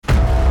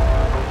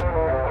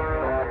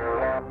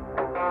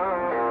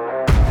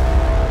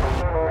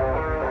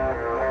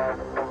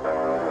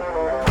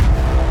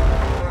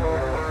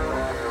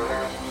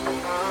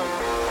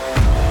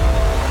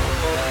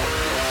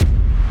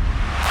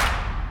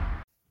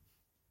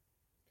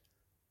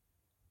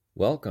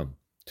Welcome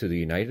to the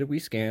United We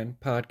Scan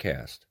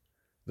podcast,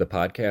 the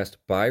podcast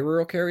by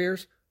rural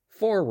carriers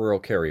for rural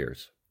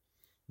carriers.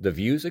 The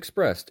views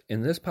expressed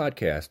in this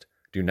podcast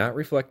do not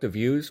reflect the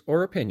views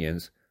or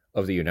opinions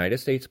of the United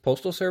States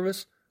Postal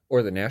Service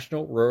or the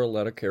National Rural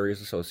Letter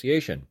Carriers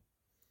Association.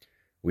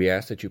 We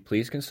ask that you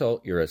please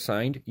consult your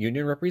assigned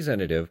union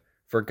representative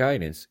for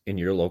guidance in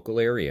your local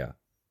area.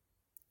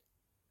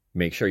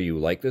 Make sure you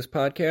like this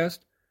podcast,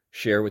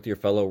 share with your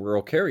fellow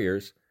rural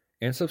carriers,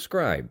 and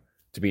subscribe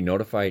to be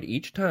notified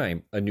each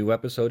time a new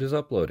episode is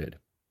uploaded.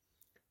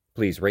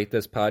 Please rate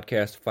this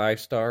podcast 5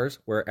 stars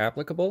where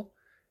applicable,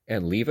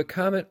 and leave a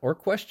comment or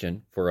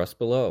question for us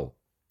below.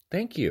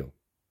 Thank you.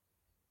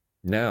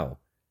 Now,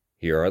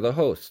 here are the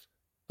hosts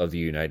of the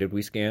United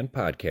We Scan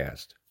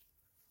podcast.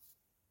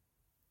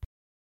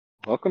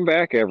 Welcome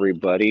back,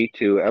 everybody,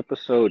 to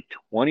episode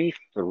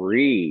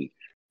 23.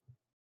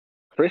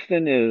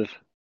 Kristen is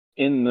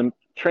in the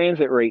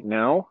transit right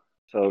now,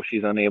 so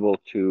she's unable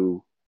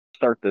to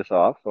start this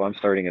off, so I'm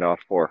starting it off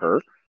for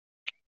her.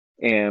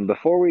 And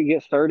before we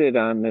get started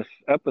on this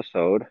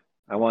episode,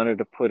 I wanted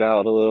to put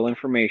out a little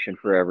information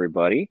for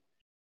everybody.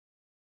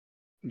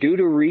 Due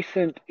to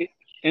recent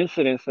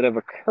incidents that have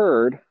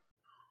occurred,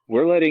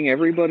 we're letting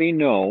everybody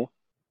know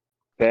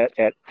that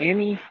at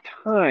any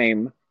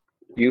time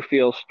you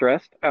feel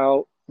stressed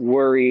out,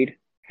 worried,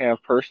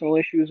 have personal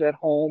issues at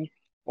home,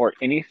 or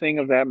anything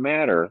of that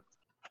matter,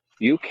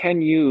 you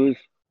can use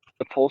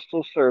the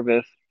Postal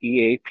Service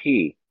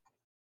EAP.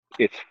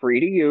 It's free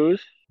to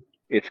use.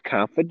 It's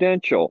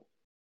confidential.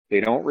 They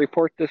don't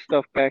report this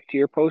stuff back to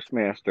your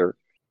postmaster.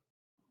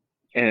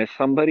 And it's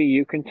somebody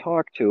you can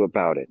talk to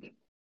about it.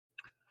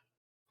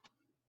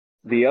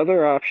 The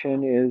other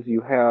option is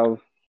you have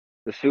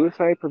the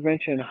Suicide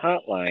Prevention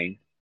Hotline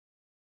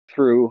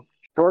through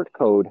short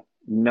code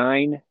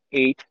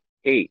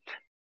 988.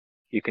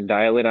 You can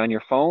dial it on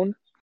your phone.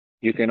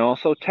 You can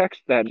also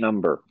text that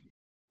number.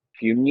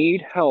 If you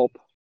need help,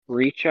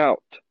 reach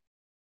out.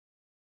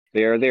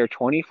 They are there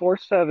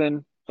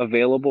 24/7,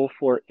 available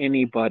for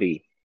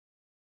anybody.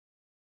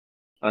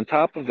 On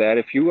top of that,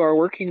 if you are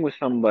working with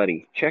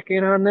somebody, check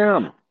in on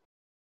them.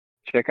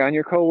 Check on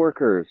your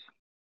coworkers,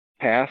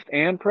 past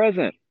and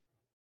present.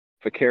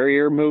 If a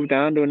carrier moved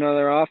on to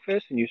another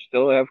office and you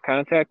still have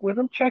contact with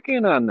them, check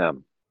in on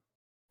them.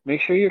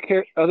 Make sure your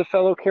other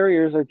fellow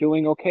carriers are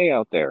doing okay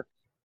out there,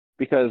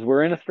 because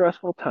we're in a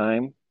stressful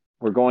time.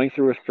 We're going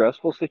through a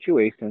stressful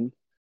situation,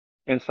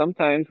 and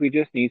sometimes we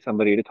just need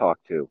somebody to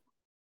talk to.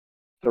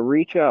 So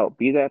reach out,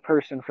 be that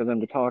person for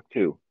them to talk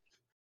to.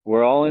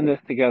 We're all in this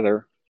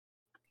together,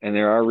 and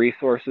there are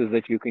resources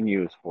that you can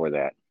use for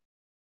that.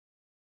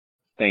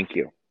 Thank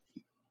you.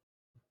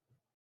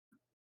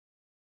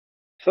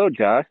 So,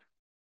 Josh,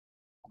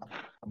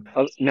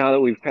 now that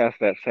we've passed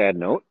that sad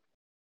note,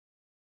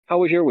 how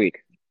was your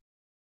week?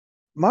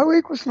 My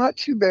week was not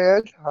too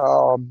bad.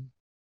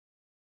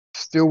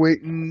 Still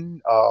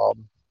waiting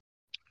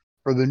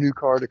for the new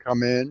car to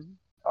come in.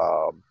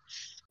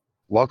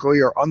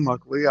 Luckily or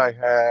unluckily, I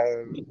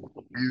have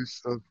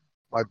use of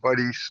my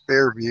buddy's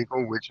spare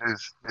vehicle, which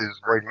is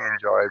his right-hand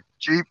drive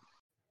Jeep.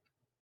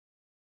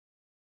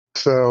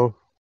 So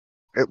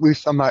at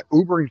least I'm not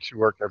Ubering to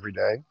work every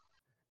day.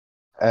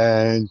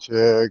 And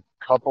to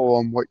couple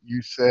on what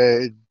you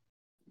said,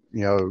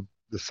 the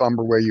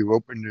somber way you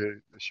opened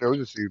the show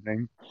this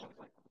evening,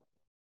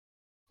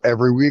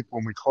 every week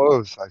when we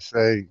close, I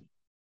say,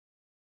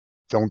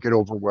 don't get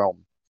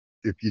overwhelmed.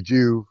 If you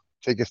do,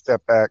 take a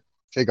step back,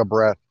 take a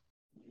breath,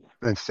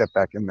 then step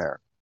back in there,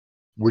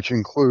 which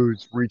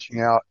includes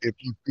reaching out. If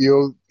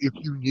you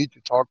need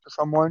to talk to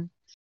someone,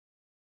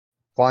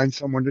 find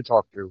someone to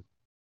talk to.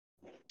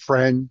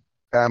 Friend,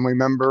 family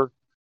member,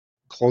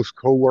 close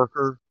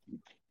coworker,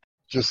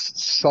 just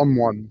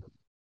someone.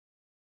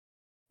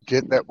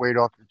 Get that weight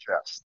off your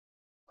chest.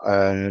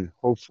 And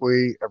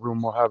hopefully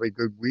everyone will have a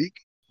good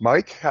week.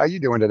 Mike, how you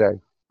doing today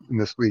in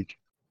this week?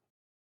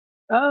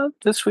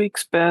 This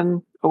week's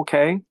been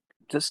okay.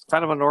 Just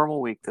kind of a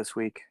normal week this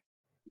week.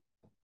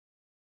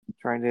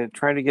 Trying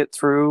to get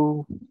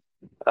through,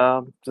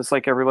 just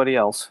like everybody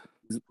else.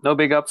 No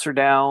big ups or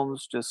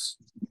downs. Just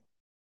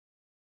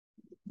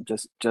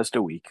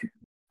a week.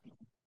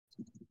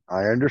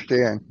 I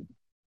understand.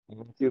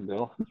 Thank you,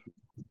 Bill.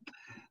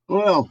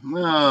 Well,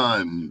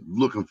 I'm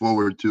looking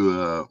forward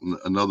to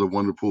another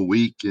wonderful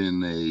week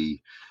in a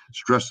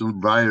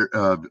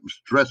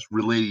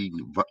stress-related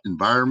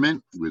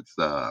environment with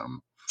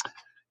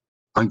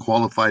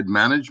unqualified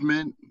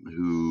management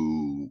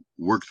who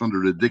works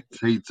under the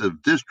dictates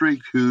of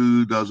district,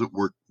 who doesn't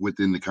work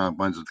within the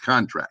confines of the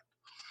contract.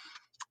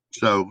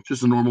 So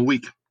just a normal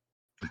week.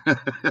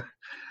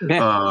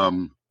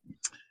 In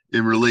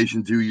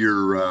relation to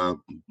your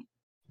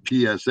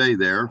PSA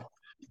there,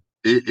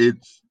 you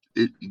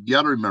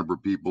got to remember,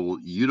 people,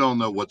 you don't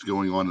know what's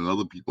going on in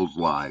other people's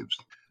lives.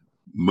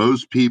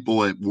 Most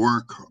people at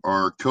work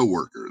are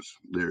coworkers.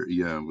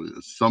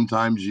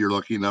 Sometimes you're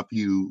lucky enough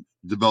you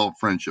develop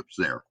friendships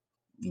there.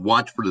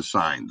 Watch for the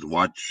signs.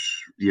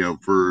 Watch,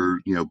 for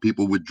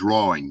people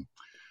withdrawing.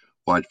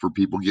 Watch for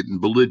people getting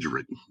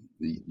belligerent.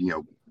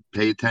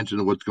 pay attention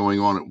to what's going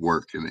on at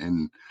work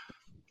and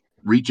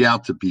reach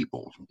out to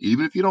people,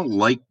 even if you don't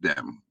like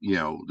them.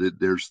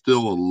 They're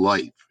still a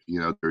life.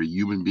 They're a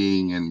human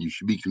being, and you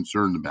should be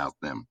concerned about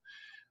them.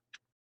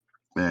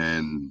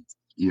 And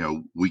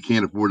we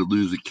can't afford to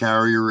lose a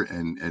carrier,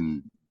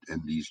 and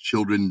these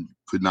children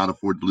could not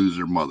afford to lose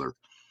their mother.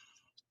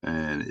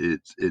 And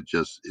it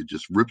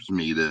just rips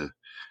me to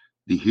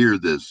hear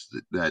this,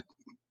 that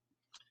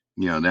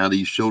now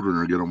these children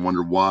are going to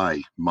wonder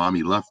why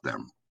mommy left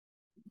them.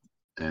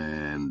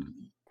 And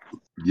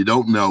you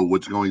don't know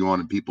what's going on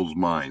in people's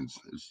minds.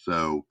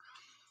 So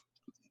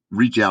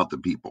reach out to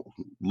people.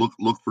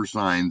 Look for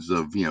signs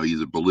of,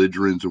 either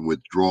belligerence or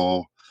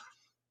withdrawal.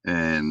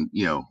 And,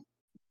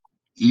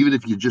 even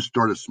if you just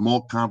start a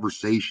small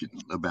conversation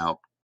about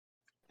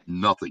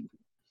nothing,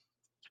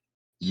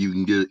 you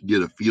can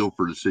get a feel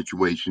for the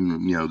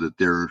situation, that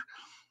they're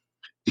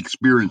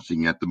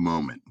experiencing at the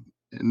moment.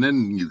 And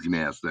then you can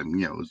ask them,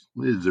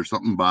 is there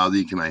something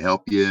bothering you? Can I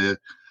help you?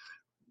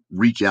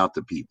 Reach out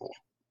to people.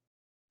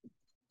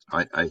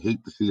 I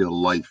hate to see a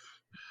life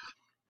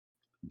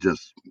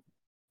just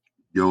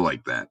go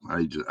like that.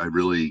 I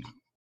really,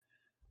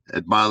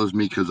 it bothers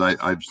me, because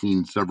I've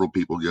seen several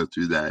people go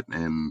through that,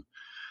 and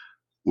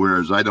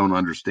whereas I don't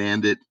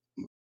understand it,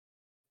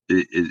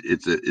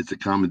 it's a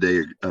common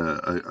day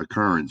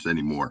occurrence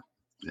anymore.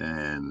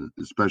 And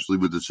especially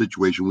with the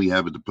situation we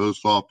have at the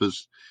post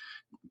office,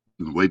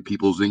 the way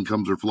people's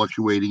incomes are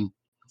fluctuating,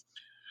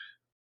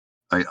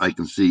 I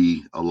can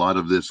see a lot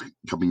of this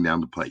coming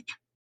down the pike.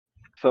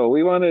 So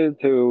we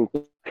wanted to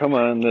come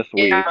on this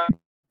week,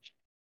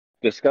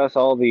 discuss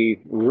all the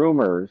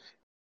rumors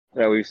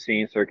that we've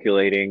seen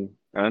circulating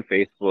on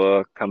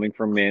Facebook, coming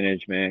from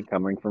management,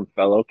 coming from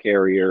fellow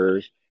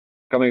carriers,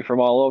 coming from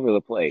all over the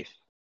place.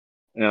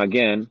 Now,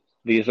 again,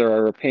 these are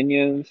our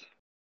opinions.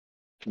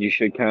 You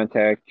should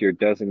contact your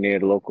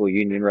designated local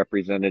union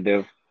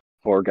representative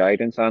for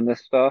guidance on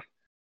this stuff.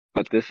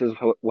 But this is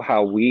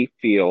how we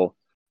feel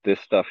this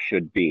stuff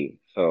should be.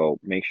 So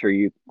make sure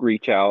you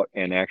reach out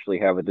and actually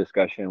have a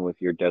discussion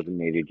with your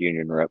designated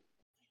union rep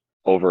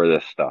over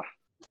this stuff.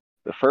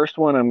 The first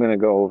one I'm going to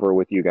go over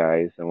with you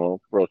guys, and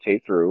we'll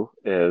rotate through,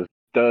 is,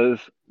 does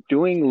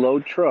doing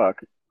load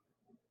truck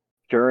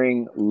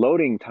during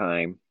loading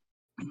time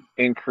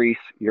increase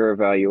your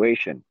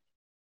evaluation?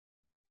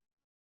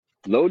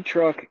 Load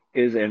truck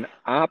is an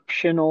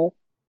optional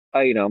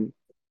item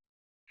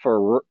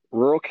for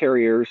rural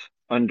carriers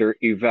under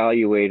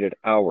evaluated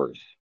hours.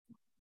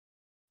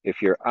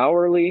 If you're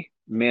hourly,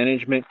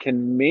 management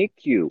can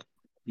make you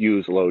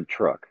use load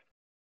truck.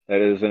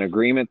 That is an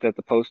agreement that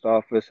the post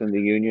office and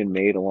the union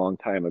made a long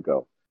time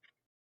ago.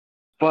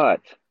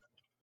 But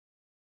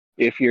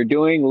if you're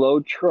doing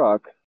load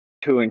truck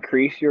to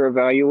increase your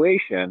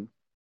evaluation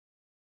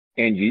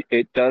and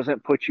it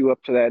doesn't put you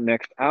up to that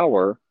next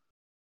hour,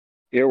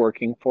 you're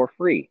working for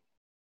free.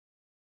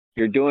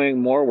 You're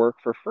doing more work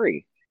for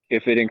free.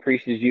 If it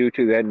increases you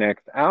to that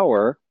next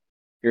hour,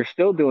 you're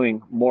still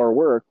doing more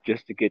work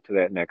just to get to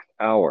that next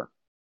hour.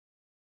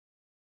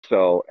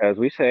 So, as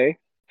we say,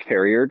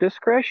 carrier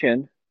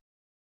discretion,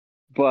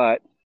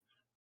 but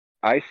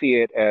I see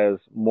it as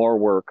more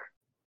work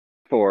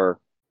for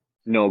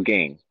no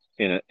gain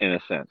in a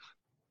sense.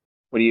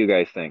 What do you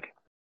guys think?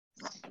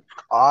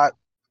 I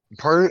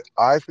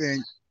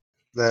think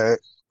that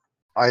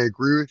I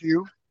agree with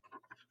you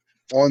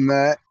on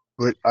that,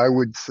 but I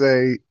would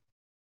say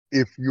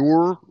if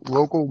your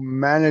local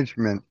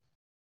management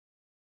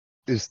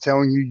is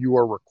telling you you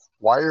are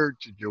required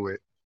to do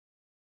it,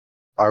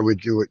 I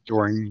would do it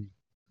during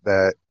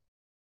that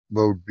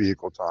load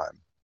vehicle time.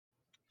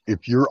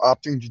 If you're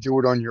opting to do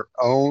it on your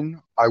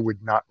own, I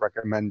would not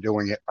recommend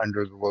doing it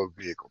under the load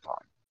vehicle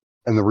time.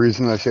 And the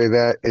reason I say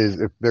that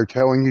is if they're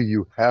telling you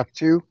you have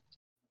to,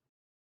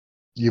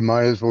 you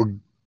might as well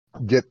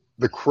get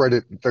the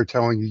credit that they're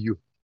telling you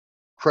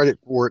credit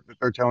for it, that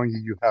they're telling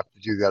you have to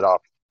do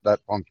that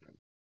function.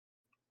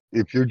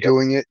 If you're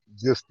doing it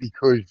just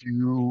because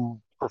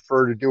you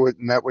prefer to do it,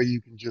 and that way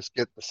you can just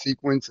get the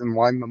sequence and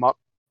line them up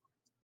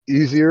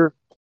easier,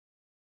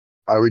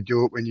 I would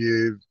do it when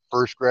you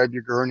first grab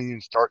your gurney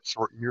and start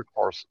sorting your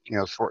parcels,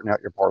 sorting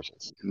out your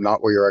parcels,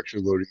 not while you're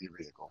actually loading your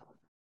vehicle.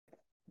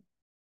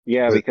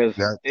 Yeah, but because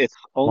it's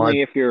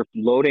only if you're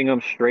loading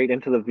them straight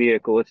into the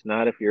vehicle. It's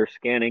not if you're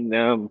scanning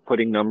them,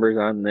 putting numbers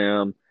on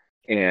them,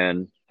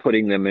 and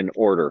putting them in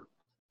order.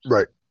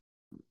 Right.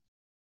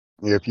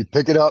 If you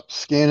pick it up,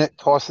 scan it,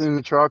 toss it in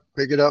the truck,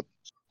 pick it up,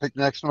 pick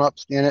the next one up,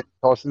 scan it,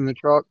 toss it in the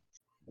truck,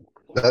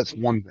 that's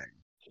one thing.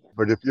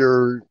 But if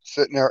you're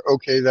sitting there,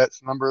 okay,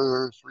 that's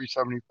number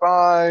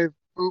 375,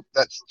 boop,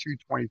 that's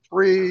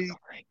 223,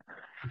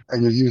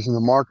 and you're using the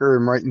marker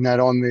and writing that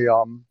on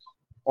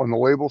the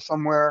label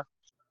somewhere,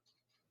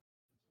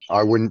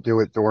 I wouldn't do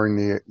it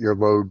during your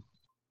load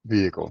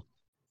vehicle.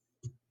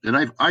 And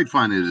I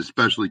find it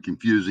especially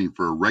confusing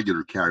for a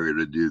regular carrier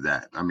to do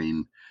that. I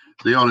mean,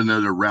 they ought to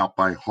know their route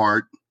by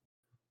heart.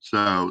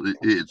 So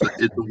it's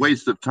a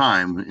waste of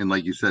time. And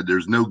like you said,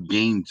 there's no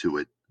gain to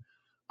it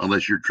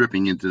unless you're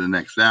tripping into the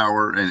next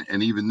hour.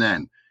 And even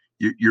then,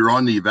 you're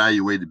on the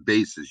evaluated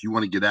basis. You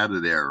want to get out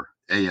of there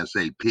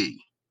ASAP,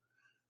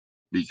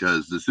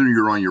 because the sooner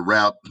you're on your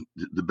route,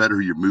 the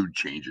better your mood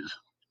changes.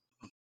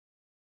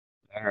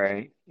 All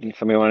right. And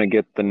somebody want to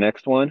get the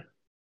next one?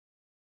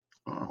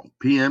 Oh,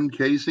 PM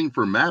casing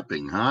for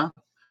mapping, huh?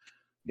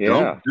 Yeah.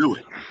 Don't do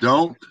it.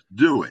 Don't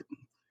do it.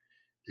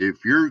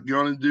 If you're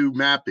going to do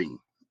mapping,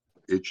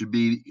 it should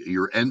be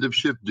your end of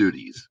shift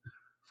duties.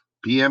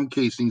 PM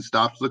casing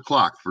stops the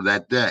clock for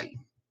that day.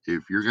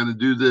 If you're going to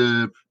do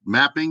the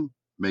mapping,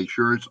 make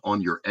sure it's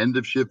on your end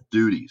of shift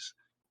duties.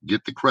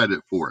 Get the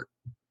credit for it.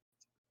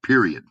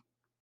 Period.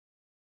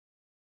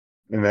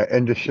 And the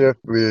end of shift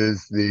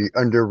is the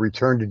under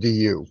return to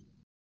DU.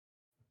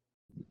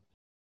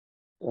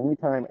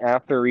 Anytime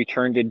after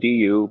return to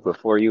DU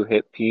before you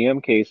hit PM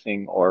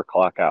casing or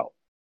clock out.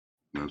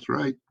 That's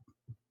right.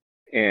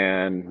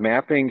 And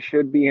mapping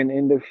should be an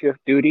end of shift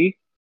duty.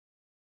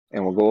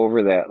 And we'll go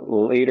over that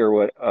later,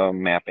 what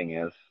mapping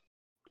is,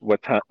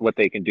 what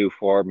they can do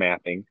for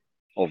mapping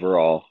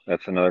overall.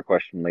 That's another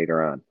question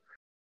later on.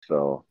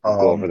 So we'll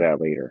go over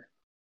that later.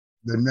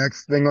 The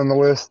next thing on the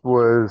list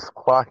was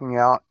clocking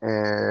out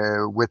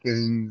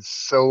within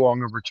so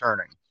long of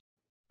returning.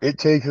 It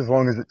takes as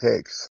long as it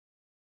takes.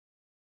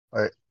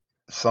 Right.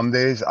 Some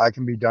days I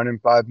can be done in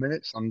 5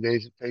 minutes. Some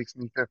days it takes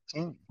me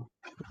 15.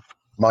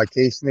 My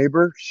case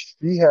neighbor,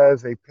 she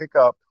has a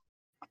pickup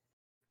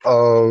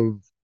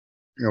of,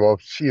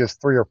 she has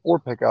 3 or 4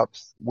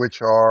 pickups,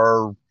 which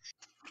are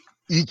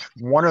each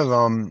one of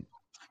them,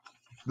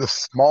 the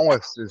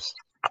smallest is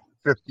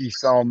 50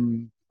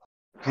 some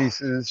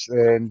pieces,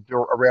 and they're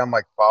around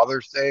like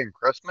Father's Day and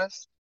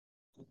Christmas,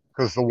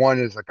 because the one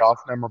is a golf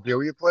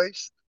memorabilia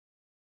place.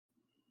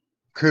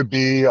 Could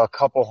be a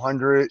couple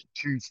 100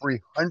 to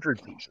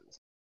 300 pieces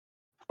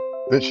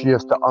that she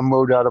has to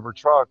unload out of her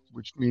truck,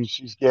 which means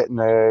she's getting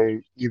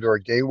either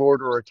a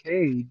Gaylord or a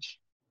Cage,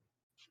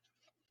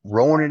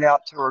 rolling it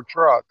out to her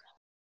truck,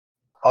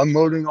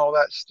 unloading all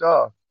that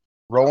stuff,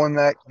 rolling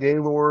that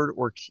Gaylord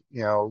or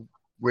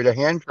with a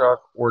hand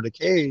truck or the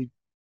Cage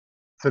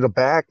to the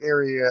back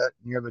area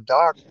near the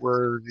dock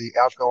where the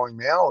outgoing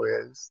mail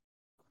is,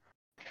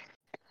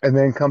 and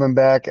then coming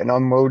back and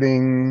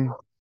unloading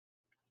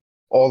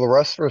all the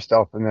rest of her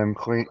stuff, and then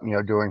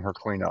doing her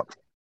cleanup.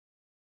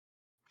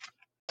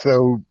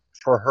 So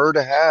for her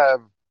to have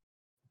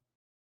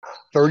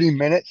 30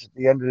 minutes at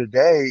the end of the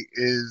day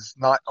is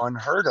not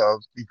unheard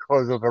of,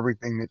 because of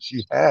everything that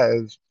she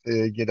has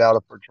to get out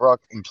of her truck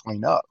and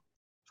clean up.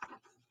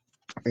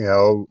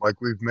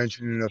 Like we've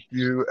mentioned in a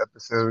few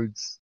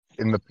episodes,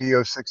 in the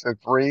PO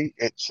 603,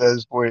 it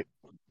says what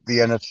the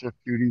NF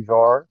duties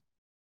are.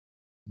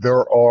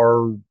 There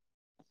are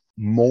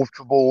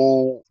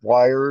multiple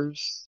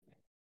flyers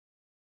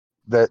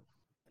that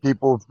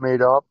people have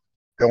made up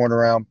going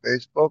around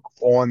Facebook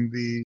on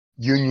the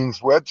union's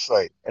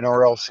website,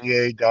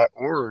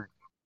 nrlca.org.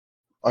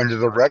 Under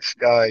the Rex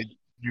Guide,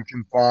 you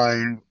can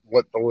find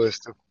what the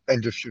list of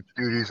end of shift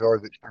duties are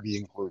that should be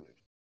included.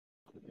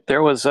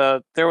 There was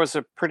a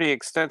pretty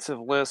extensive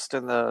list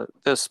in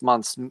this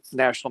month's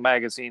national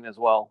magazine as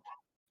well.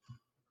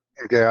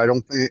 Okay,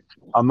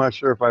 I'm not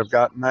sure if I've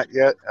gotten that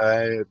yet.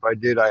 If I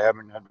did, I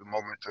haven't had the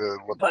moment to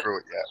look through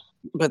it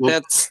yet.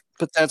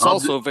 But that's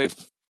also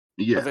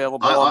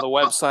available on the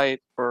website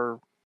or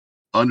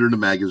under the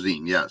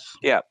magazine. Yes.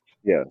 Yeah.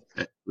 Yeah.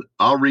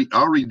 I'll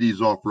read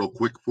these off real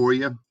quick for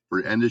you.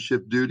 For end of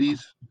shift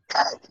duties,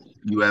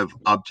 you have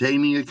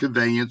obtaining a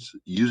conveyance,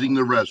 using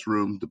the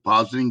restroom,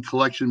 depositing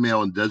collection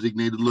mail in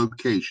designated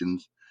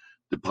locations,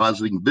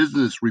 depositing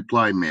business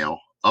reply mail,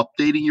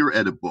 updating your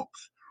edit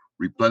books,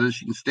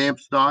 replenishing stamp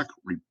stock,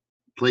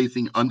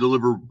 replacing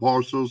undeliverable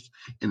parcels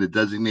in a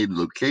designated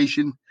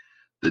location,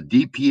 the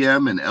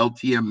DPM and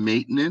LTM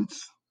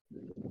maintenance,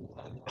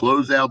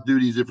 closeout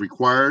duties if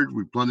required,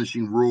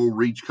 replenishing rural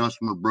reach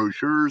customer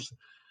brochures,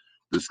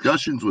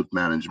 discussions with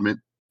management,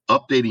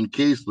 updating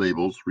case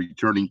labels,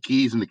 returning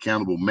keys and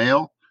accountable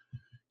mail,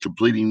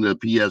 completing the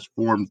PS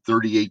Form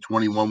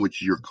 3821,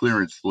 which is your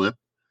clearance slip,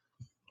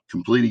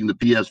 completing the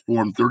PS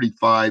Form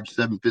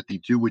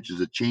 35752, which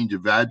is a change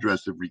of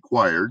address if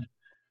required,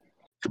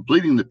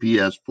 completing the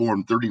PS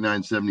Form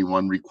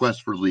 3971,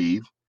 request for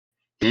leave,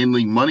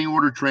 handling money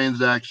order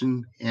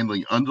transaction,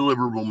 handling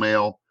undeliverable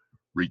mail,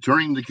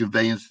 returning the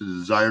conveyance to the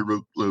desired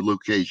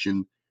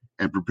location,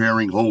 and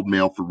preparing hold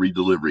mail for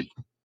redelivery.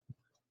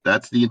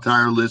 That's the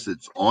entire list.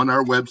 It's on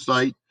our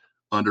website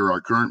under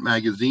our current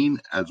magazine,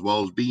 as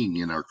well as being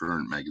in our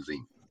current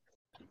magazine.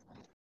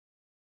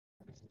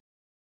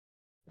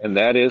 And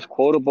that is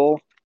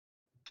quotable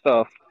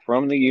stuff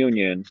from the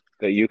union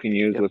that you can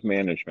use with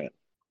management.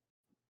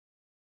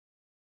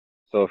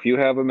 So if you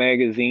have a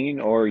magazine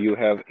or you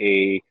have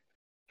a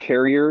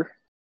carrier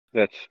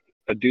that's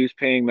a dues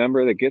paying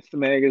member that gets the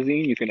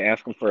magazine, you can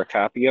ask them for a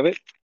copy of it.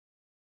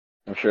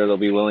 I'm sure they'll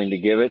be willing to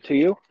give it to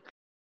you.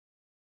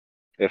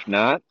 If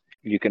not,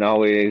 you can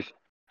always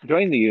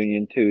join the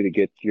union too to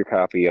get your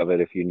copy of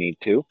it if you need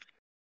to.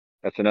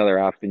 That's another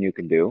option you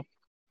can do.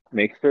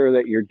 Make sure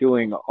that you're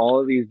doing all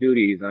of these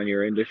duties on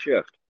your end of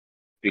shift,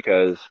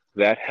 because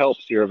that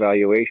helps your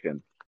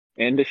evaluation.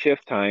 End of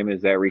shift time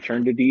is that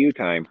return to DU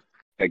time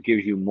that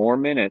gives you more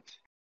minutes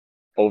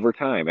over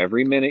time.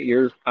 Every minute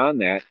you're on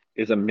that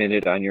is a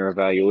minute on your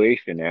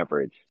evaluation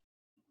average.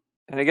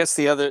 And I guess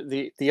the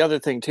other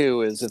thing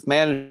too is if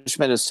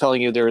management is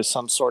telling you there is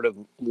some sort of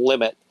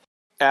limit,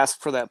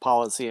 ask for that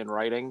policy in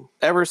writing.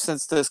 Ever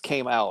since this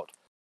came out,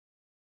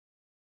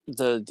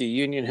 the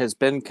union has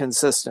been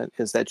consistent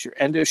is that your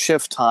end of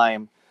shift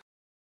time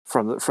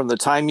from the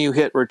time you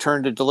hit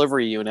return to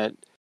delivery unit,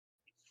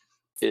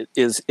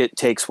 it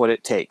takes what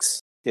it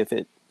takes. If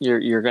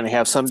you're going to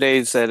have some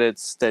days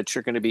that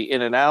you're going to be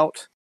in and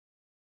out,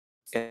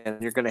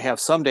 and you're going to have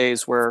some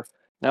days where,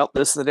 nope,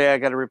 this is the day I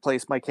got to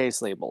replace my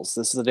case labels.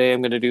 This is the day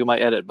I'm going to do my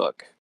edit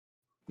book.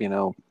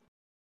 Don't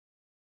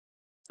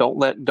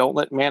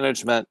let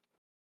management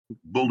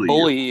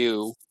bully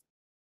you,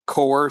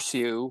 coerce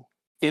you,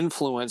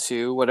 influence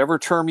you, whatever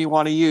term you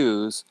want to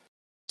use,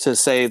 to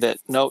say that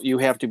no, you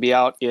have to be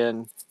out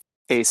in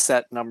a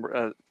set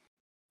number,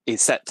 a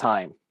set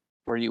time,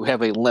 where you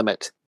have a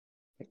limit.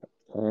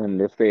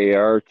 And if they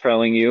are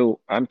telling you,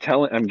 I'm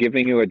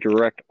giving you a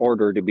direct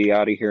order to be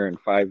out of here in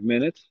 5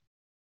 minutes,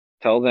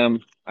 tell them,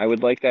 I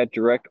would like that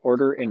direct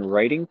order in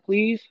writing,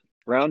 please,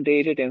 round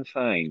dated and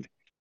signed.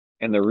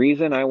 And the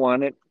reason I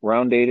want it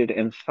round dated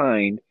and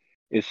signed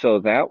is so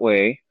that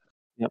way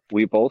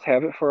we both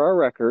have it for our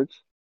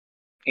records,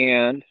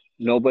 and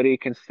nobody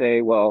can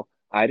say, well,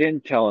 I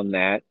didn't tell him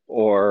that,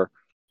 or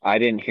I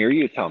didn't hear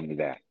you tell me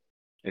that.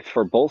 It's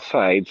for both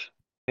sides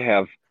to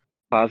have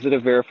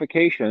positive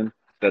verification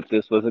that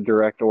this was a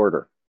direct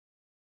order.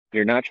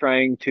 You're not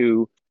trying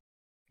to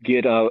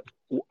get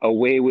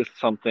away with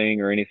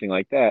something or anything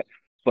like that,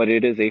 but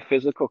it is a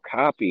physical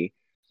copy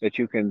that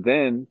you can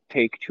then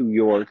take to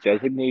your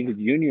designated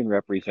union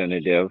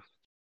representative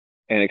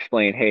and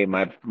explain, hey,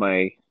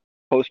 my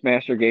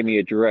postmaster gave me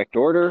a direct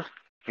order.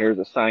 Here's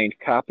a signed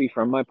copy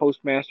from my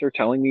postmaster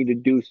telling me to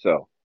do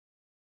so.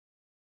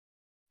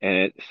 And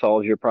it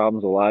solves your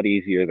problems a lot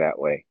easier that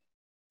way.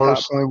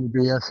 Personally,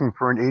 we'll be asking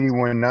for an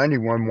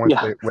 8191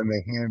 when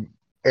they hand.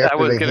 I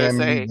was going to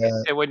say,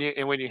 and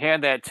when you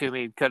hand that to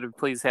me, could you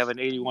please have an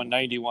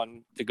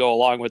 8191 to go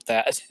along with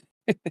that?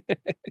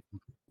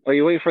 Well,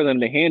 you wait for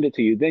them to hand it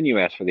to you, then you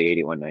ask for the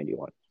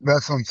 8191.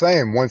 That's what I'm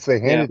saying. Once they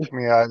hand it to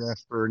me, I'd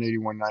ask for an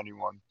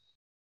 8191.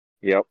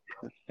 Yep.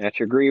 That's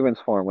your grievance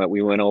form that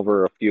we went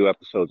over a few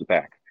episodes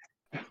back.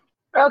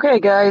 Okay,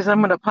 guys, I'm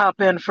going to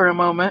pop in for a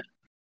moment.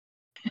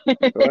 Go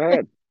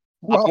ahead.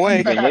 Well,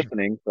 I've been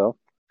listening, so.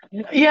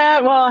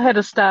 Yeah, well, I had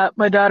to stop.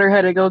 My daughter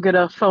had to go get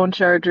a phone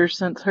charger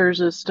since hers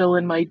is still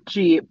in my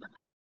Jeep.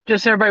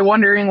 Just everybody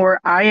wondering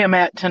where I am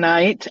at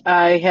tonight.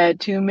 I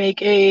had to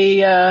make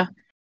a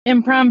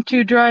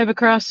impromptu drive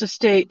across the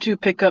state to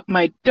pick up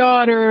my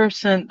daughter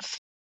since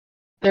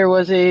there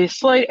was a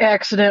slight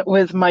accident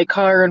with my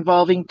car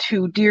involving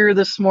 2 deer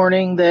this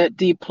morning that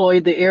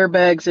deployed the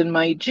airbags in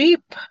my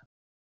Jeep.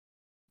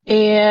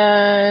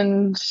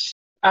 And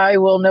I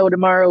will know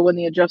tomorrow when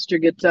the adjuster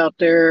gets out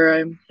there.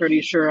 I'm pretty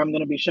sure I'm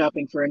going to be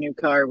shopping for a new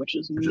car, which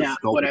is not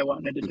what I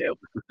wanted to do.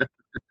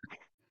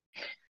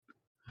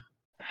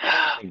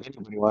 I think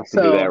anybody wants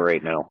to do that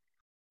right now.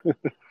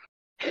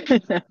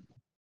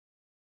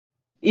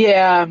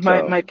 Yeah,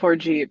 my poor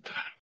Jeep.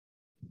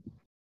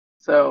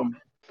 So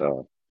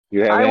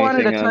you have I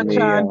wanted to anything touch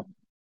on.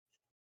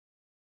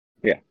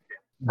 Yeah.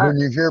 When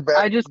you hear back,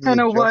 I just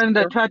kind of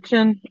wanted to touch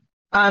in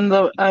on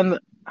the.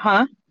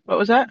 Huh? What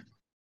was that?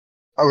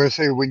 I would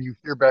say when you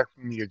hear back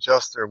from the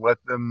adjuster, let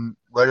him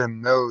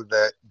know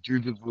that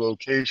due to the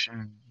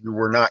location, you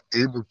were not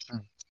able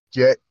to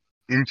get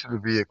into the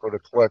vehicle to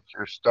collect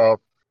your stuff,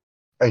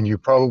 and you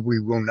probably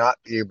will not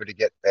be able to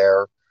get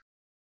there.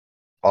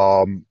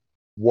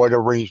 What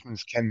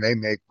arrangements can they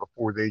make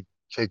before they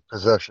take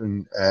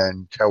possession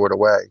and tow it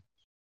away?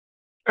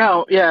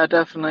 Oh, yeah,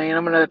 definitely. And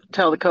I'm going to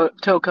tell the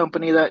tow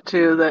company that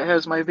too, that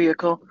has my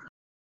vehicle.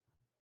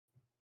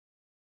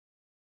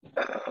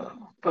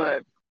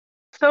 But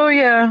so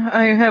yeah,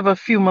 I have a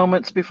few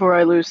moments before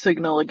I lose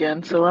signal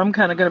again. So I'm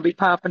kind of going to be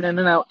popping in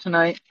and out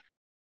tonight,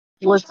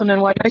 listening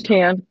what I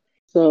can.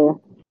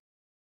 So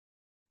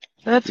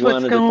that's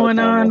what's going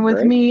on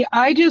with me.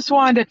 I just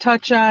wanted to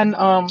touch on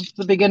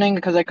the beginning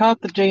because I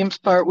caught the James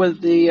part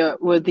with the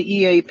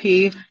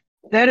EAP.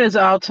 That is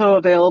also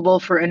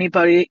available for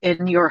anybody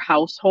in your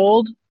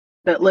household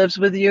that lives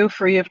with you,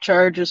 free of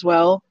charge as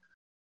well.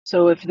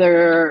 So if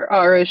there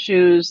are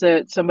issues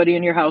that somebody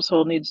in your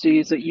household needs to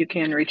use it, you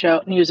can reach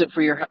out and use it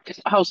for your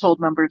household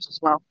members as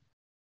well.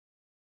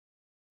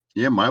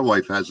 Yeah, my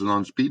wife has it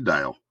on speed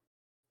dial.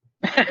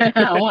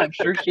 Oh, I'm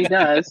sure she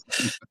does.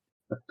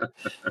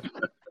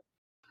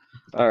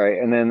 All right,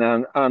 and then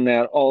on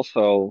that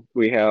also,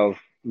 we have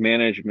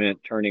management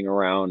turning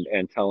around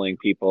and telling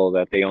people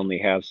that they only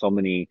have so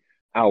many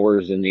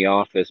hours in the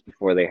office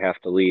before they have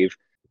to leave.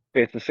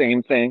 It's the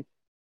same thing.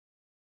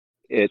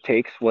 It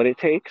takes what it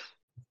takes.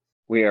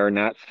 We are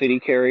not city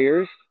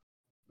carriers.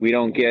 We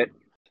don't get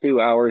 2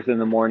 hours in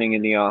the morning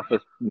in the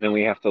office, then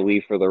we have to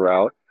leave for the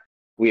route.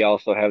 We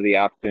also have the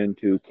option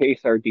to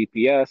case our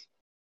DPS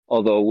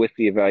Although with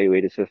the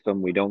evaluated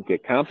system, we don't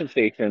get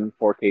compensation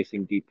for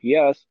casing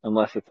DPS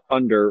unless it's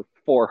under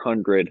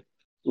 400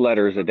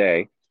 letters a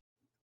day.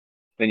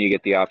 Then you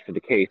get the option to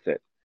case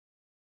it.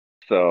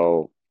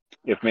 So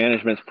if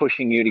management's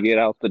pushing you to get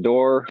out the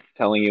door,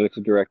 telling you it's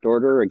a direct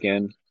order,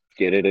 again,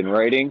 get it in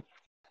writing.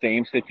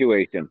 Same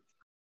situation.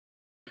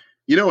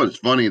 You know, it's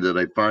funny that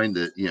I find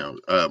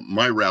that,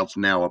 my route's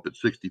now up at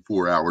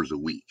 64 hours a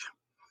week.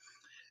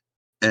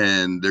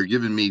 And they're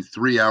giving me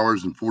 3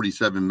 hours and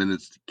 47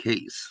 minutes to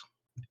case.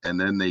 And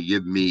then they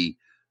give me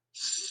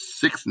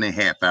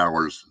 6.5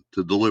 hours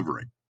to deliver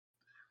it,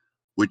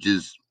 which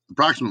is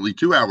approximately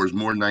 2 hours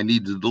more than I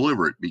need to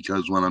deliver it,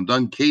 because when I'm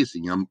done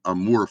casing, I'm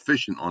more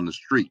efficient on the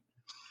street.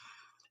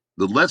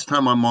 The less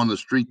time I'm on the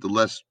street, the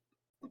less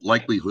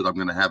likelihood I'm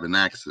going to have an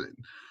accident.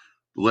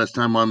 The less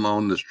time I'm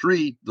on the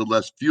street, the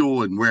less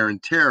fuel and wear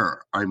and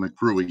tear I'm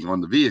accruing on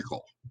the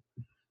vehicle.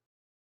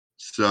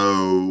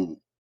 So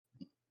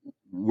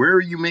where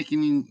are you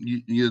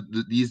making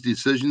these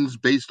decisions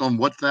based on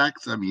what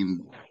facts? I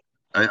mean,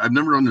 I've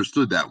never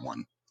understood that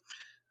one.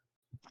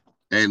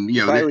 And,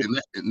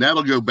 and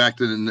that'll go back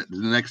to the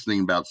next thing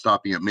about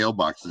stopping at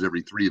mailboxes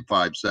every 3 to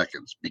 5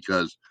 seconds,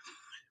 because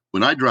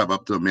when I drive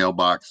up to a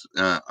mailbox,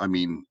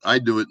 I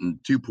do it in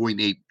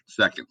 2.8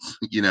 seconds.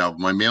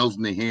 My mail's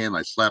in the hand,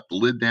 I slap the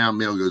lid down,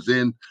 mail goes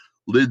in,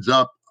 lid's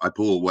up, I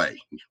pull away.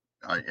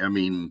 But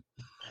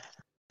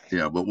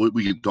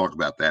we can talk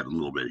about that in a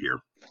little bit here.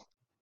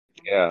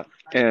 Yeah.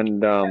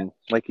 And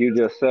like you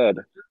just said,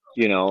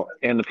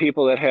 and the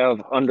people that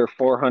have under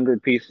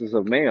 400 pieces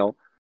of mail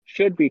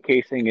should be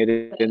casing it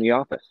in the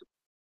office.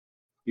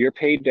 You're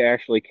paid to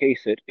actually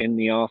case it in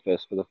the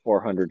office for the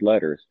 400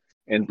 letters.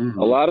 And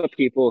a lot of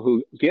people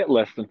who get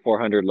less than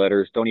 400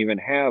 letters don't even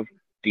have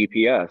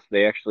DPS.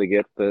 They actually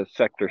get the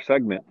sector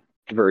segment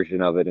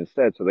version of it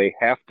instead. So they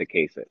have to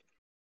case it.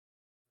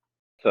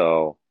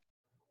 So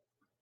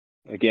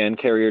again,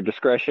 carrier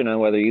discretion on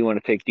whether you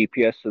want to take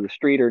DPS to the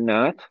street or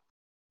not.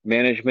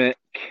 Management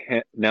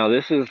can, now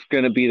this is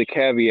going to be the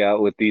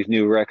caveat with these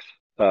new Rex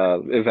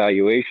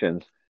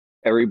evaluations.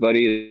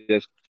 Everybody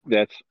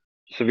that's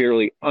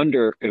severely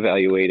under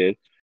evaluated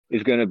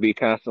is going to be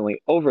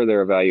constantly over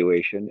their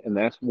evaluation, and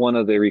that's one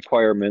of the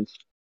requirements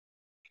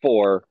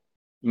for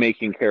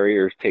making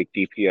carriers take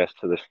DPS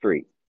to the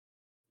street.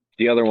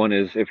 The other one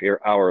is if you're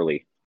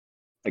hourly,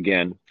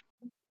 again.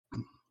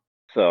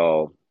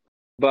 So,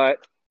 but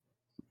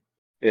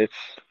it's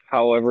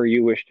however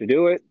you wish to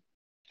do it,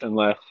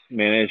 unless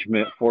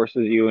management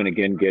forces you, and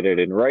again, get it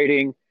in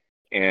writing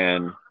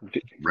and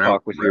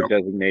talk with your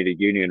designated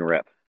union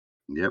rep.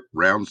 Yep,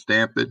 round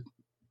stamp it,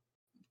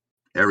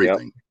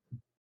 everything.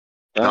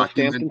 Yep.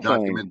 Document,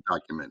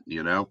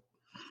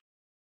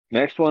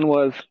 Next one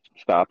was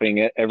stopping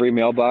at every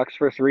mailbox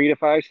for 3 to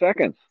 5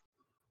 seconds.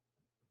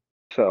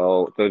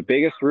 So the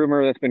biggest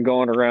rumor that's been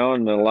going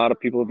around and a lot of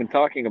people have been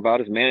talking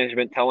about is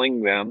management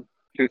telling them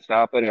to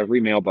stop at every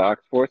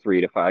mailbox for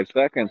 3 to 5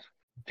 seconds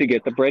to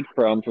get the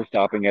breadcrumb for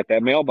stopping at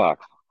that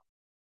mailbox.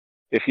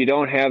 If you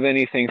don't have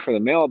anything for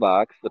the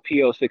mailbox, the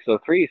PO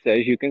 603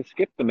 says you can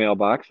skip the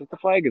mailbox if the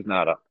flag is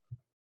not up.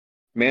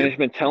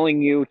 Management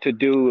telling you to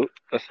do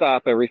a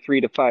stop every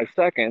 3 to 5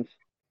 seconds,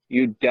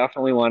 you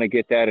definitely want to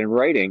get that in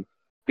writing,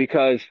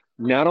 because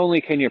not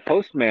only can your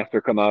postmaster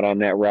come out on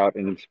that route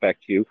and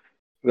inspect you,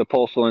 the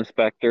postal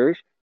inspectors,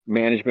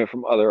 management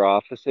from other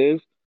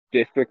offices,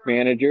 district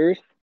managers,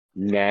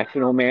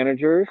 national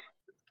managers,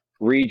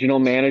 regional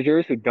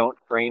managers who don't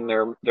train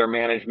their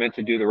management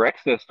to do the rec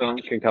system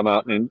can come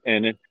out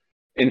and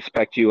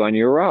inspect you on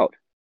your route.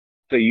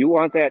 So you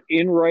want that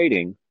in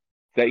writing,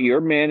 that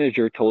your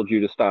manager told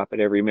you to stop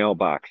at every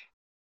mailbox.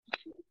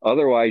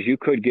 Otherwise, you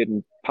could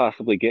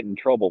possibly get in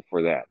trouble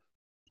for that.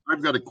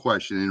 I've got a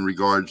question in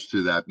regards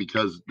to that,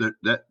 because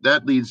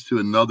that leads to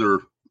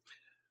another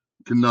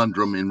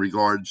conundrum in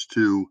regards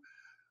to,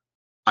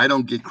 I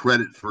don't get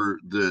credit for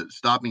the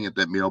stopping at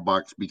that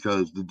mailbox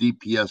because the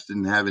DPS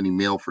didn't have any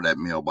mail for that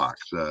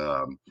mailbox.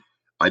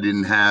 I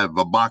didn't have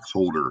a box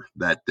holder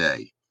that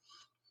day.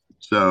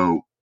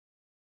 So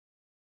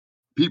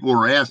people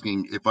are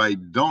asking, if I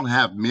don't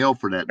have mail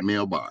for that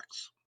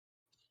mailbox,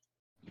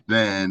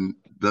 then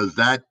does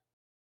that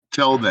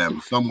tell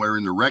them somewhere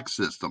in the rec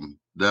system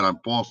that I'm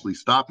falsely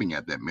stopping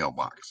at that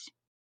mailbox?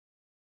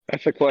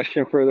 That's a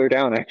question further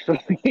down,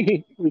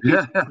 actually. We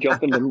can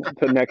jump into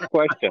the next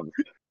question.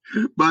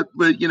 But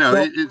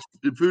it's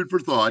food for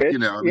thought. We'll get to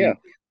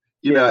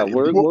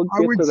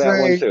that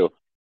one too.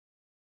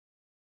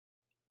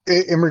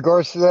 In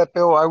regards to that,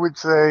 Bill, I would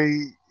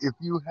say if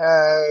you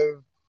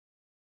have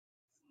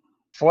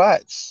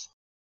flats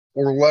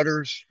or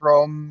letters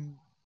from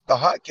the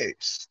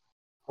hotcakes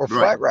or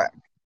flat rack,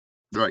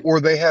 right,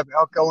 or they have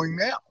outgoing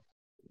mail,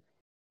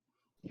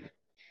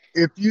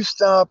 if you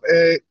stop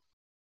at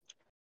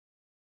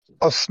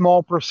a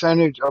small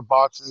percentage of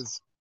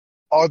boxes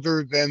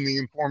other than the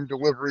informed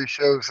delivery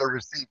shows there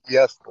was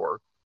DPS for,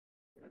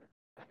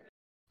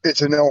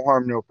 it's a no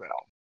harm, no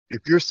foul.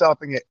 If you're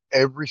stopping at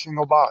every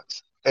single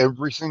box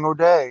every single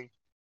day,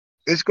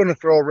 it's going to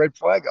throw a red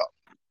flag up.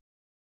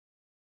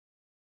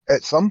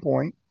 At some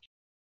point,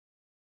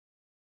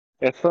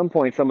 At some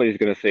point, somebody's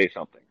going to say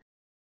something.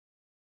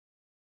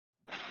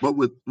 But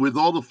with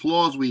all the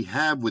flaws we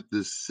have with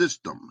this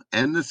system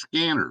and the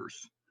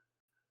scanners,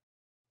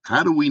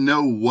 how do we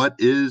know what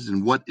is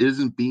and what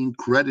isn't being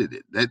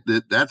credited?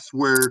 That's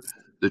where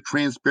the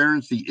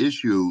transparency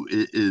issue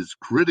is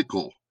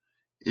critical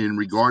in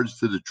regards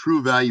to the true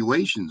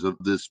evaluations of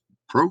this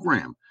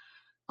program.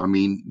 I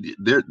mean,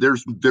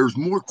 there's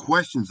more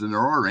questions than there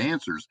are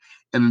answers,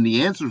 and then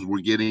the answers we're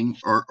getting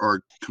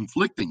are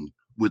conflicting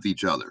with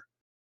each other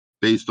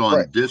based on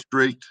Right.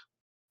 district,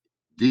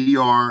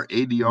 DR,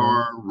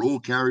 ADR, rural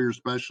carrier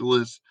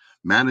specialists,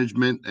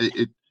 management.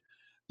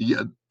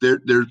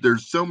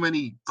 There's so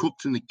many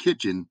cooks in the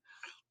kitchen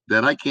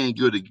that I can't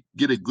go to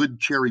get a good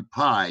cherry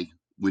pie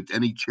with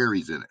any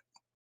cherries in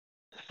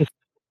it.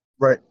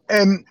 Right.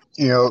 And,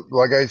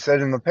 like I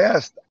said in the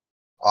past,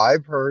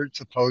 I've heard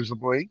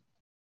supposedly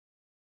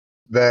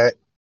that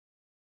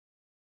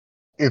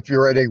if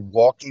you're at a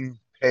walking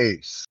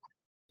pace,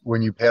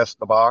 when you pass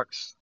the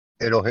box,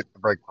 it'll hit the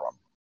breadcrumb.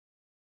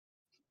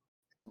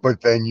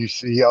 But then you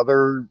see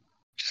other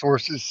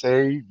sources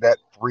say that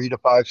 3 to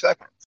 5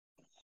 seconds.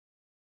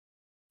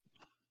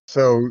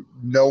 So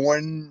no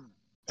one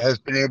has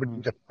been able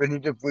to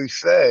definitively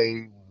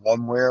say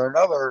one way or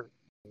another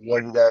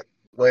what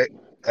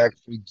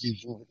actually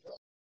gives you.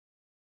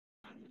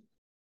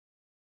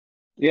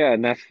 Yeah,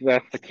 and that's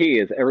the key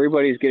is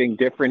everybody's getting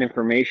different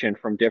information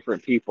from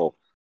different people,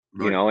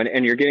 Right.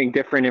 and you're getting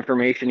different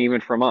information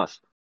even from us,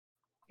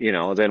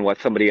 than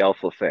what somebody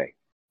else will say.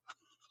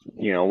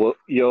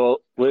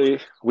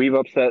 We've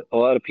upset a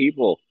lot of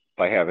people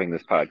by having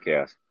this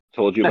podcast.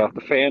 Told you about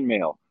the fan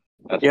mail.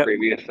 That's Yep. a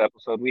previous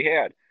episode we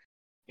had.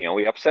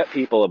 We upset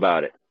people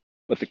about it.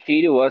 But the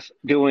key to us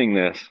doing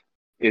this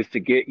is to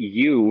get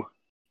you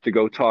to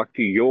go talk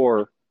to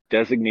your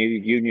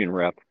designated union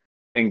rep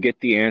and get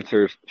the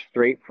answers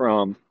straight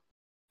from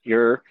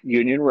your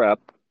union rep,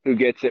 who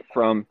gets it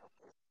from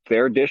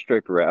their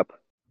district rep,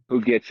 who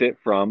gets it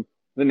from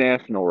the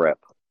national rep.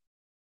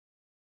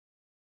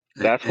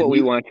 That's what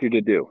we want you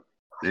to do.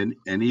 And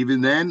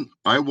even then,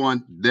 I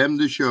want them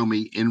to show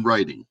me in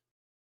writing.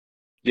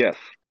 Yes.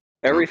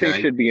 Everything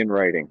Okay. should be in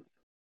writing.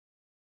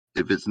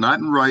 If it's not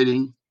in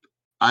writing,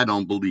 I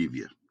don't believe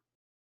you.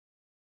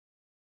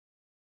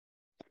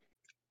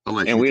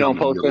 Unless And you we tell don't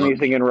me post you love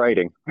anything me. in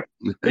writing.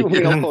 We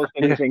don't post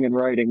anything in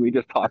writing. We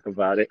just talk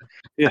about it.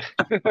 If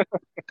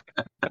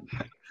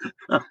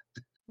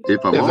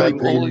I'm If only that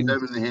paid only-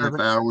 7.5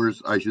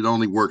 hours, I should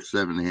only work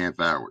 7.5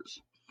 hours.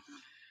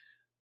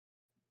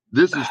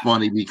 This is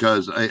funny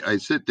because I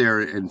sit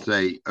there and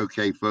say,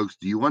 okay, folks,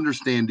 do you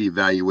understand the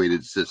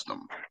evaluated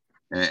system?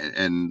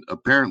 And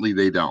apparently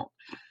they don't.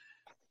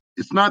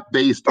 It's not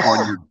based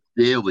on your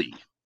daily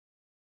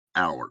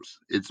hours.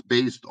 It's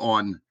based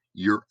on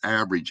your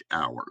average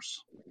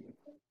hours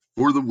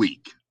for the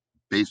week,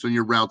 based on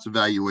your routes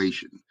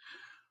evaluation.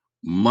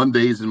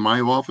 Mondays in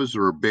my office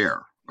are a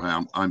bear.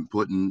 I'm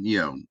putting,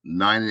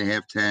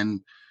 9.5,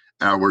 10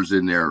 hours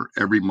in there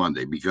every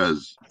Monday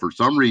because for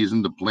some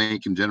reason the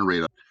plant can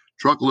generate a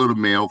truckload of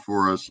mail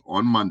for us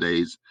on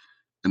Mondays,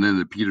 and then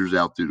it peters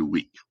out through the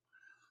week.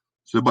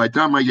 So by the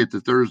time I get to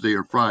Thursday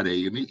or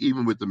Friday, and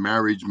even with the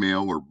marriage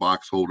mail or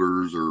box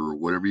holders or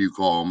whatever you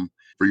call them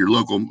for your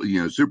local,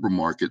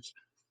 supermarkets,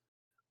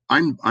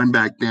 I'm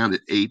back down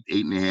at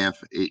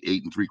 8.5,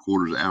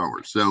 8.75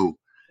 hours. So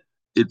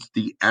it's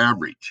the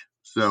average.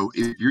 So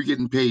if you're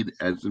getting paid,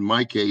 as in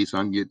my case,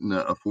 I'm getting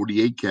a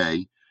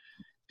 48K,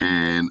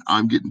 and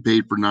I'm getting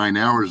paid for 9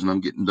 hours, and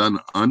I'm getting done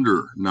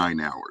under 9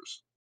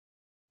 hours.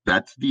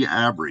 That's the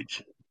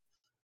average.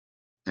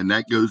 And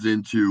that goes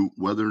into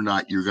whether or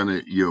not you're going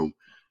to,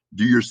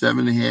 do your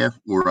 7.5,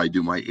 or I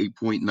do my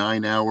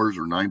 8.9 hours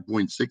or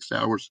 9.6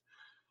 hours.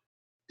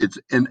 It's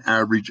an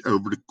average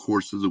over the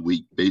course of the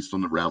week based on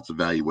the routes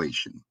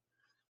evaluation.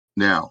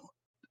 Now,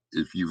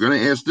 if you're going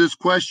to ask this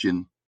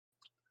question,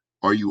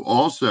 are you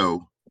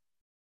also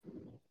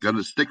going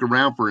to stick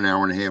around for an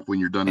hour and a half when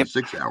you're done in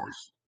 6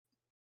 hours?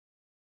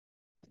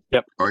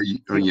 Yep.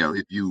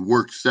 If you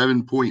work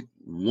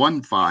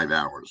 7.15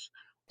 hours,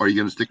 are you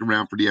going to stick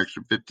around for the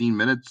extra 15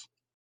 minutes?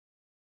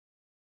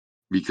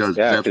 Because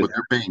that's what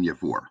they're paying you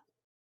for.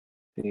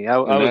 Yeah,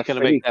 I was going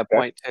to make that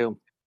point too.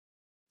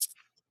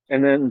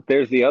 And then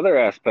there's the other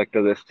aspect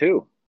of this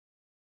too.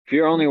 If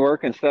you're only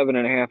working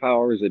 7.5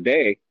 hours a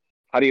day,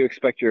 how do you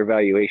expect your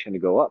evaluation to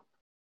go up?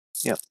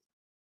 Yep.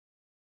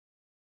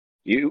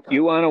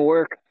 You want to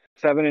work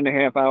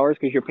 7.5 hours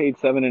because you're paid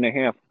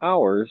 7.5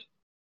 hours,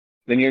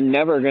 then you're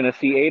never going to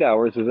see 8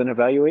 hours as an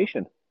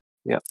evaluation.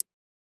 Yep.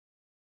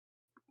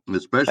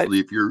 Especially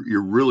if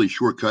you're really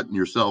shortcutting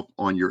yourself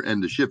on your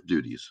end of shift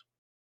duties.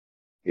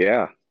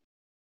 Yeah.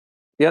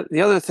 Yeah.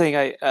 The other thing,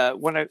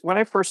 when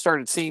I first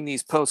started seeing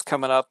these posts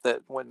coming up, that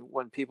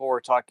when people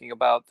were talking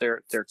about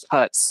their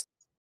cuts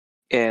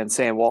and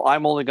saying, well,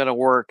 I'm only going to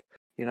work,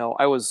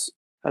 I was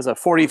as a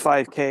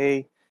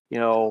 45K,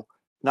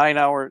 9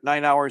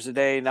 hours a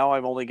day. Now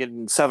I'm only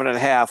getting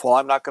 7.5. Well,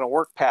 I'm not going to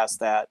work past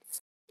that.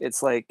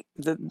 It's like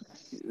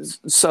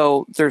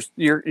so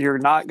you're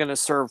not going to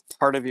serve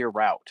part of your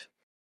route.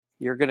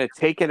 you're going to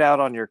take it out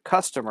on your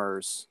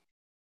customers.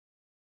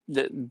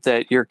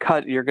 That you're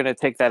going to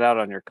take that out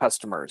on your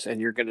customers,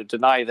 and you're going to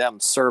deny them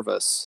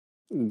service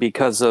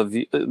because of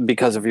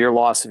your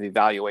loss of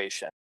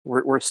evaluation.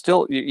 We're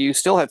still, you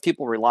still have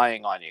people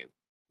relying on you.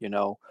 You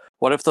know,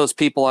 what if those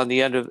people on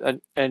the end of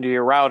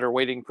your route are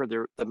waiting for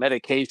the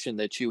medication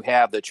that you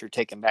have that you're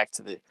taking back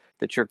to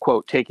that you're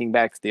quote taking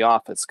back to the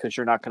office because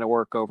you're not going to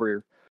work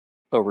over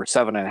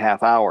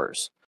 7.5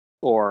 hours,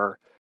 or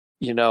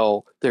you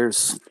know, there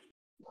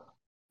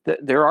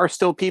are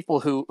still people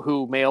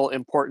who mail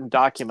important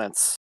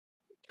documents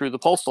through the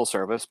postal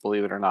service.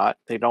 Believe it or not,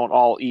 they don't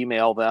all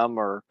email them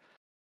or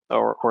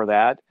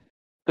that.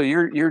 So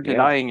you're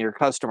denying your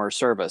customer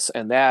service,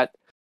 and that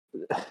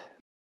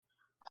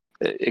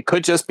it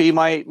could just be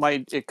my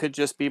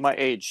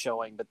age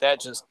showing, but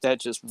that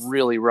just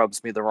really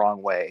rubs me the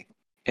wrong way,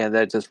 and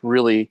that just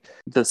really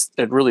puts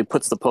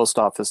the post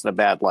office in a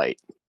bad light,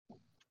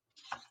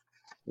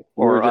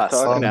 or us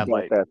in a bad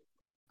light. That.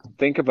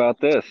 Think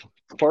about this: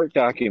 court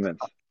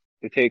documents.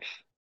 It takes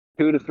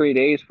 2 to 3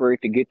 days for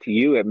it to get to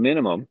you at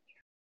minimum.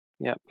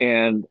 Yeah.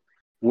 And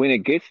when it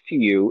gets to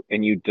you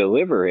and you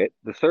deliver it,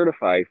 the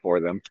certified for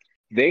them,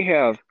 they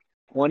have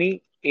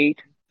 28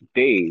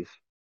 days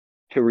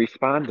to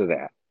respond to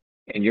that.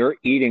 And you're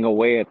eating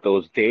away at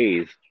those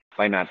days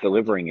by not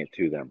delivering it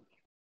to them.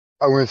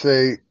 I want to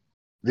say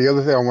the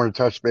other thing I want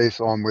to touch base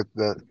on with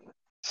the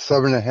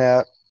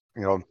 7.5,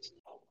 you know,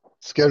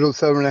 scheduled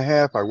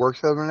 7.5, I work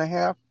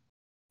 7.5.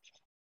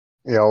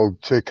 You know,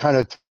 to kind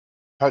of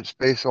touch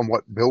base on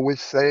what Bill was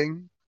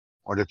saying,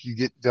 on if you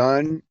get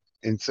done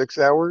in 6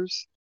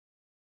 hours,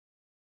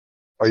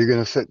 are you going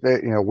to sit there?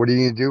 You know, what are you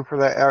going to do for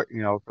that hour?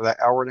 You know, for that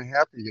hour and a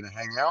half, are you going to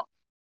hang out?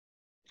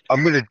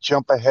 I'm going to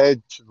jump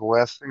ahead to the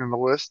last thing on the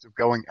list of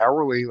going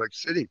hourly like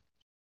city.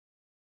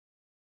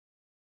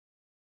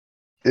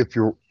 If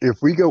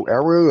we go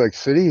hourly like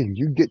city and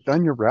you get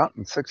done your route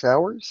in 6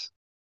 hours,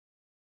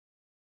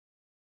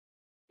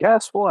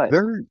 guess what?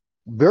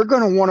 They're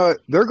going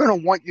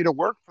to want you to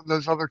work for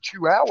those other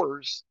 2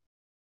 hours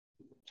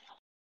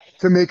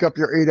to make up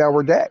your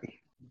 8-hour day.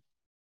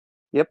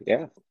 Yep.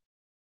 Yeah.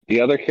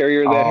 The other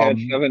carrier that had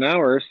 7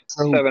 hours,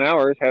 7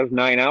 hours has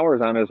 9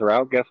 hours on his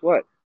route. Guess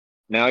what?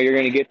 Now you're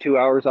going to get 2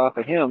 hours off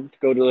of him to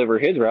go deliver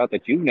his route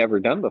that you've never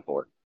done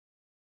before.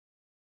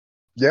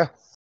 Yeah.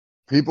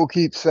 People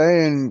keep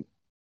saying,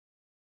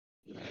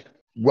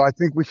 well, I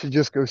think we should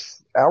just go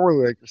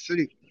hourly like the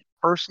city.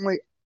 Personally,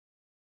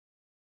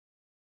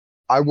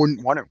 I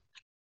wouldn't want to.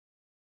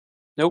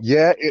 Nope.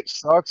 Yeah, it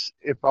sucks.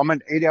 If I'm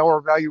an 8-hour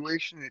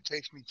evaluation and it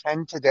takes me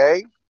 10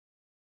 today,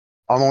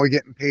 I'm only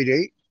getting paid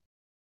 8.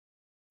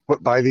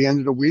 But by the end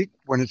of the week,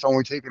 when it's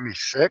only taking me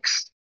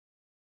 6,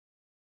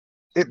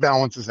 it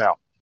balances out.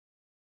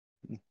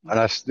 And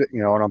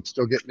and I'm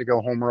still getting to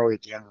go home early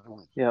at the end of the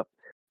week. Yep.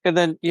 And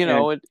then,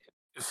 it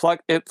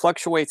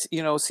fluctuates,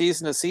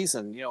 season to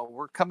season.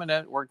 We're coming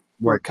in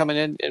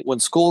when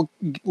school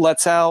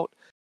lets out,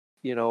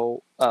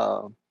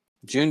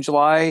 June,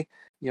 July,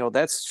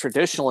 that's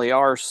traditionally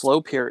our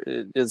slow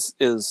period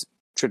is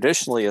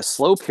traditionally a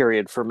slow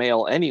period for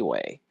mail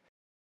anyway.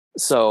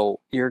 So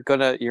you're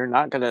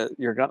not gonna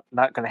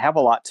have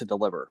a lot to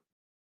deliver.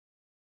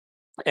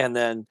 And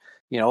then,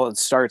 it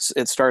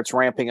starts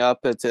ramping up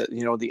at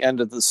the end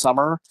of the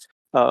summer,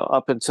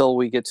 up until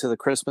we get to the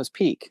Christmas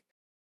peak.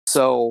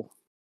 So,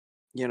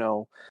 we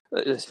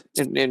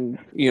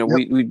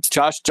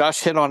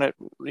Josh hit on it,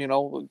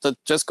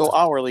 just go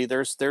hourly.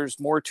 There's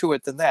more to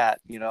it than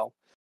that.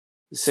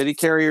 City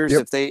carriers,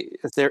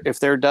 if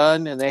they're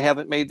done and they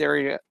haven't made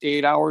their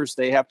 8 hours,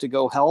 they have to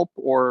go help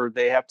or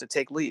they have to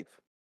take leave.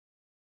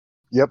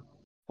 Yep.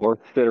 Or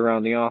sit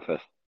around the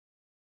office.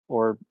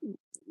 Or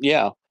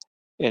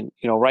and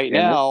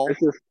now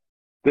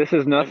this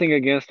is nothing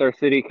against our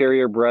city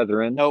carrier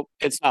brethren. Nope,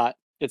 it's not.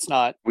 It's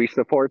not. We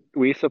support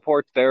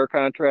their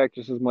contract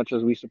just as much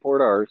as we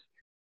support ours.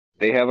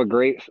 They have a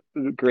great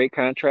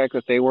contract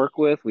that they work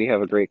with. We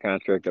have a great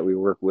contract that we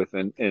work with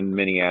in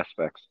many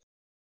aspects.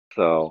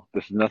 So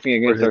this is nothing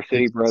against our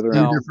city brethren.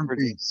 No, different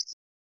beasts.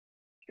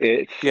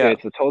 It's a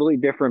totally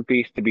different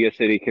beast to be a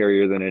city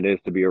carrier than it is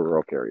to be a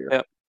rural carrier.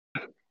 Yep.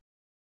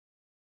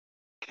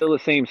 Still the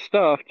same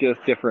stuff,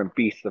 just different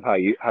beasts of how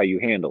you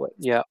handle it.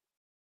 Yeah.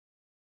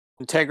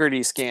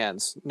 Integrity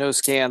scans. No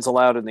scans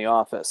allowed in the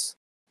office.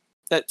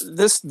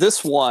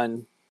 This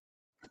one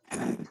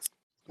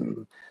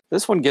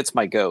gets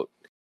my goat.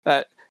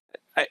 I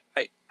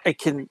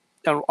can,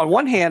 on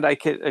one hand, I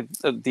can,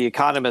 the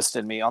economist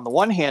in me, on the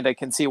one hand, I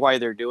can see why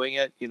they're doing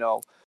it.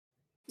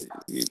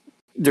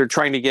 They're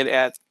trying to get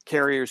at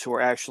carriers who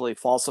are actually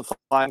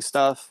falsifying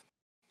stuff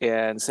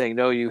and saying,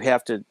 no,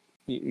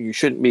 you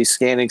shouldn't be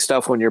scanning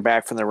stuff when you're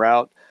back from the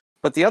route.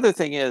 But the other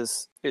thing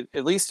is,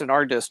 at least in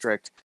our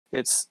district,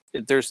 there's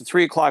a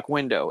 3:00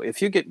 window.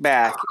 If you get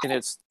back and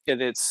it's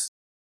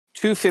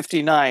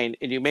 2:59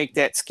 and you make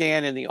that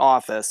scan in the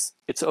office,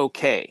 it's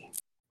okay.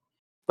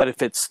 But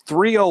if it's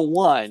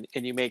 3:01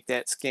 and you make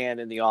that scan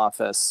in the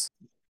office,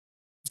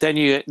 then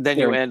you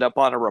end up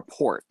on a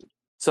report.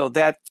 So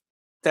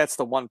that's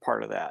the one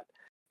part of that.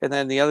 And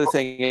then the other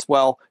thing is,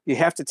 well, you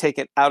have to take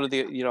it out of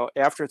the,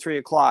 after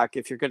 3:00,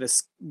 if you're going to,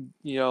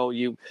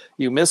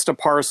 you missed a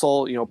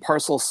parcel,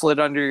 parcel slid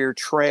under your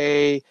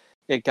tray,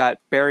 it got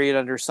buried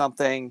under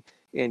something.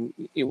 And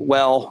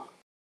are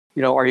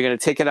you going to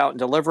take it out and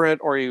deliver it,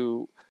 or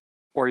you're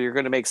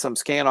going to make some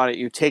scan on it?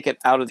 You take it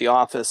out of the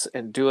office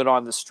and do it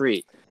on the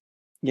street.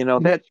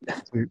 That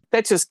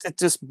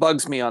just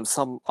bugs me on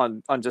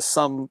just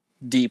some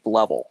deep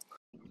level.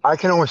 I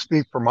can only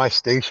speak for my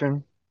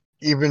station,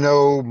 even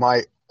though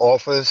my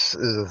office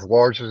is as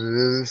large as it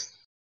is.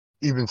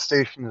 Even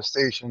station to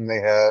station, they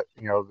have,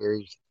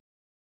 there's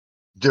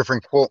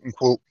different quote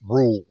unquote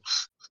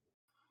rules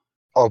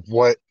of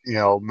what,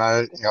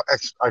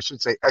 I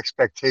should say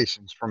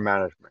expectations from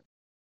management.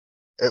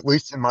 At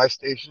least in my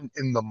station,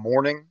 in the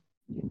morning,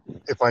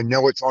 if I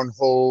know it's on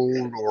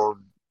hold or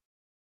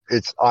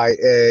it's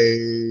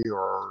IA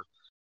or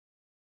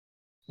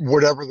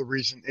whatever the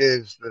reason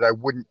is that I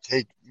wouldn't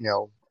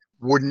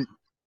wouldn't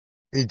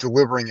be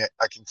delivering it,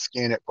 I can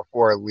scan it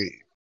before I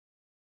leave.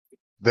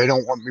 They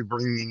don't want me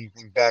bringing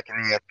anything back in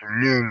the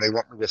afternoon. They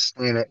want me to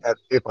scan it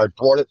if I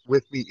brought it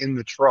with me in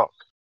the truck,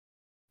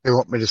 they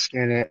want me to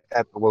scan it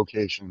at the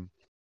location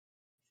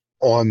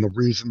on the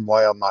reason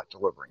why I'm not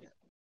delivering it.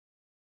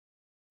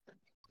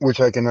 Which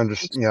I can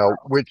understand,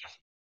 which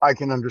I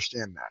can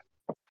understand that.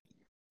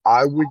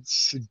 I would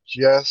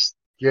suggest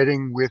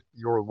getting with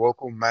your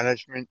local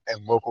management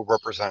and local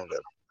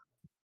representative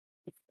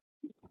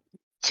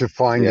to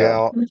find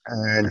out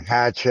and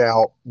hatch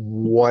out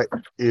what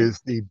is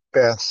the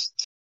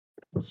best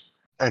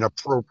and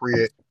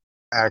appropriate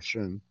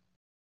action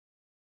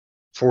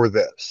for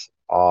this.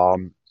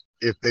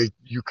 If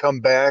you come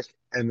back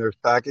and there's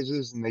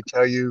packages and they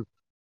tell you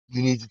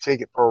need to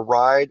take it for a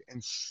ride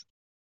and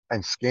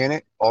scan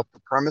it off the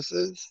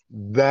premises,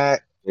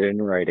 that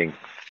in writing.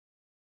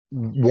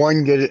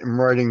 One, get it in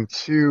writing.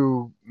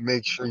 Two,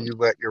 make sure you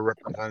let your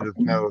representative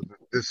know that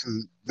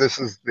this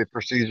is the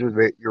procedure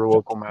that your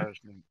local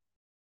management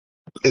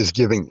is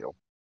giving you.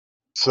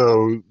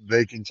 So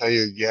they can tell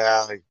you,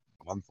 yeah,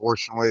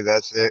 unfortunately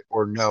that's it,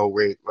 or no,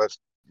 wait,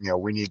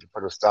 we need to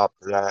put a stop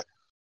to that.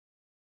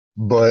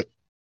 But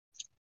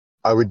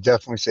I would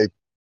definitely say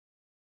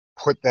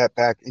put that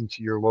back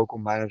into your local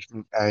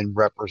management and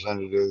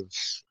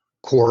representatives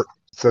court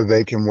so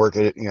they can work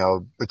it,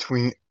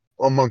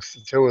 amongst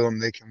the two of them,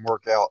 they can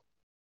work out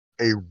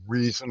a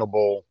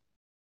reasonable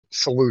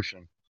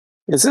solution.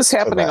 Is this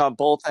happening on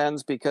both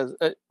ends? Because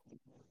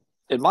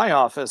in my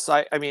office,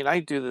 I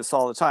do this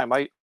all the time.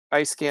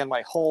 I scan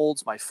my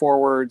holds, my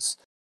forwards,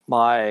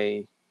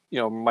 my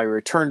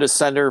return to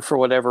sender for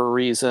whatever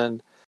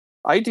reason.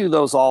 I do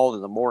those all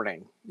in the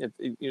morning.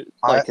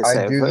 Like I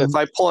say,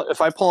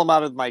 if I pull them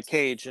out of my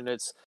cage and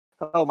it's,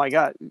 oh my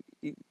God,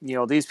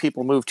 these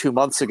people moved 2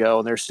 months ago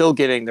and they're still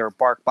getting their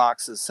bark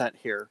boxes sent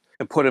here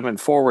and put them in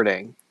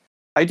forwarding.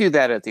 I do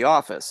that at the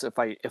office if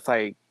I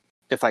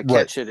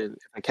catch it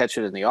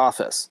in the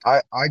office.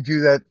 I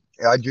do that.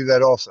 I do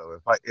that also.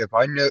 If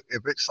I know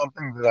if it's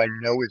something that I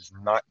know is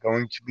not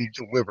going to be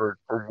delivered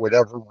for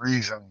whatever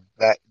reason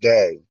that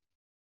day,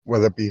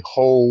 whether it be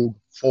hold,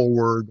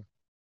 forward,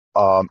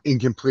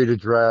 incomplete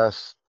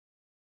address,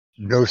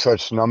 no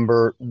such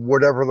number,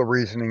 whatever the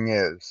reasoning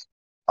is,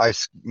 I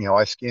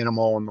scan them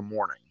all in the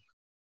morning.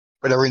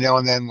 But every now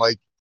and then, like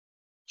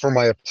for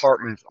my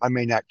apartments, I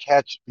may not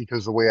catch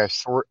because the way I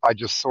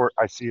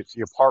see it's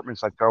the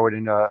apartments, I throw it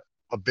in a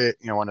bit,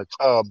 in a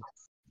tub.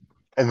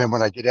 And then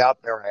when I get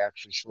out there, I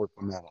actually sort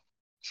them out.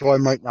 So I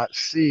might not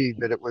see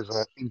that it was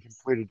an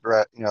incomplete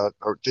address,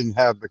 or didn't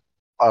have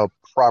a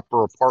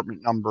proper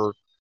apartment number,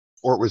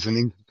 or it was an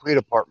incomplete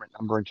apartment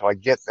number until I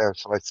get there.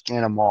 So I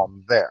scan them all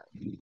there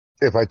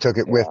if I took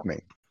it with me.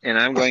 And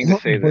I'm going to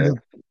say that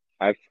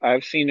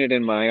I've seen it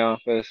in my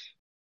office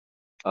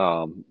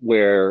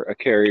where a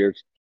carrier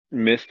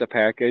missed a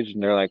package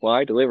and they're like, well,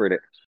 I delivered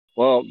it.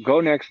 Well,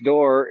 go next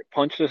door,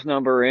 punch this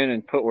number in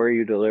and put where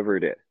you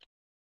delivered it.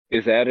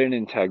 Is that an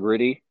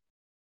integrity?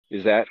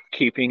 Is that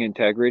keeping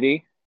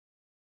integrity?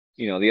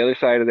 The other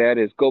side of that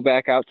is go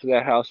back out to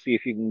that house, see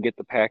if you can get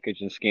the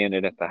package and scan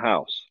it at the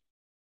house.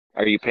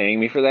 Are you paying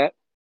me for that?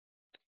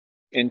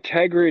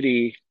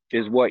 Integrity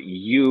is what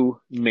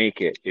you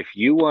make it. If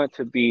you want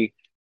to be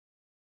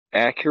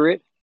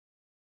accurate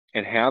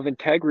and have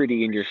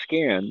integrity in your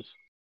scans,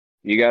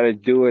 you got to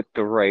do it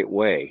the right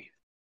way.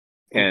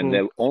 And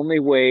the only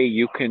way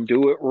you can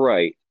do it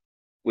right,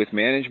 with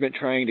management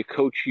trying to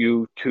coach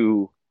you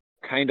to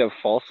kind of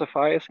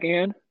falsify a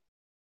scan,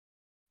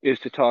 is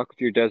to talk with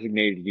your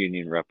designated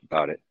union rep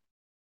about it.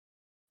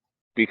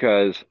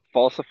 Because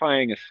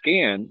falsifying a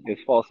scan is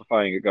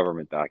falsifying a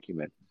government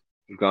document.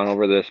 We've gone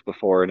over this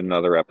before in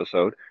another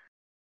episode.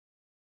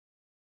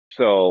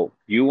 So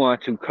you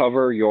want to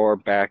cover your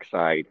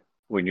backside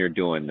when you're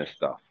doing this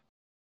stuff.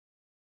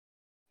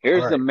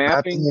 Here's the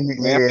mapping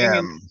in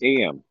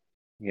AM.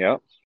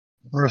 Yep.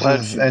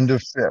 Versus end of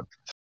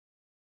shift.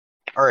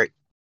 All right.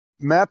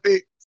 Mapping,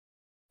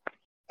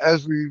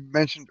 as we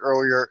mentioned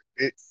earlier,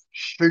 it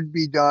should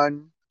be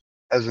done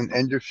as an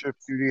end of shift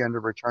duty and a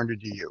return to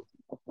DU.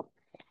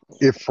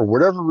 If for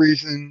whatever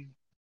reason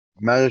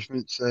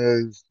management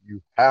says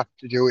you have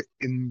to do it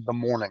in the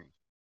morning,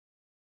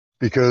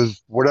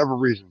 because whatever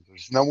reason,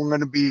 there's no one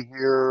going to be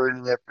here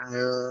in the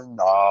afternoon.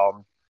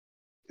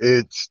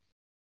 It's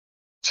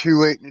too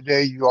late in the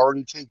day. You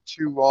already take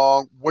too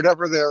long.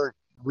 Whatever their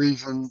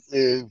reason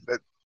is that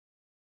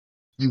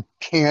you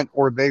can't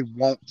or they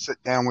won't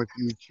sit down with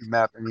you to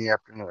map in the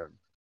afternoon.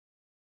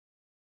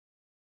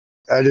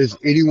 That is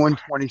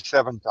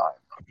 8127 time.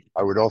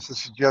 I would also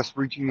suggest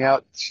reaching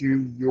out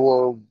to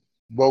your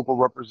local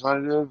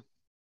representative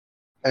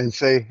and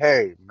say,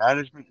 hey,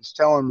 management is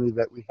telling me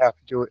that we have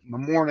to do it in the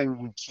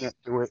morning. We can't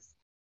do it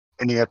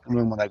in the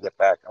afternoon when I get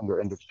back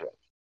under end of shift.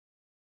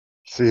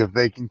 See if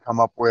they can come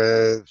up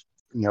with,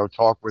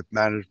 talk with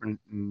management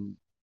and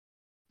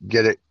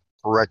get it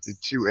corrected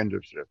to end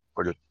of shift.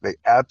 But if they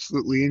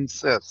absolutely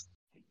insist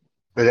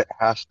that it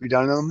has to be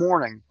done in the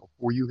morning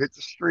before you hit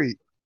the street,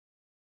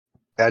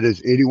 that is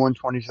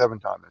 8127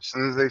 time. As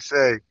soon as they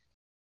say,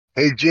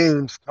 hey,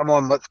 James, come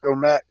on, let's go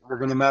map. We're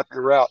going to map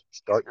your route.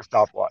 Start your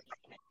stopwatch.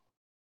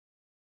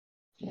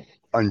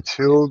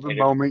 Until the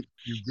moment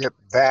you get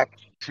back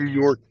to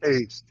your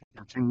case,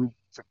 continue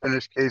to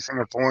finish casing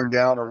or pulling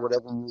down or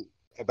whatever you're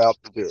about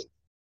to do.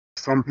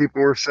 Some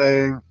people are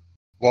saying,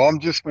 well, I'm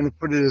just going to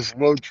put it as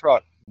load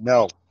truck.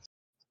 No,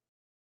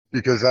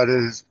 because that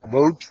is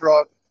load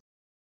truck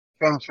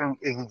function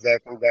is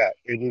exactly that.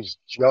 It is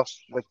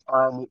just the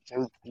time it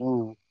takes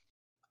you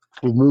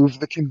to move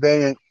the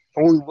conveyance,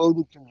 fully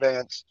loaded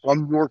conveyance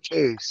from your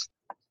case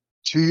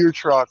to your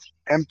truck,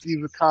 empty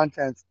the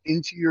contents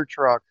into your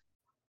truck,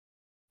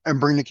 and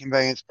bring the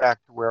conveyance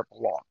back to where it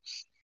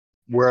belongs.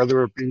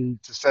 Whether it be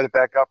to set it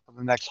back up for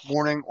the next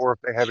morning, or if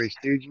they have a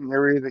staging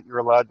area that you're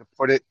allowed to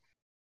put it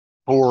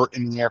for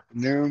in the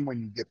afternoon when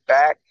you get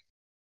back,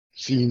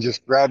 so you can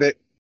just grab it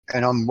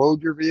and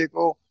unload your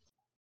vehicle.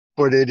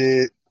 But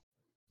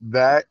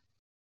that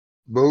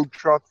load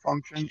truck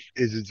function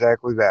is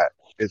exactly that.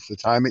 It's the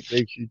time it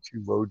takes you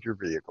to load your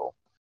vehicle.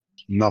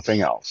 Nothing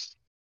else.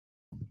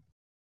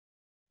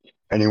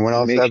 Anyone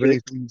else have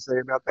anything to say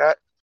about that?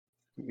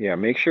 Yeah,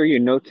 make sure you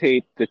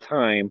notate the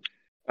time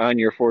on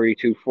your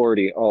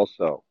 4240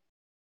 also.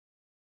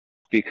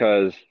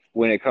 Because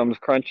when it comes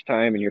crunch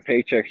time and your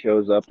paycheck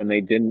shows up and they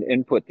didn't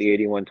input the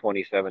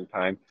 8127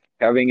 time,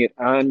 having it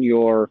on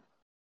your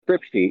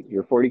script sheet,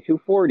 your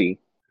 4240,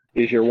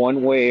 is your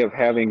one way of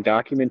having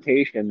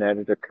documentation that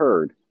it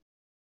occurred.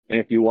 And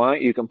if you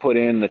want, you can put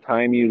in the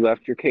time you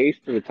left your case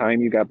to the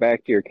time you got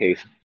back to your case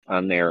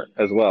on there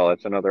as well.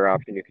 That's another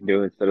option you can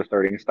do instead of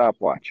starting a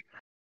stopwatch.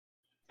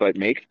 But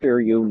make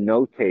sure you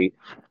notate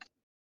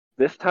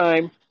this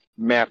time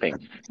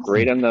mapping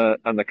right on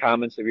the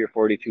comments of your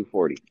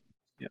 4240.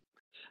 Yeah,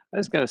 I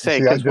was going to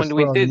say, because when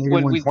we did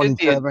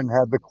the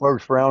have the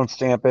clerk's round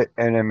stamp it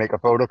and then make a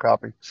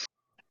photocopy.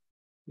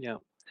 Yeah,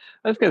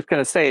 I was going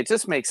to say it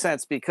just makes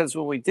sense because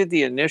when we did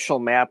the initial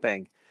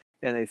mapping,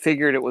 and they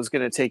figured it was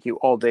going to take you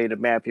all day to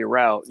map your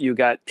route, you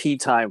got P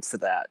time for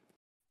that.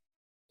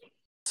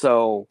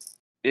 So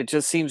it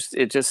just seems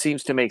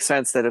to make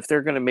sense that if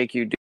they're going to make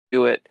you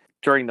do it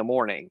during the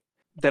morning,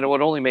 then it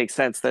would only make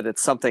sense that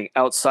it's something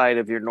outside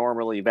of your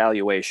normal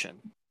evaluation.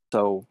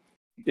 So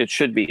it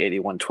should be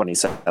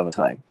 8127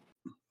 time.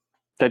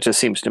 That just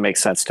seems to make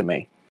sense to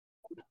me.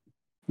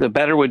 The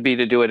better would be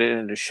to do it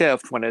in a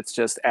shift when it's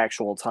just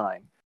actual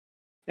time.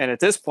 And at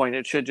this point,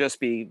 it should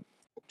just be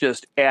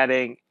just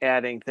adding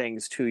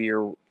things to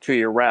your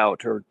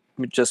route or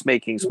just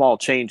making small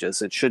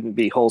changes. It shouldn't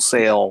be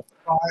wholesale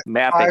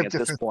mapping at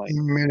this point. 5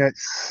 to 15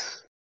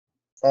 minutes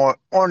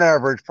on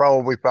average,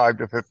 probably 5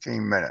 to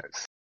 15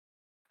 minutes.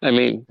 I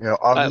mean,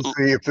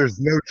 obviously, if there's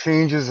no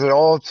changes at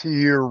all to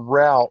your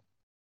route,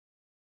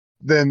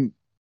 then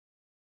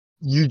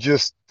you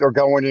just are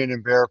going in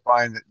and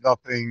verifying that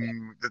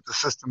that the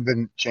system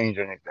didn't change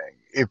anything.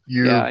 If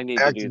you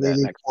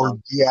activated or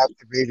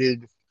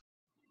deactivated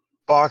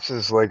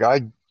boxes, like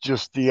I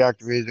just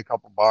deactivated a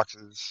couple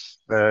boxes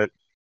that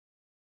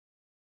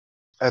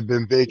have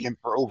been vacant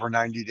for over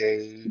 90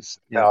 days,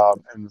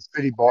 and the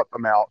city bought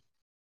them out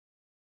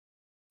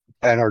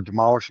and are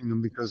demolishing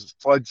them because it's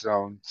flood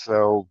zone.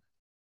 So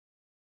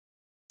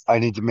I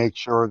need to make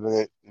sure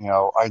that,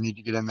 I need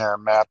to get in there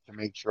and map to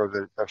make sure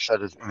that they're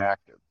set as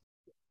inactive.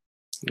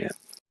 Yeah.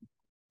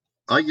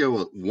 I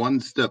go one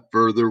step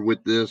further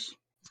with this,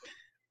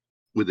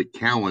 with a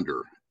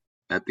calendar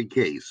at the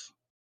case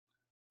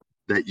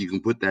that you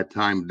can put that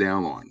time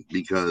down on,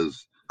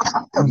 because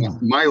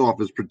my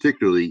office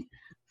particularly,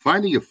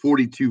 finding a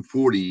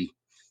 4240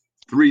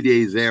 3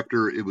 days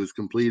after it was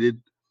completed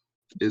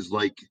is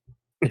like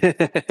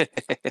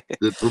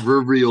the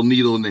proverbial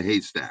needle in the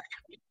haystack.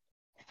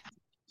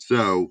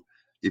 So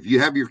if you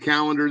have your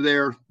calendar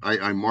there,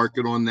 I mark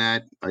it on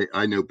that.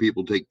 I know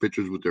people take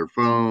pictures with their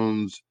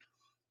phones,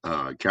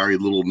 carry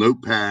little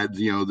notepads,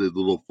 the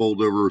little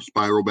fold over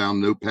spiral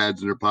bound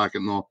notepads in their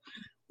pocket and all,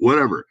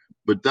 whatever,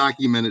 but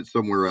document it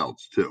somewhere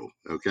else too.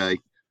 Okay.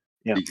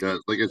 Yeah.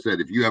 Because like I said,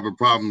 if you have a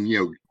problem,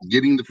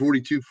 getting the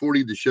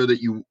 4240 to show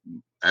that you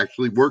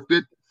actually worked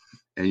it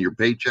and your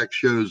paycheck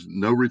shows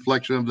no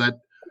reflection of that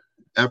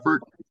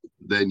effort,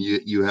 then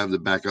you have the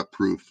backup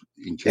proof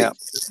in case. Yeah.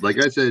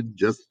 Like I said,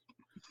 just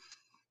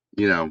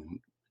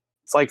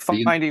it's like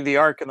finding the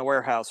ark in the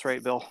warehouse,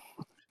 right, Bill?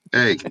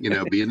 Hey,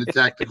 being a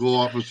tactical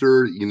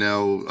officer,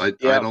 I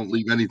don't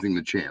leave anything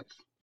to chance.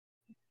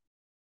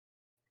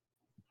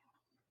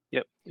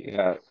 Yep.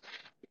 Yeah,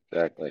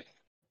 exactly.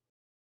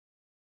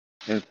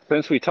 And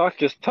since we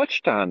just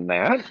touched on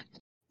that,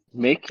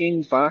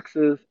 making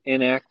boxes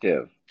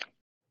inactive.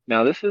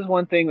 Now, this is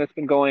one thing that's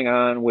been going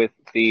on with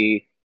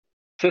the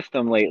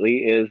system lately,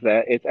 is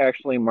that it's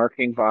actually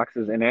marking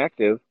boxes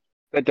inactive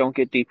that don't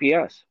get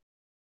DPS.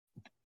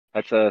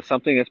 That's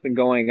something that's been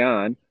going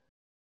on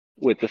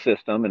with the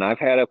system, and I've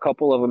had a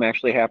couple of them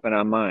actually happen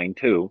on mine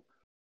too.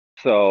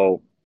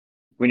 So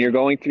when you're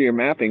going through your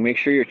mapping, make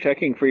sure you're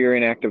checking for your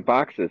inactive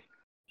boxes,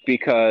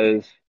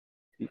 because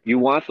you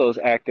want those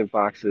active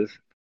boxes,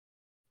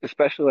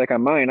 especially like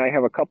on mine. I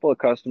have a couple of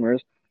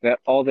customers that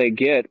all they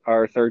get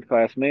are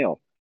third-class mail.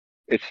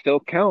 It still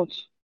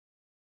counts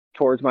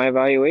towards my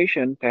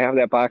evaluation to have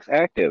that box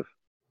active.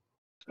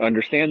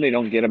 Understand they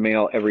don't get a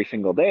mail every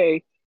single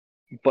day,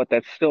 but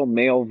that's still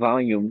mail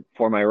volume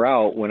for my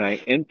route when I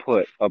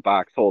input a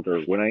box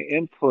holder, when I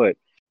input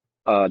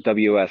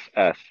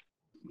WSS,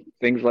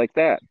 things like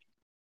that.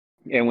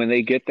 And when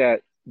they get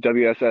that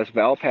WSS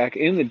Val Pack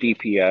in the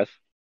DPS,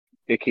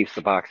 it keeps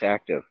the box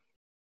active.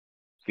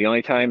 The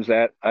only times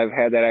that I've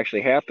had that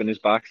actually happen is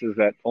boxes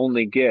that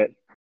only get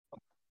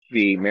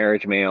the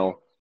marriage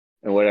mail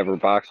and whatever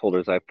box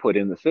holders I've put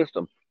in the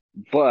system.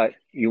 But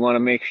you want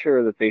to make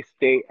sure that they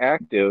stay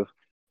active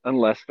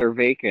unless they're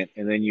vacant,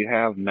 and then you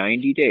have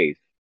 90 days.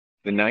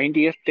 The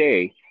 90th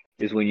day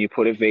is when you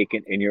put it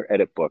vacant in your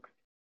edit book,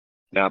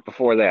 not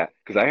before that.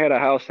 Because I had a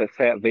house that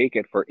sat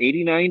vacant for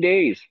 89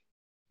 days,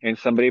 and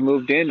somebody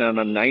moved in on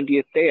the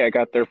 90th day. I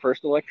got their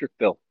first electric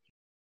bill.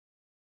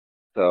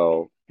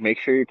 So make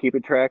sure you're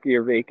keeping track of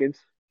your vacants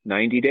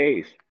 90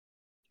 days.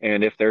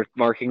 And if they're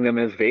marking them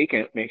as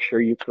vacant, make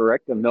sure you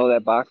correct them. No,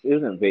 that box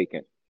isn't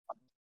vacant.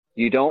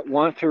 You don't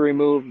want to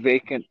remove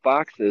vacant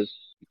boxes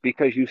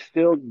because you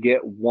still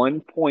get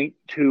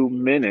 1.2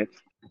 minutes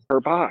per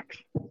box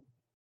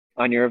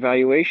on your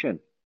evaluation.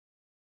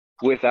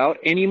 Without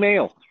any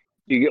mail,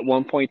 you get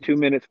 1.2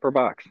 minutes per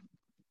box.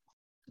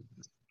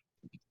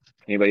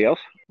 Anybody else?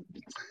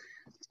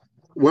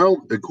 Well,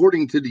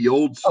 according to the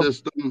old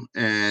system,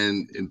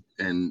 and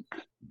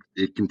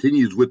it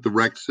continues with the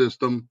rec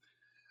system,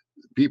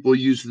 people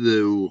used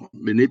to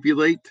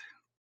manipulate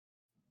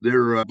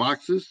their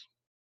boxes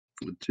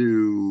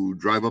to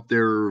drive up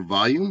their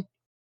volume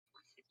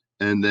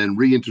and then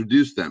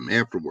reintroduce them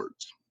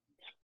afterwards.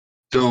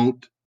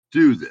 Don't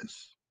do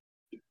this.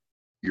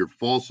 You're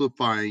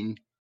falsifying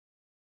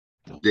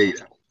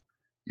data.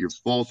 You're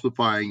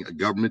falsifying a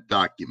government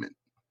document.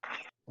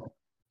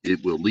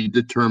 It will lead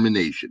to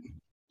termination.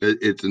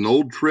 It's an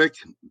old trick.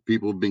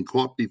 People have been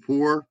caught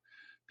before.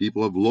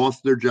 People have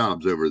lost their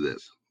jobs over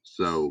this.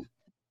 So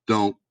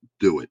don't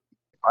do it.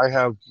 I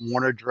have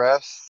one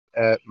address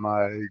at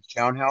my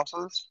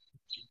townhouses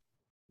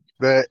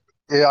that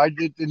I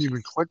didn't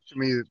even click to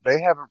me that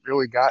they haven't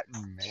really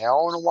gotten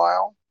mail in a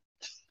while.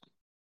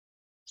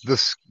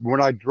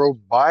 When I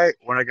drove by,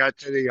 when I got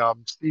to the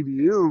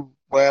CBU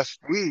last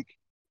week,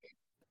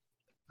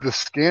 the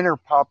scanner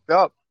popped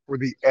up for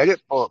the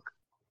edit book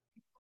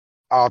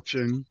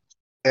option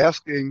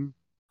asking,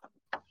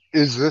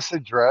 is this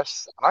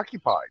address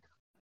occupied?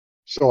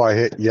 So I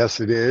hit yes,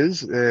 it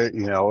is,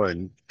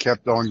 and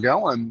kept on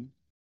going.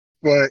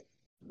 But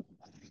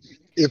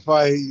if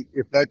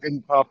that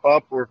didn't pop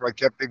up, or if I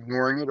kept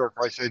ignoring it, or if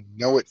I said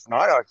no, it's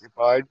not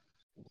occupied,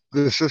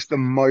 the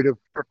system might have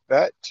tripped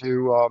that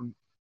to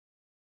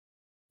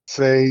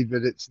say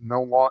that it's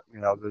no longer,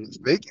 that it's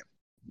vacant.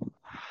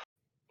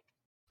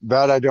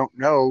 That I don't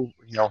know,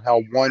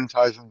 how one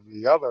ties into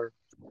the other,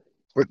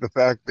 but the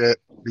fact that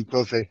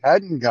because they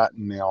hadn't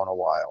gotten mail in a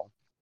while,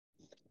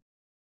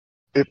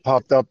 it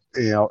popped up,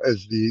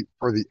 as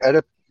for the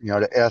edit,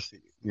 to ask, in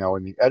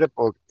the edit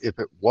book if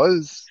it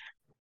was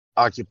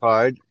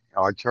occupied.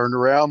 I turned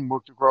around,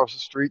 looked across the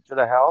street to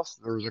the house.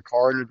 There was a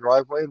car in the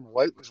driveway, and the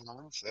light was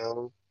on.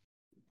 So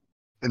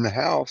in the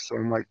house, so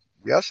I'm like,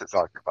 yes, it's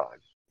occupied.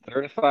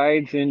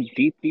 Certifieds in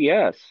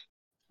DPS.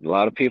 A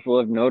lot of people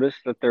have noticed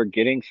that they're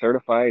getting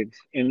certifieds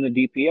in the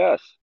DPS.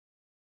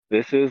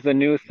 This is the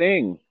new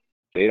thing.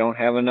 They don't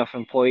have enough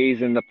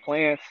employees in the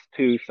plants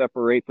to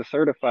separate the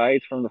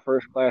certifieds from the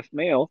first-class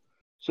mail,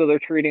 so they're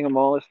treating them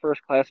all as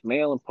first-class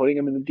mail and putting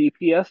them in the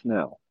DPS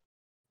now.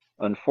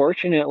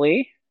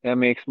 Unfortunately, that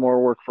makes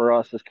more work for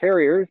us as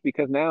carriers,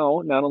 because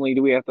now not only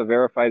do we have to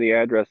verify the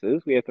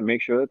addresses, we have to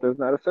make sure that there's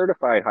not a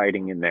certified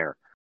hiding in there.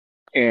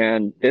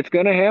 And it's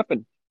going to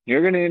happen.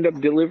 You're going to end up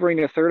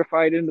delivering a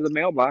certified into the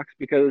mailbox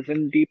because it's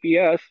in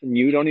DPS and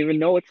you don't even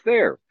know it's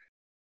there.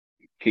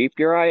 Keep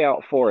your eye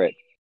out for it.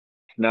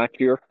 It's not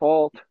your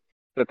fault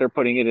that they're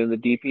putting it in the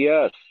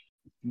DPS,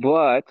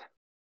 but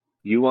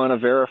you want to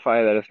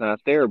verify that it's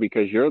not there,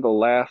 because you're the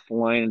last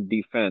line of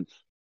defense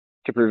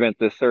to prevent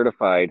this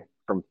certified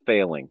from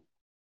failing.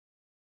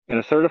 And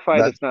a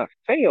certified that's not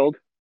failed,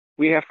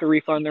 we have to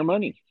refund their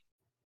money.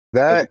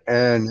 That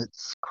and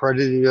it's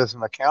credited as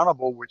an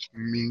accountable, which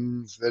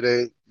means that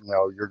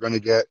you're going to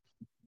get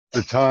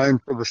the time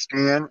for the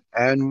scan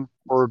and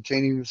for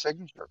obtaining the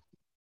signature.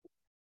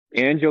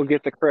 And you'll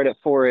get the credit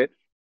for it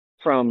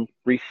from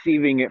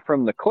receiving it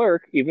from the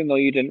clerk, even though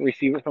you didn't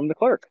receive it from the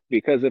clerk,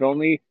 because it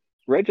only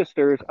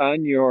registers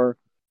on your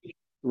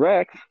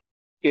Rex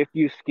if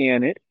you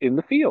scan it in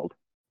the field.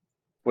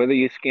 Whether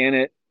you scan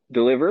it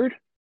delivered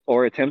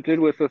or attempted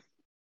with a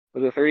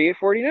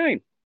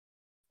 3849.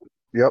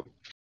 Yep.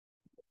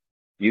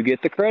 You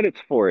get the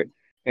credits for it.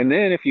 And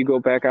then if you go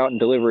back out and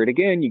deliver it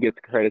again, you get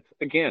the credits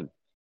again.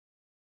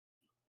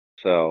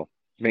 So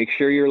make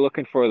sure you're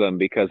looking for them,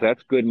 because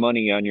that's good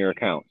money on your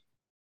account.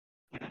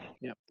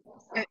 Yep.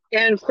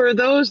 And for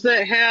those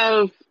that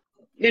have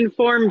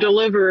informed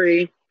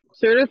delivery,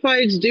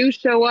 certifieds do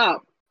show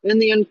up in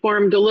the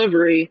informed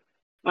delivery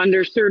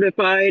under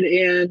certified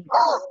and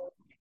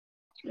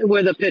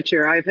with a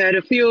picture. I've had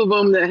a few of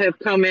them that have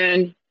come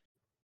in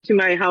to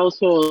my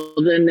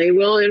household, and it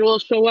will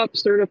show up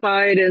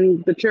certified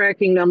and the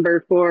tracking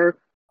number for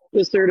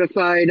the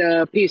certified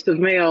piece of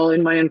mail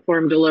in my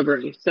informed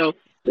delivery. So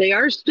they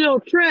are still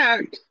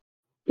tracked.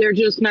 They're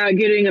just not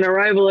getting an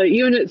arrival at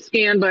unit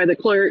scanned by the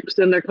clerks,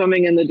 and they're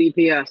coming in the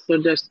DPS.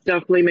 So just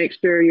definitely make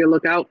sure you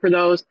look out for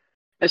those,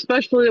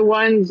 especially the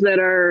ones that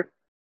are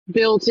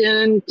built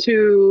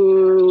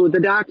into the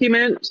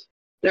document.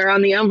 They're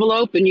on the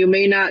envelope, and you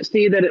may not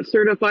see that it's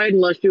certified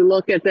unless you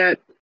look at that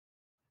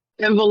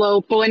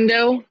envelope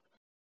window.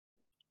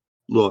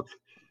 Look,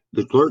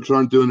 the clerks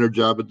aren't doing their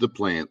job at the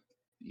plant.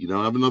 You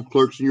don't have enough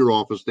clerks in your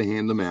office to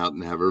hand them out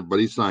and have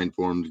everybody sign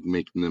for them,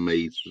 making them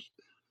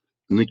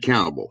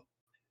accountable.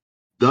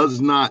 Does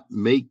not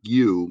make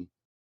you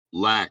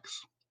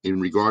lax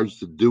in regards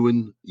to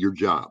doing your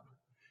job.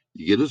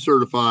 You get it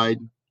certified,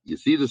 you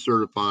see the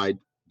certified,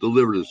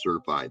 deliver the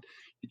certified.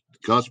 The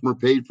customer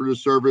paid for the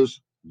service,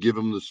 give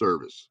them the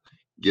service.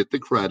 Get the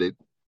credit,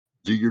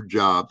 do your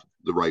job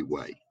the right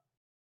way.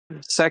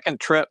 Second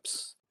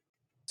trips,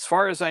 as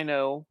far as I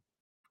know,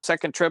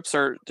 second trips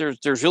are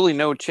there's really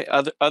no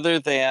other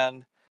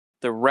than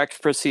the Rex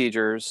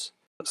procedures.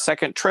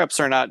 Second trips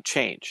are not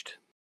changed.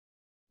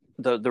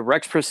 The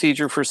Rex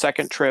procedure for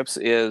second trips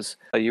is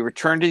you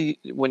return to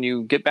when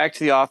you get back to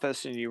the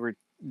office and you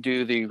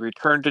do the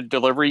return to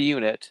delivery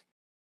unit.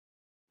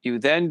 You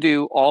then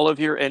do all of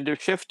your end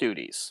of shift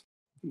duties,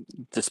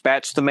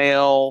 dispatch the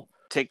mail,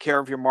 take care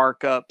of your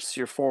markups,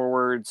 your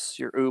forwards,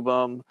 your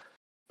UBM,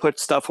 put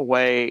stuff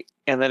away,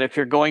 and then if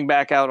you're going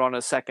back out on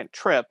a second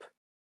trip,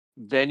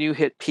 then you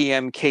hit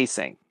PM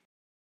casing,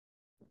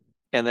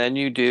 and then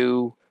you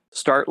do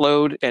start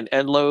load and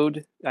end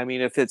load. I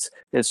mean, if it's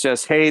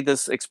just, hey,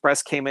 this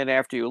express came in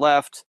after you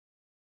left,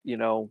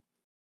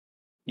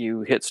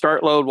 you hit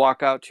start load,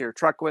 walk out to your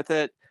truck with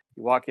it,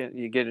 you walk in,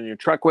 you get in your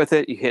truck with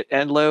it, you hit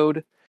end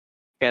load,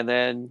 and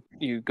then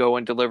you go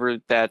and deliver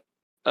that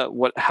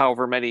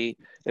however many,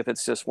 if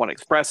it's just one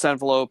express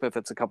envelope, if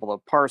it's a couple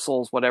of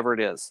parcels, whatever it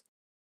is,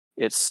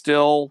 it's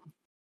still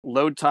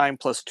load time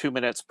plus 2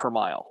 minutes per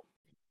mile.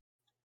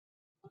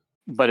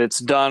 But it's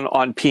done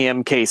on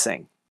PM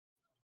casing,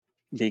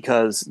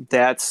 because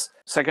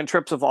second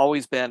trips have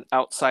always been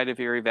outside of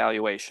your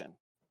evaluation.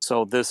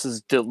 So this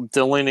is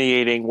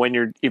delineating when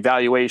your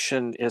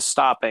evaluation is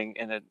stopping,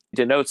 and it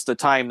denotes the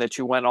time that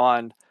you went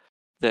on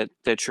that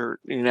you're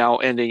now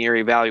ending your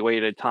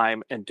evaluated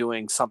time and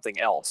doing something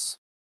else.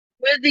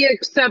 With the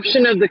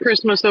exception of the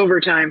Christmas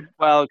overtime.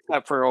 Well,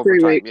 except for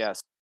overtime,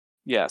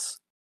 yes.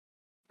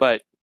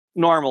 But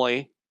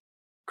normally,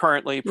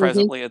 currently,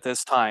 presently at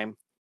this time,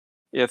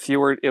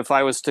 if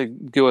I was to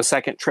do a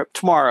second trip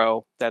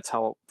tomorrow, that's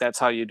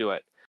how you do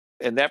it.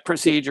 And that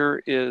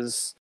procedure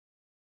is,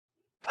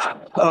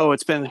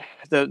 it's been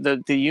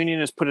the union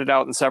has put it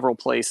out in several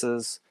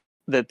places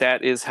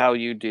that is how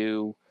you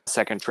do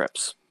second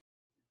trips.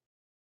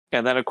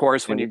 And then of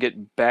course when you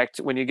get back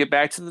to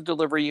the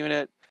delivery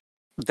unit,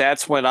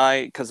 that's when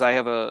because I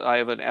have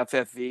an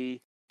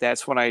FFV,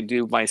 that's when I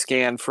do my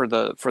scan for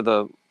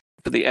the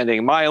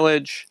ending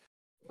mileage.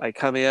 I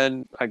come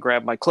in, I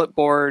grab my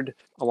clipboard,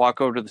 I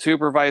walk over to the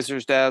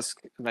supervisor's desk,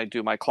 and I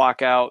do my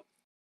clock out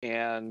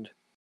and,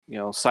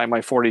 sign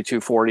my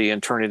 4240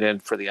 and turn it in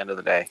for the end of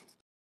the day.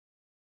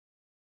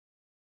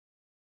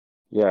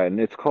 Yeah, and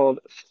it's called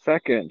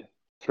second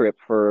trip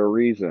for a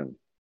reason.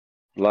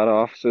 A lot of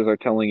offices are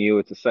telling you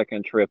it's a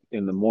second trip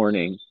in the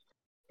morning.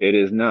 It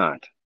is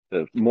not.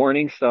 The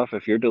morning stuff,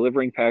 if you're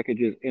delivering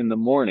packages in the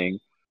morning,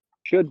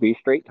 should be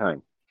straight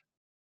time.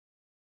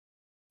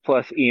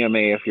 Plus EMA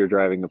if you're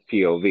driving a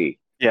POV.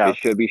 Yeah. It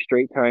should be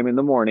straight time in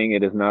the morning.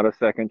 It is not a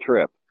second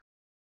trip.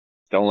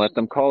 Don't let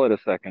them call it a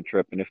second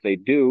trip. And if they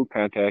do,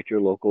 contact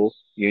your local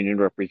union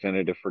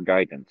representative for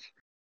guidance.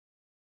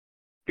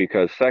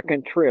 Because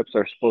second trips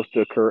are supposed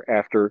to occur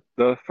after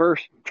the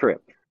first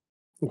trip.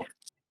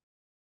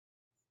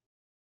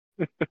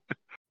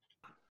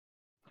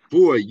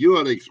 Boy, you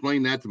ought to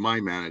explain that to my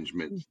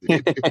management.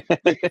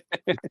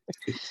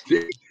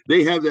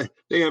 They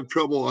have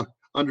trouble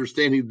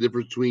understanding the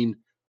difference between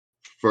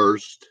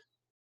first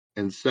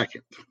and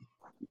second.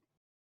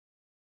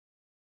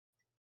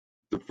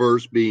 The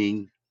first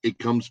being it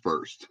comes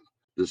first.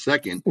 The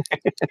second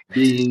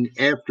being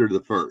after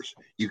the first.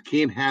 You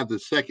can't have the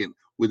second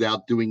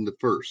without doing the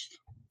first.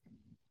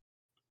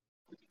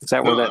 Is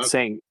that No, what that's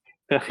saying?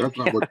 That's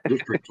not what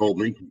district told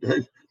me.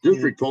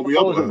 District told me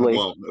Supposedly.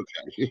 well,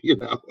 okay, you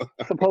know.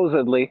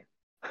 Supposedly.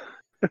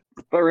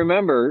 But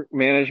remember,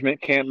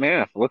 management can't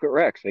math. Look at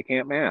Rex. They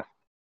can't math.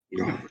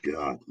 Oh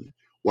God.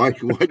 Why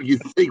do you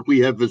think we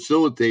have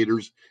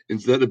facilitators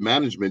instead of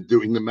management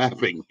doing the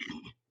mapping?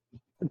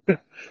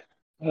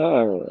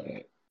 All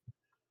right.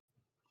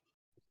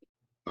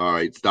 All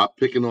right, stop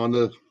picking on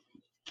the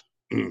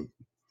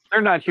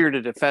They're not here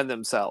to defend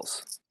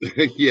themselves.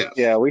 yes.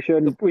 Yeah, we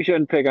shouldn't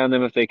pick on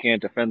them if they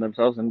can't defend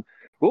themselves, and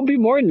we'll be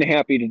more than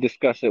happy to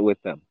discuss it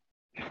with them.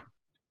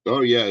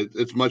 Oh yeah,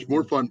 it's much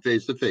more fun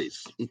face to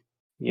face.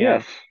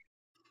 Yes.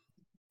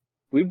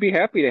 We'd be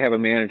happy to have a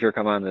manager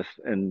come on this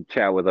and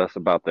chat with us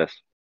about this.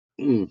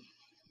 Mm.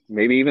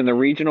 Maybe even the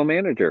regional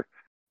manager.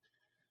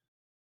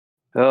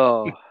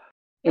 Oh,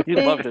 you'd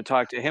love to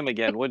talk to him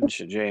again, wouldn't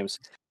you, James?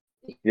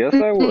 Yes,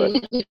 I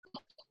would.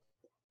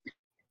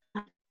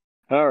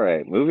 All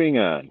right, moving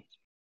on.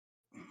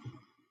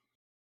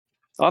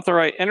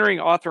 Entering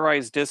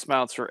authorized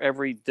dismounts for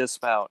every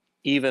dismount,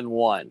 even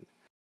one.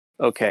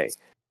 Okay,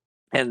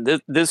 and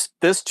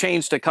this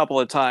changed a couple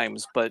of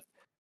times, but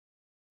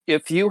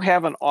if you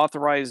have an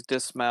authorized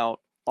dismount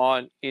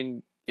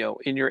in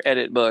your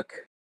edit book,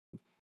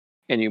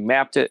 and you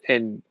mapped it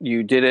and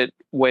you did it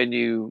when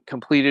you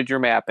completed your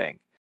mapping,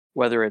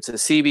 whether it's a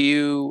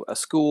CBU, a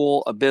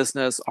school, a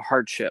business, a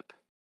hardship,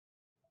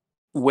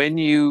 when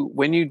you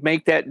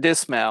make that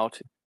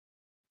dismount,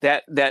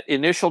 that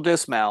initial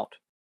dismount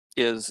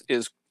is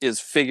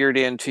figured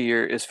into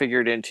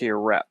your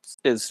reps,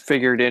 is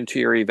figured into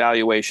your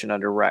evaluation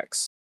under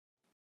Rex.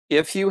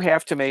 If you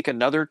have to make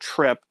another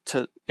trip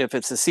if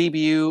it's a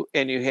CBU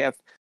and you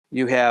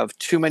have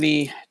too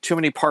many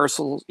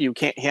parcels, you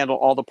can't handle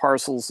all the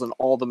parcels and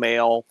all the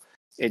mail,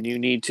 and you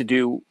need to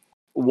do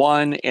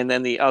one and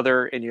then the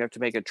other, and you have to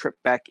make a trip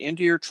back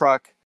into your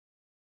truck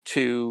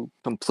to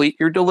complete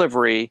your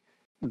delivery,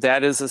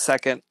 that is a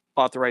second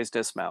authorized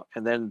dismount.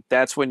 And then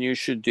that's when you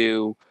should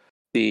do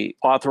the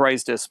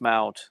authorized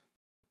dismount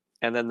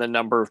and then the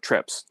number of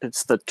trips.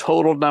 It's the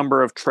total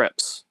number of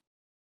trips.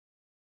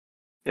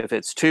 If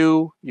it's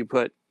 2, you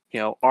put,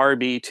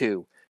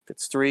 RB2. If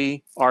it's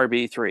 3,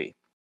 RB3.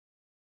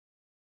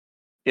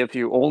 If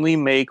you only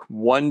make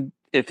one,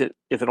 if it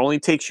only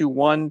takes you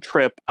one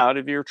trip out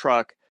of your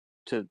truck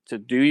to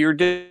do your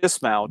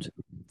dismount,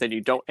 then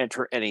you don't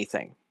enter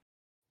anything.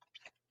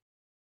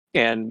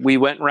 And we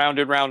went round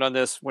and round on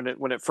this when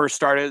it first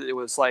started. It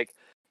was like,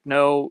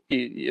 no,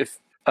 if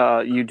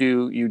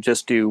you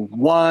just do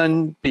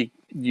one,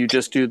 you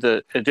just do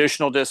the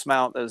additional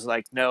dismount. It's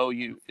like, no,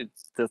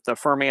 the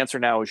firm answer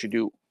now is you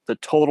do the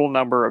total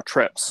number of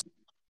trips,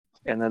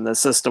 and then the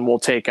system will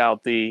take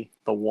out the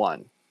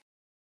one.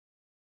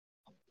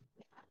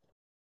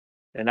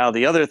 And now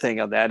the other thing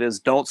of that is,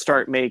 don't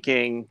start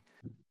making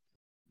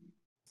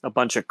a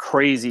bunch of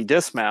crazy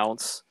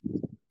dismounts.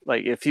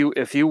 Like if you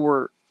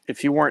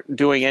weren't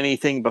doing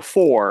anything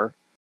before,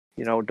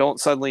 don't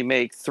suddenly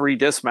make 3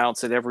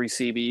 dismounts at every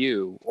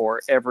CBU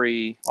or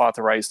every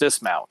authorized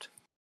dismount.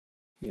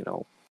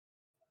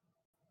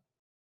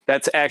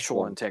 That's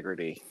actual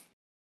integrity.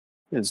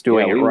 It's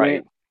doing it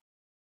right.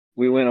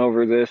 We went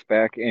over this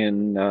back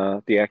in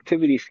the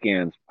activity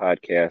scans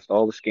podcast,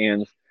 all the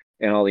scans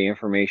and all the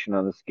information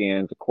on the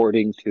scans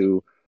according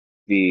to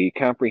the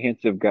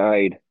comprehensive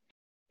guide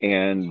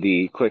and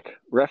the quick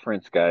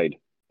reference guide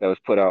that was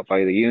put out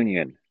by the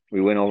union.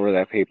 We went over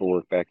that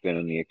paperwork back then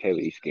in the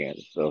activity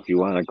scans. So if you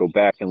want to go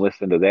back and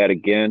listen to that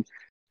again,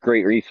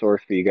 great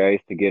resource for you guys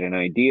to get an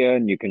idea,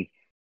 and you can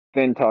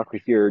then talk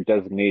with your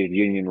designated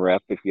union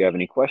rep if you have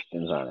any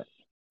questions on it.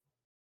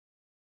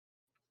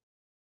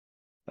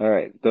 All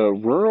right, the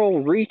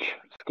Rural Reach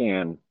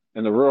scan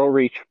and the Rural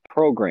Reach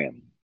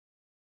program.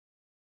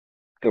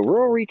 The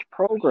Rural Reach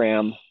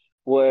program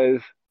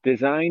was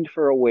designed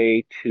for a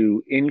way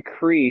to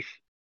increase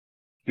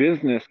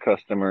business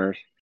customers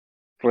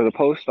for the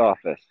post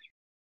office.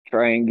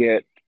 Try and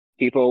get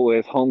people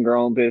with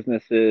homegrown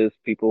businesses,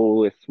 people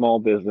with small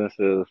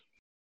businesses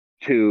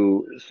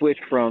to switch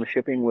from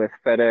shipping with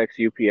FedEx,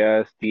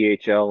 UPS,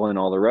 DHL, and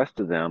all the rest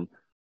of them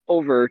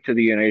over to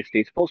the United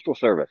States Postal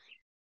Service.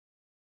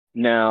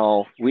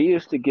 Now, we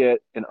used to get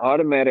an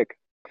automatic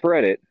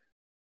credit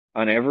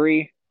on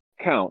every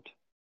count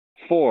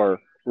for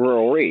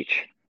Rural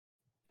Reach,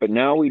 but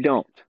now we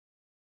don't.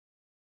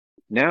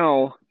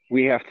 Now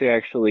we have to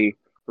actually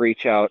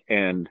reach out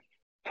and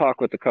talk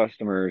with the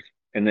customers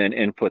and then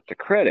input the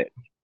credit.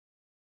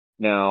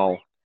 Now,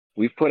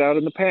 we've put out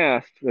in the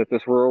past that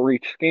this Rural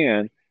Reach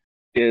scan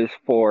is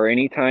for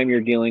any time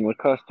you're dealing with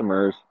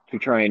customers to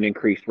try and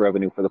increase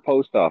revenue for the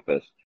post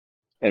office.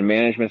 And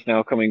management's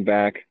now coming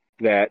back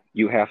that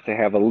you have to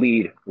have a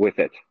lead with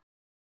it.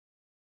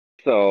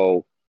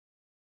 So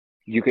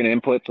you can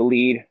input the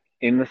lead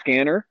in the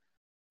scanner.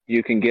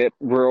 You can get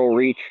Rural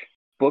Reach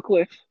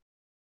booklets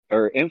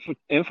or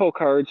info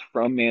cards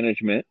from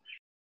management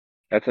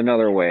That's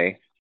another way.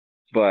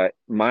 But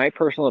my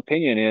personal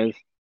opinion is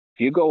if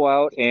you go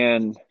out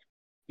and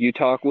you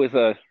talk with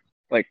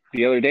like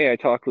the other day, I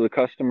talked with a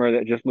customer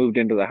that just moved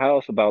into the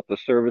house about the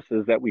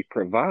services that we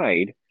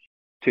provide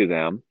to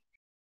them,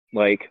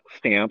 like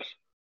stamps,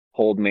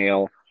 hold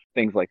mail,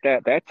 things like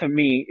that. That to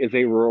me is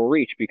a rural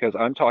reach because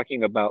I'm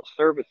talking about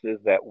services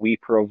that we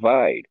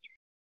provide.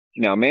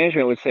 Now,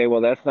 management would say,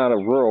 well, that's not a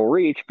rural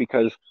reach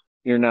because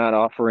you're not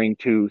offering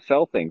to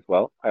sell things.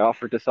 Well, I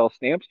offered to sell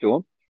stamps to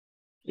them.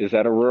 Is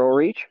that a rural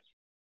reach?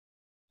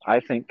 I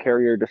think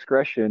carrier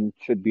discretion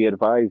should be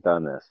advised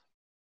on this.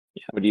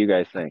 Yeah. What do you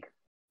guys think?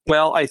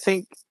 Well, I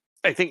think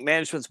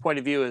management's point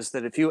of view is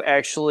that if you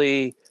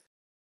actually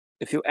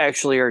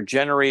are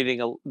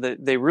generating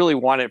they really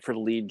want it for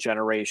lead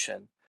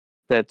generation,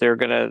 that they're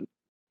going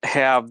to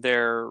have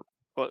their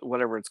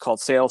whatever it's called,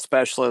 sales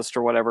specialist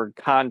or whatever,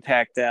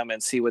 contact them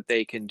and see what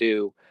they can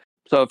do.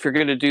 So if you're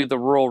going to do the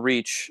rural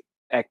reach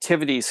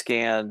activity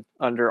scan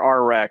under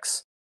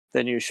RX,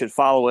 then you should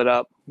follow it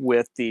up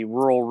with the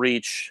rural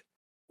reach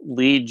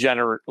lead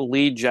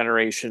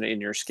generation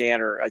in your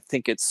scanner. I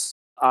think it's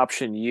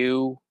option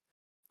U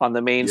on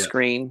the main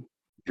screen.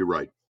 You're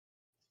right.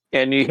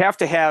 And you have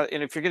to have,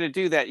 and if you're going to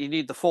do that, you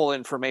need the full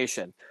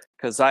information.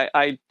 Because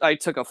I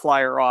took a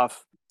flyer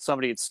off,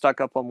 somebody had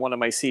stuck up on one of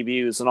my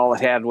CBUs, and all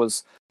it had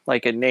was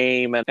like a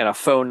name and a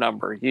phone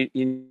number. You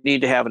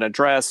need to have an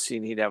address, you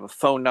need to have a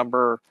phone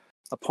number,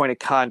 a point of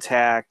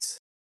contact,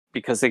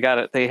 because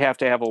they have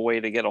to have a way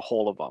to get a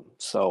hold of them.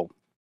 So,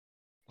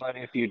 but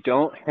if you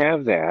don't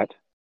have that,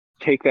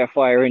 take that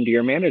flyer into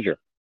your manager,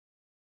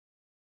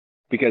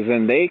 because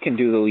then they can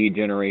do the lead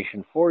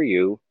generation for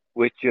you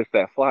with just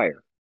that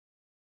flyer.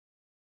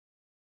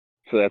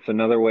 So that's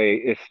another way.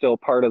 It's still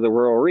part of the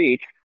rural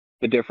reach.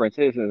 The difference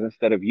is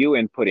instead of you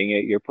inputting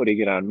it, you're putting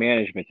it on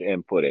management to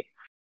input it.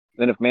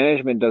 Then if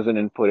management doesn't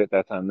input it,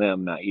 that's on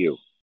them, not you.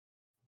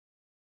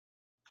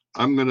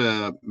 I'm going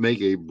to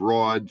make a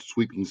broad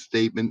sweeping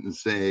statement and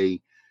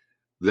say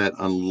that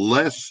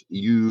unless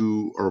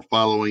you are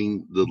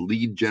following the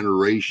lead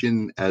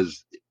generation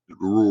as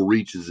rural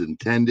reach is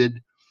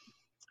intended,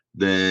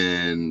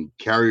 then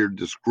carrier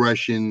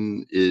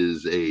discretion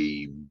is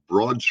a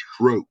broad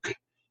stroke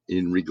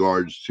in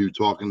regards to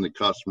talking to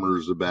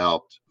customers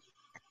about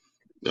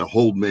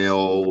hold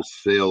mail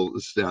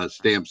sales,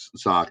 stamps,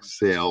 socks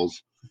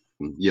sales,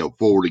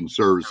 forwarding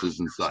services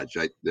and such.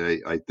 I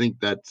think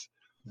that's,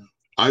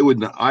 I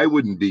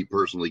wouldn't be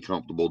personally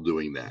comfortable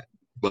doing that,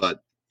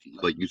 but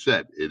like you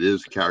said, it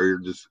is carrier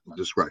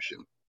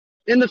discretion.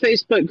 In the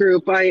Facebook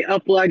group,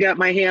 I got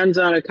my hands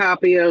on a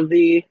copy of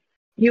the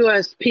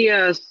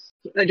USPS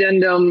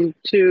addendum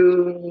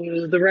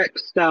to the rec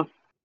stuff.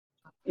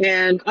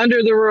 And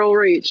under the rural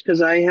reach,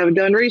 because I have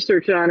done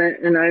research on it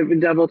and I've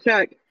double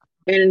checked,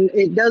 and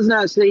it does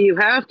not say you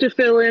have to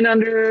fill in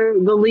under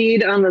the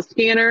lead on the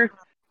scanner,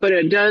 but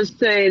it does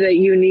say that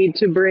you need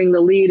to bring the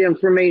lead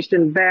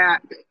information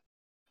back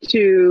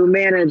to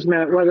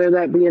management, whether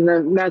that be in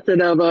the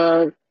method of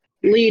a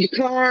lead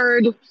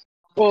card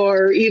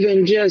or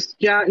even just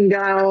jotting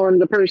down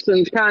the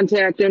person's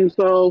contact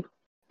info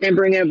and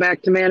bringing it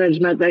back to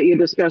management that you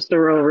discussed the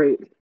rural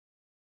reach.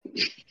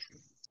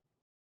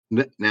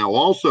 Now,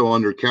 also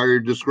under carrier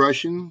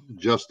discretion,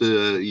 just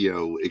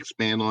to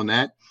expand on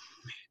that,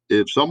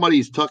 if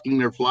somebody's tucking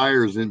their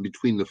flyers in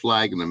between the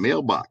flag and the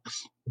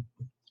mailbox,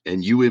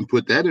 and you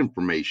input that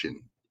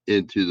information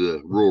into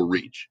the rural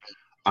reach,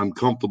 I'm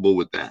comfortable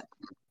with that.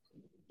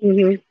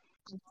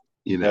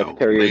 Mm-hmm. That's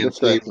carrier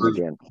discretion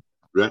again.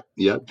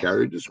 Yeah,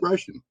 carrier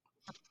discretion.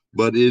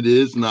 But it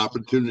is an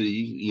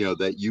opportunity,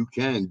 that you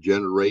can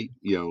generate,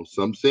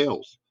 some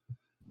sales.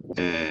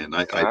 And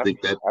I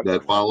think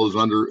that falls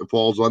under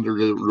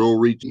the rural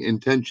reach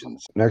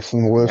intentions. Next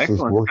on the list is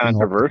working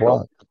controversial.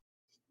 off the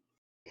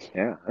clock.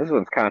 Yeah, this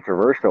one's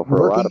controversial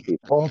for a lot of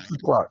people. Off the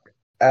clock.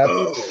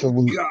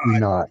 Absolutely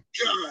not.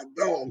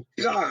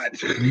 God.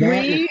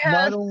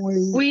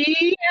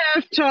 We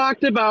have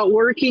talked about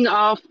working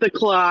off the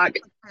clock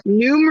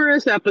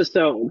numerous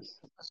episodes.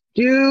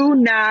 Do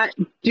not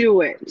do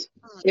it.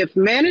 If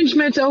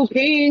management's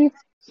okaying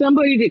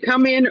somebody to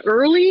come in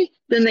early,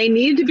 then they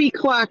need to be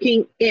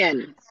clocking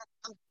in.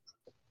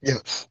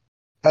 Yes.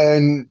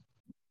 And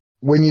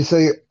when you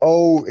say,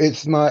 oh,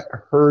 it's not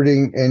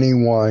hurting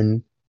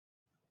anyone,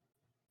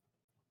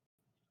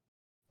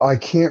 I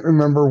can't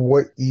remember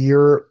what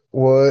year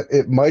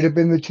it might have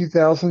been the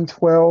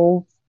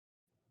 2012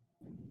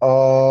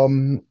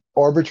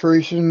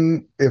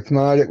 arbitration. If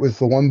not, it was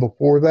the one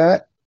before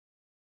that.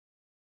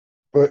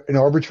 But an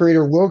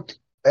arbitrator looked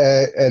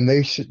at, and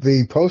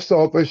the post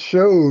office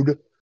showed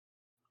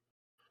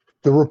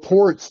the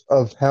reports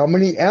of how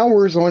many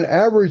hours on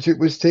average it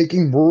was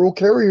taking rural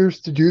carriers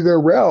to do their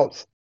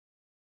routes,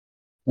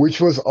 which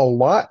was a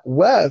lot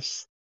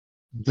less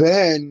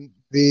than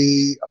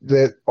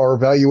that our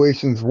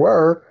evaluations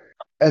were,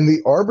 and the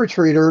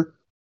arbitrator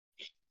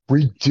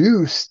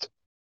reduced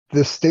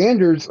the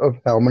standards of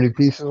how many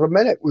pieces a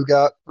minute we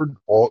got for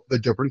all the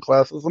different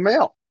classes of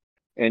mail.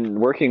 And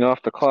working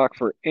off the clock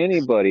for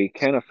anybody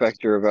can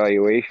affect your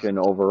evaluation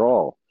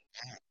overall.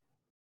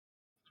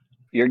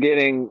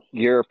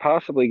 you're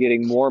possibly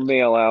getting more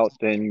mail out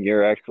than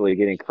you're actually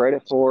getting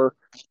credit for.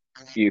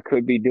 You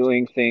could be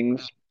doing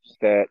things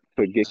that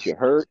could get you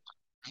hurt.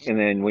 And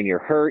then when you're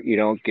hurt, you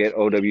don't get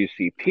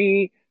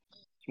OWCP,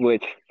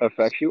 which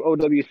affects you.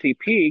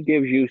 OWCP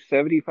gives you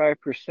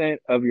 75%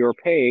 of your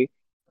pay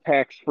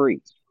tax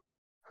free.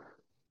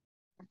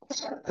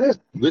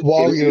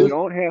 While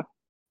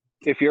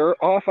If you're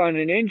off on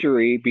an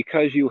injury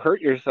because you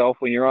hurt yourself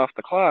when you're off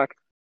the clock,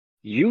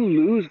 you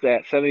lose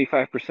that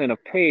 75%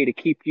 of pay to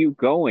keep you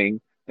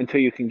going until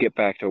you can get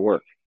back to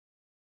work.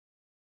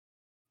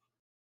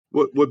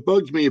 What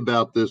bugs me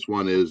about this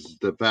one is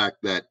the fact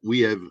that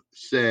we have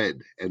said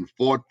and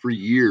fought for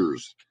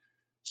years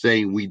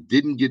saying we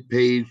didn't get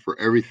paid for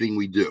everything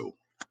we do.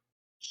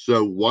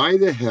 So why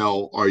the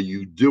hell are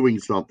you doing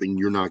something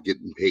you're not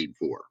getting paid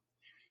for?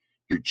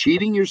 You're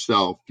cheating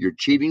yourself, you're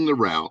cheating the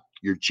route,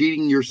 you're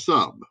cheating your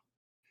sub.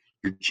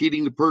 You're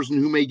cheating the person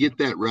who may get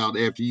that route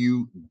after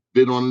you've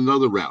been on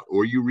another route,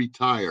 or you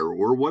retire,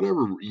 or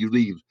whatever, you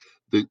leave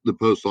the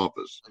post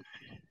office.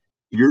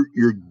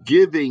 You're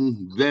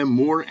giving them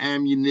more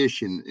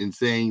ammunition in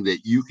saying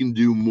that you can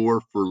do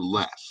more for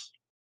less.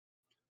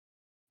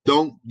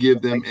 Don't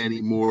give them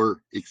any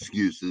more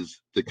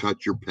excuses to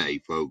cut your pay,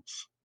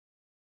 folks.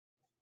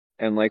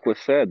 And like was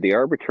said, the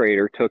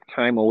arbitrator took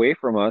time away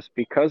from us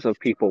because of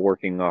people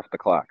working off the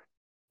clock.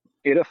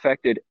 It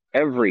affected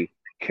every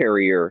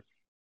carrier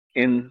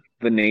in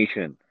the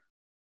nation.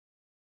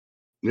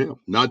 Yeah,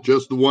 not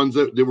just the ones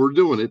that were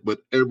doing it, but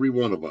every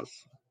one of us.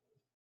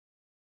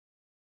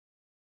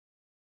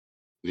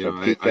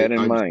 So keep that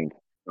in mind.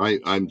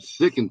 I'm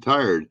sick and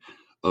tired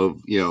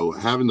of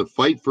having to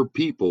fight for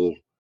people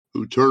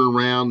who turn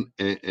around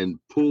and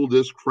pull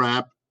this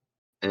crap,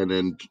 and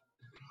then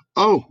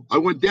I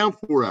went down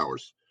 4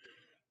 hours.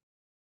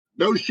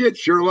 No shit,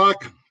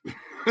 Sherlock.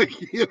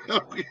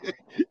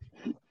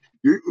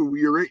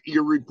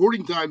 Your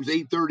reporting time's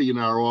 8:30 in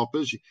our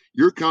office.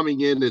 You're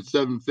coming in at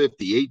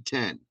 7:50,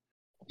 8:10.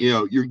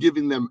 You're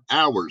giving them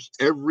hours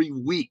every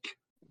week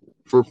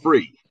for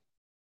free.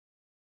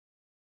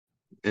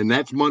 And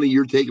that's money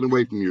you're taking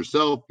away from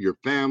yourself, your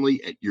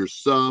family, your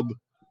sub,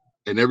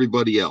 and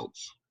everybody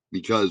else.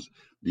 Because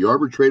the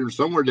arbitrator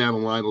somewhere down the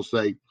line will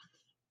say,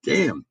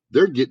 damn,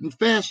 they're getting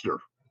faster.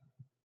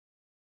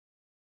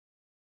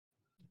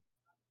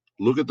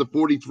 Look at the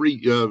 43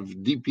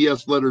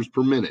 DPS letters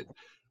per minute.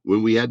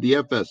 When we had the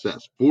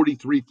FSS,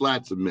 43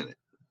 flats a minute.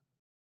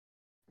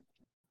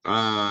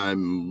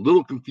 I'm a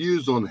little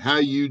confused on how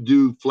you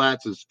do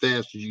flats as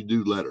fast as you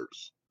do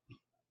letters.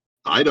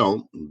 I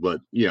don't,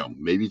 but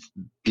maybe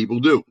people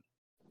do.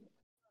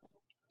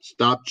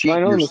 Stop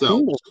cheating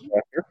yourselves.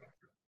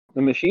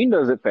 The machine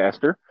does it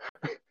faster.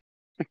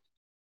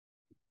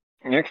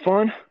 Next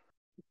one.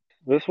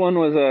 This one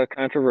was a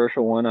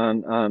controversial one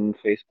on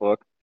Facebook.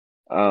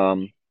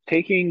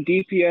 Taking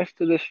DPS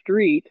to the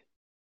street,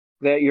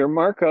 that your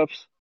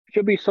markups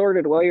should be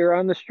sorted while you're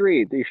on the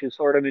street. You should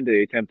sort them into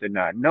the attempted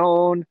not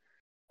known,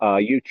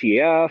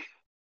 UTF,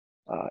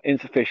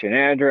 insufficient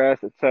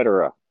address,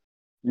 etc.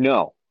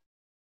 No.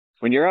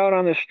 When you're out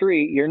on the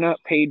street, you're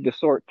not paid to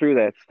sort through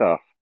that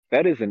stuff.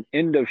 That is an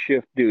end of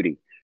shift duty.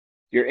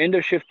 Your end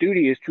of shift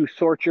duty is to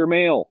sort your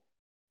mail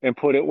and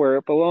put it where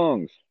it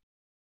belongs.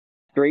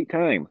 Straight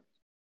time.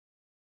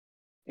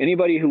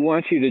 Anybody who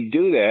wants you to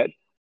do that,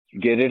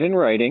 get it in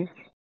writing,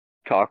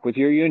 talk with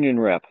your union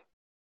rep,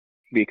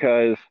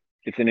 because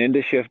it's an end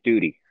of shift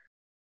duty.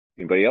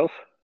 Anybody else?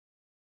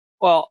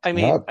 Well, I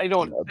mean, I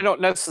don't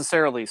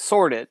necessarily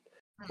sort it,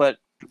 but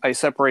I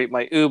separate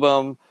my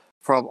UBM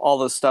from all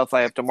the stuff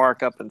I have to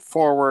mark up and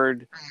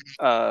forward.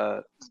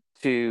 I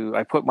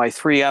put my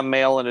 3M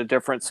mail in a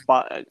different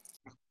spot,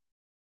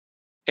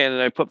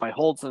 and I put my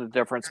holds in a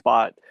different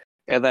spot,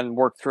 and then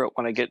work through it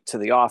when I get to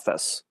the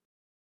office.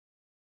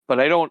 But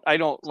I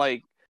don't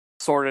like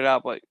sort it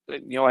out. Like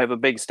I have a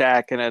big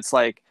stack, and it's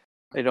like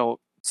I don't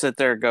sit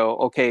there and go,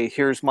 okay,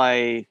 here's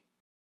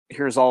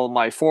all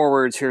my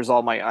forwards, here's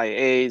all my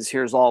IAs,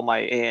 here's all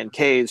my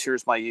ANKs,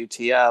 here's my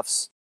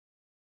UTFs.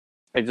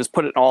 I just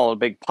put it all in a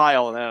big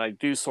pile, and then I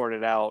do sort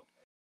it out.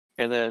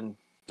 And then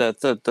the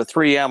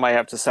 3M I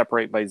have to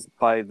separate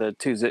by the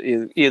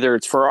two. Either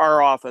it's for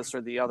our office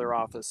or the other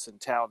office in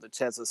town that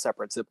has a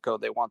separate zip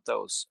code. They want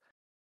those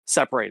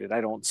separated.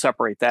 I don't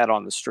separate that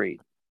on the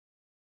street.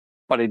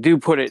 But I do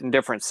put it in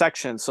different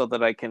sections so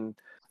that I can,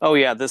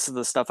 this is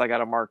the stuff I got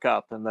to mark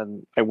up. And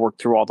then I work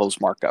through all those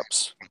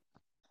markups.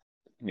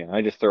 Yeah,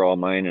 I just throw all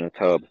mine in a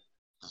tub.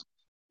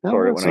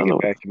 Sort it when I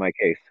get back to my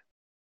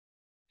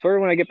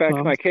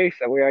case.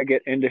 That way I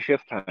get into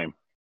shift time.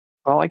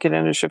 Well, I get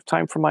into shift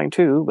time for mine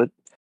too, but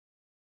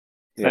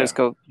I just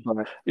go.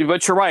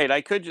 But you're right. I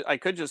could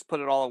just put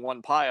it all in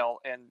one pile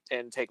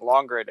and take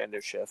longer at end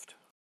of shift.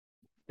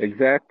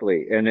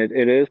 Exactly, and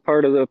it is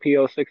part of the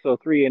PO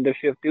 603 end of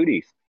shift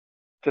duties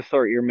to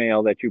sort your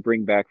mail that you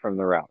bring back from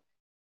the route.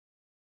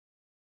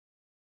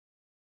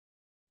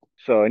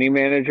 So any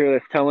manager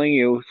that's telling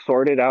you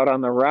sort it out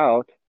on the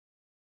route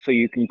so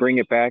you can bring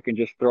it back and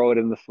just throw it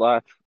in the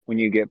slots when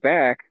you get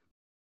back,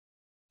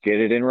 get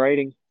it in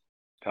writing.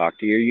 Talk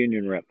to your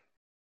union rep.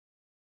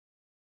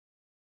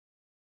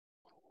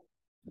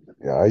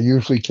 Yeah, I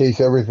usually case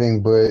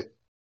everything, but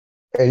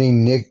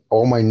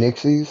all my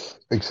Nixies,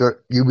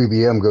 except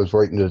UBBM goes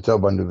right into the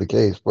tub under the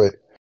case, but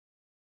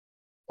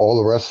all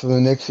the rest of the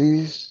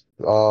Nixies,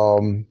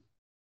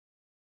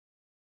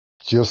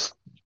 just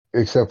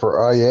except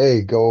for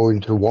IA, go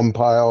into one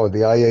pile.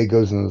 The IA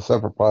goes in a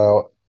separate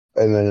pile,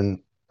 and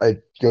then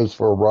it goes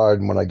for a ride.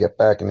 And when I get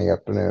back in the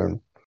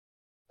afternoon,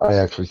 I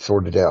actually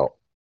sort it out.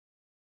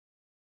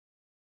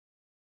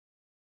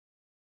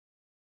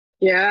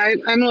 Yeah,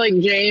 I'm like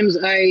James.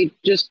 I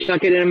just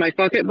tuck it in my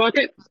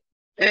bucket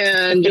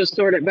and just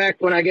sort it back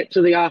when I get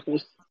to the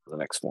office. The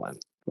next one.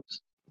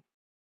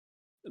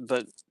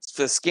 The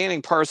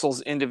scanning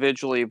parcels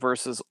individually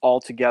versus all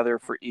together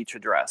for each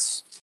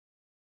address.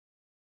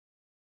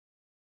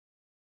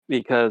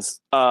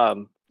 Because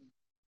I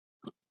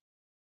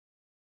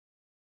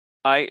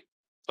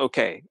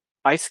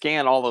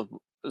scan all of,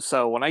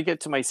 so when I get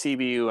to my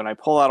CBU and I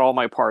pull out all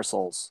my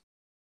parcels,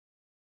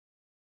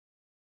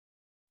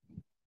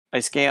 I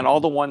scan all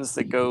the ones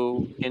that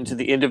go into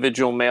the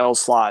individual mail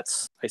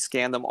slots. I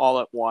scan them all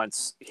at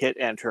once, hit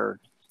enter,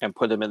 and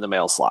put them in the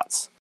mail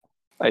slots.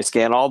 I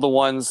scan all the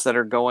ones that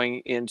are going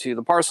into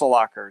the parcel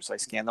lockers. I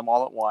scan them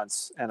all at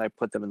once, and I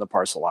put them in the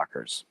parcel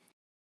lockers.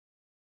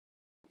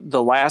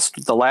 The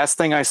last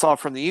thing I saw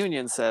from the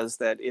union says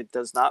that it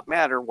does not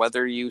matter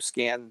whether you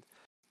scan,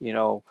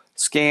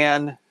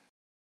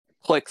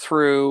 click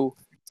through,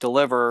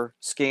 deliver,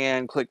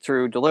 scan, click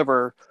through,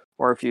 deliver,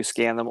 or if you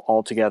scan them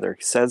all together.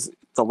 It says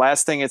the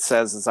last thing it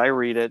says, as I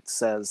read it,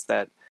 says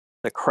that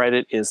the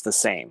credit is the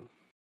same.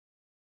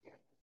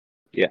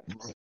 Yeah.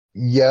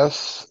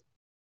 Yes,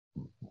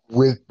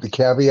 with the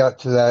caveat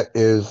to that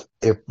is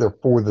if they're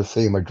for the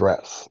same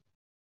address.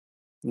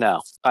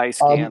 No, I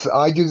scan.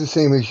 I do the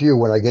same as you.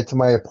 When I get to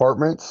my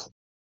apartments,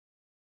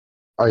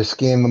 I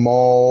scan them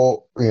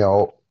all,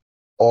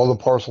 all the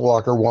parcel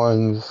locker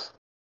ones,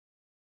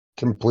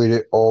 complete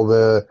it, all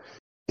the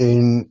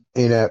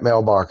in-app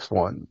mailbox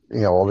one,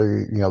 all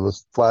the,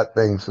 the flat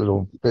things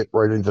that'll fit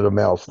right into the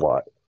mail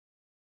slot.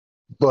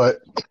 But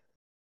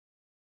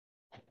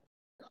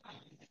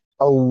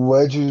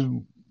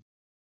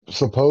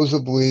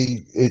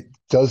supposedly it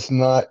does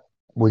not,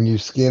 when you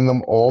scan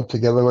them all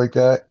together like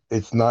that,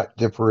 it's not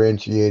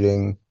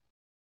differentiating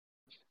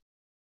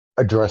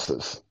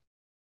addresses.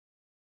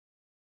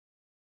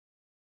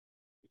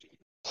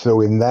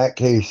 So in that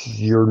case,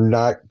 you're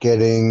not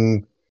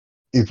getting,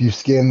 if you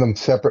scan them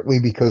separately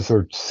because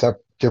they're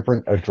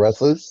different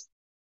addresses,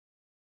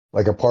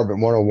 like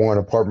apartment 101,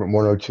 apartment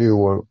 102,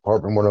 or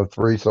apartment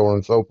 103, so on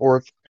and so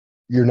forth,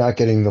 you're not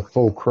getting the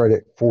full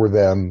credit for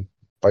them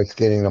by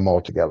scanning them all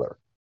together.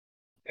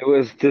 It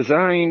was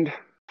designed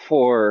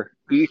for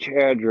each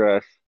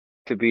address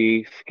to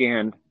be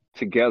scanned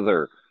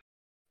together,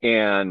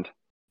 and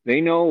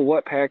they know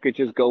what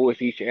packages go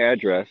with each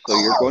address, so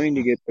you're going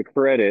to get the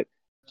credit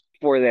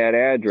for that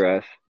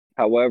address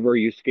however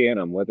you scan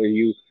them, whether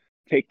you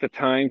take the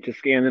time to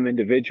scan them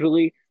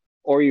individually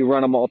or you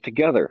run them all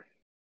together.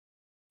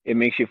 It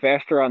makes you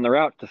faster on the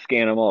route to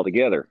scan them all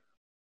together.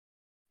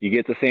 You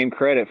get the same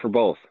credit for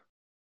both.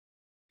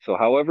 So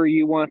however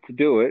you want to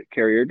do it,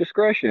 carrier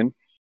discretion,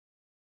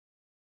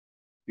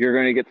 you're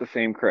going to get the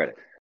same credit.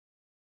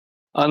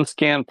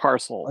 Unscanned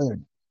parcel.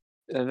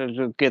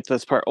 Get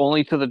this part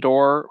only to the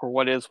door, or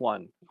what is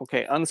one?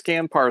 Okay,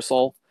 unscanned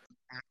parcel.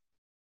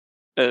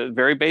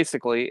 Very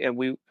basically,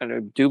 and I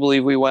do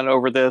believe we went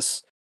over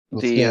this.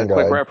 The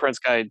quick reference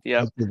guide.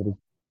 Yep.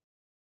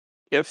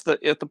 If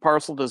the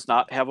parcel does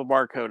not have a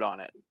barcode on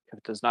it, if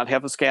it does not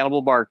have a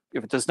scannable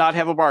if it does not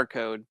have a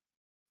barcode,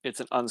 it's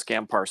an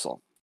unscanned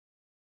parcel.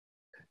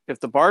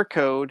 If the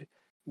barcode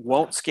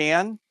won't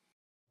scan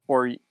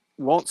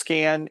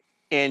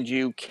and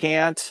you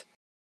can't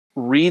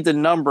read the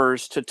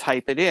numbers to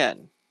type it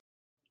in,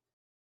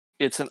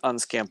 it's an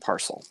unscanned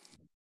parcel.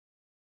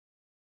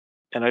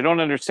 And I don't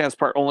understand this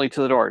part only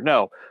to the door.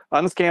 No,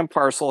 unscanned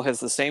parcel has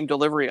the same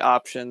delivery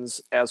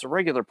options as a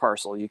regular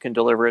parcel. You can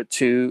deliver it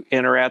to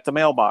in or at the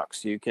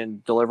mailbox. You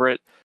can deliver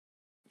it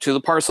to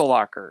the parcel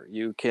locker.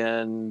 You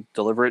can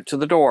deliver it to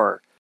the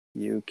door.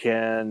 You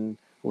can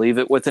leave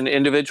it with an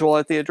individual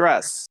at the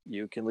address.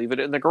 You can leave it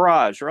in the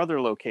garage or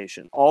other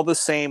location. All the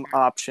same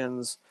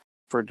options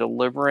for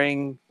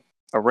delivering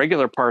a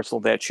regular parcel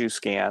that you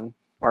scan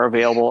are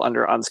available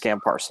under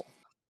unscanned parcel.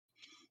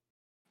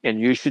 And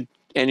you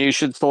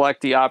should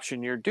select the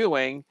option you're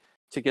doing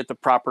to get the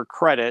proper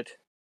credit.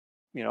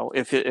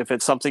 If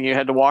it's something you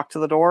had to walk to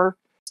the door,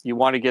 you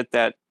want to get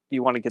that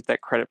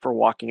credit for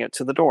walking it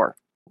to the door,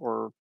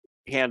 or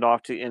hand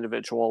off to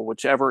individual,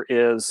 whichever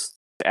is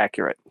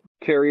accurate.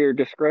 Carrier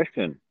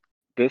discretion.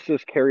 This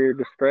is carrier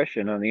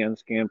discretion on the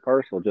unscanned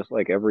parcel, just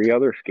like every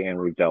other scan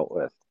we've dealt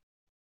with.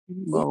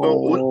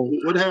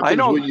 What happens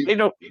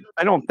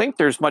I don't think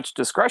there's much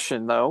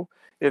discretion though.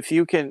 If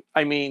you can,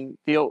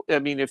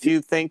 if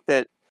you think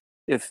that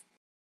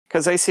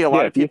because I see a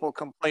lot of people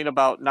complain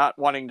about not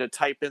wanting to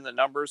type in the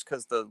numbers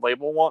because the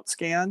label won't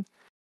scan.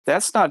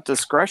 That's not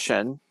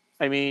discretion.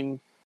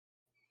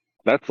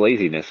 That's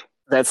laziness.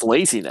 That's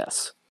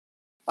laziness.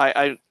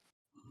 I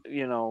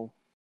you know,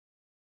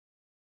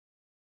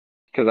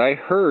 Because I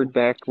heard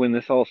back when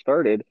this all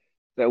started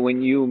that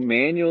when you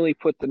manually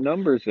put the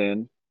numbers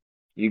in,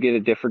 you get a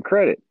different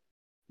credit.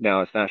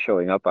 Now it's not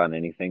showing up on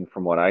anything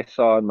from what I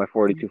saw in my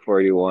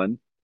 4241,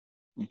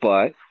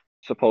 but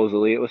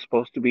supposedly it was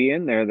supposed to be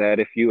in there that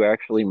if you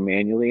actually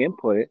manually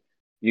input it,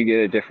 you get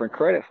a different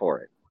credit for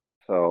it.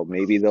 So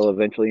maybe they'll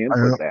eventually I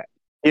don't input that.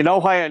 you know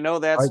why I know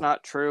that's I-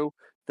 not true?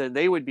 That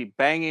they would be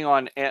banging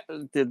on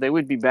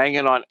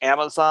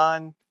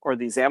Amazon or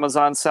these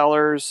Amazon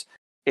sellers,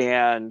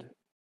 and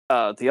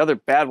the other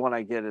bad one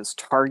I get is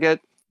Target.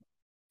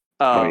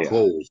 Oh, And yeah.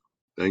 Kohl's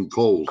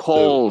too.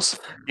 Kohl's,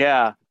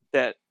 yeah,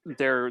 that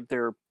their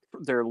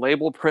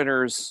label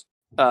printers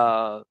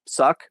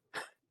suck.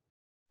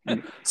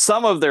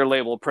 Some of their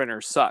label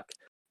printers suck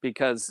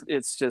because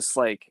it's just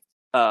like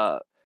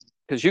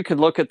because you can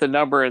look at the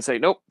number and say,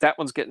 nope, that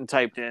one's getting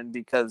typed in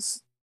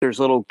because there's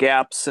little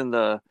gaps in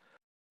the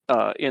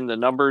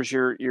numbers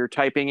you're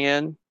typing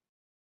in.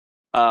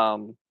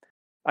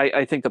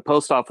 I think the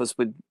post office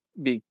would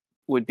be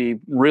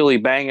really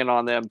banging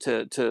on them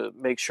to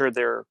make sure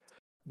their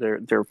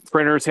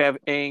printers have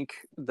ink,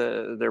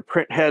 their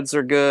print heads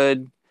are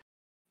good.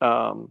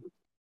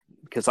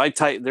 Because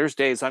there's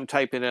days I'm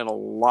typing in a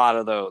lot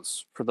of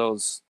those for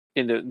those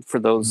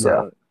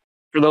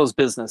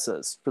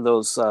businesses, for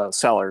those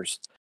sellers.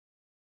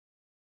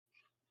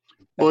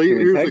 Well, That's the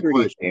here's a integrity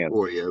question stamp.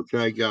 for you,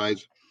 okay,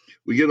 guys.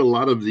 We get a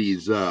lot of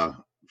these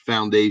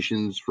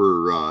foundations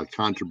for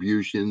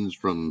contributions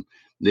from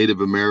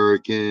Native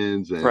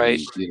Americans and Right.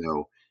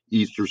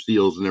 Easter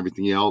seals and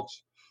everything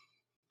else.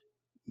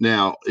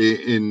 Now,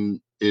 in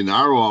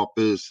our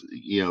office,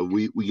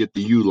 we get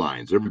the U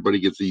lines. Everybody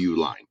gets a U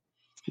line.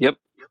 Yep.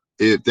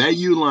 If that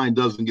U line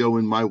doesn't go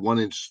in my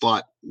 1-inch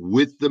slot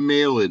with the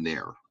mail in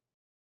there,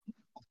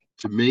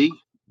 to me,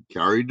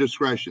 carry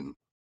discretion.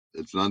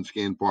 It's an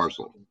unscanned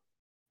parcel.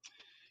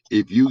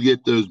 If you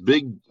get those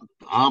big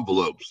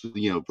envelopes,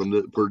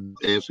 for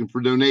asking for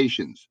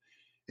donations,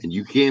 and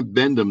you can't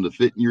bend them to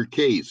fit in your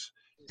case,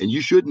 and you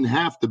shouldn't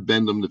have to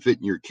bend them to fit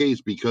in your case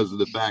because of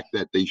the fact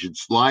that they should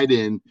slide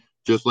in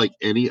just like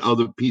any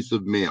other piece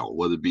of mail,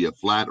 whether it be a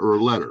flat or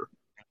a letter.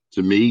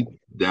 To me,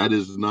 that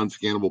is an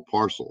unscannable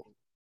parcel.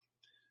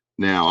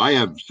 Now, I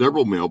have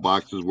several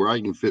mailboxes where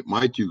I can fit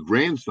my 2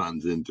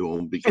 grandsons into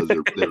them because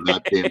they're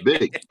that damn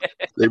big.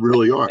 They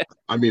really are.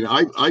 I mean,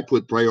 I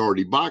put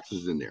priority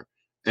boxes in there,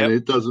 and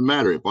It doesn't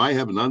matter. If I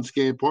have an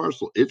unscanned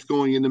parcel, it's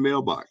going in the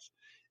mailbox.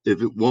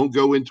 If it won't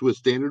go into a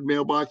standard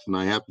mailbox and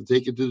I have to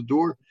take it to the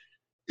door,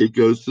 it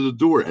goes to the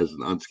door as an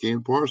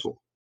unscanned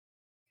parcel.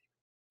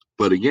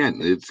 But again,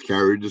 it's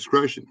carrier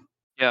discretion.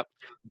 Yep.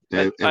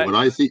 And when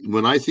I see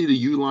the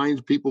U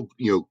lines, people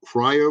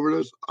cry over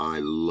this. I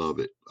love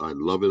it. I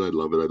love it. I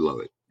love it. I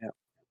love it. Yeah.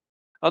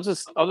 I'll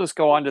just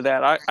go on to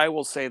that. I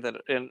will say that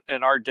in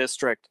our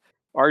district,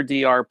 our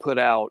DR put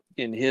out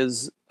in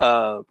his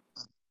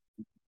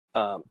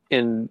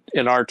in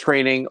our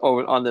training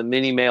over on the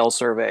mini mail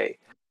survey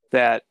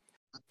that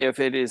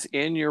if it is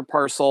in your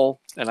parcel,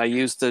 and I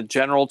use the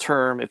general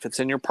term, if it's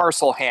in your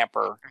parcel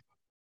hamper,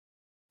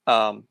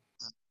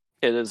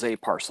 it is a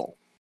parcel.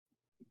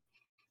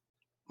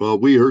 Well,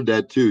 we heard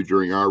that too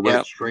during our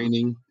RETS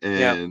training,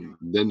 and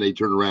then they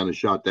turned around and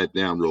shot that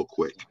down real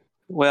quick.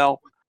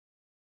 Well,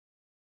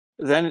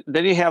 then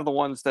you have the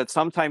ones that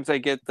sometimes I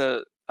get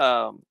the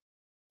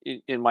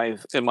in my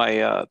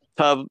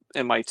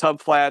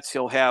tub flats.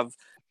 You'll have,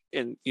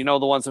 the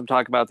ones I'm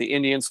talking about, the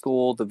Indian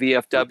School, the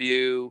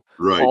VFW,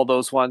 right, all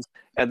those ones,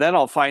 and then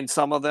I'll find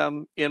some of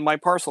them in my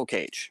parcel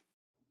cage.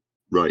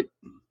 Right.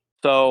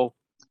 So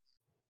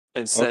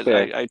instead,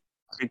 I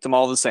treat them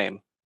all the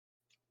same.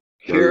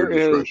 Here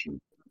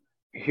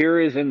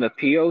is in the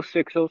PO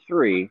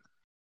 603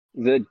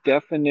 the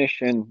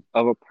definition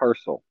of a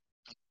parcel.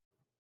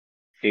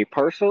 A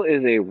parcel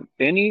is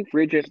any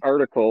rigid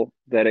article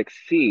that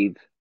exceeds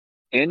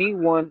any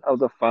one of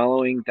the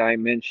following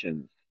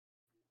dimensions: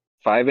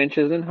 5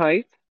 inches in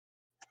height,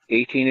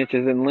 18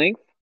 inches in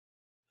length,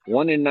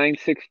 1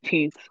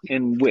 9/16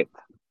 in width.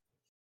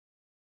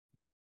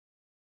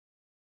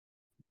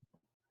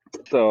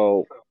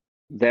 So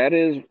that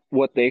is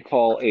what they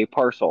call a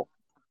parcel.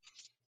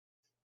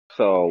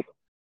 So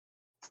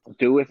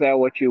do with that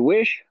what you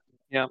wish.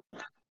 Yeah.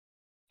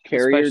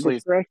 Carrier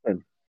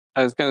discretion.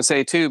 I was going to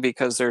say too,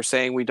 because they're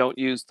saying we don't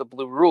use the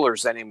blue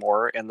rulers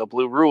anymore, and the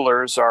blue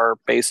rulers are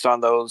based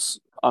on those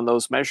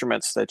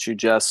measurements that you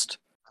just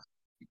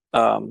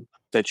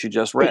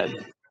read.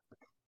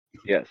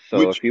 Yes.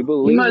 So if you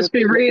believe, you must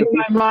be reading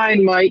my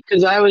mind, Mike,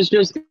 because I was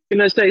just going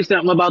to say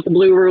something about the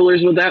blue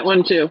rulers with that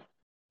one too.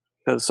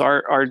 Because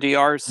our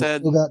DR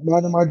said that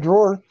right in my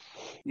drawer.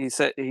 He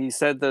said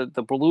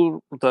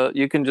the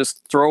you can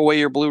just throw away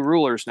your blue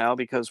rulers now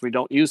because we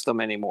don't use them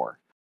anymore.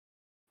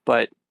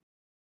 But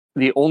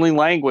the only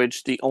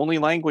language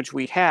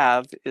we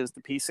have is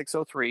the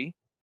P603.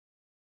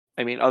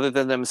 I mean, other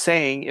than them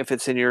saying if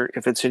it's in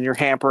your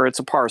hamper, it's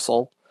a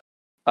parcel.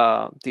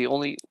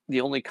 The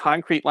only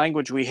concrete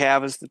language we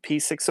have is the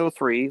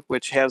P603,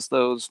 which has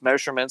those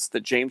measurements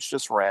that James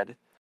just read,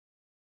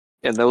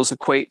 and those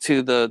equate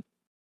to the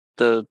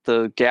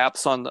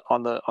gaps on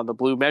the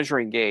blue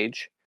measuring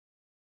gauge,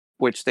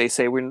 which they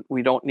say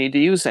we don't need to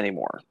use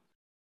anymore.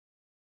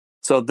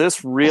 So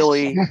this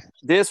really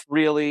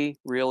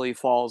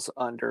falls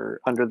under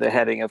the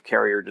heading of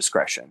carrier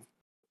discretion.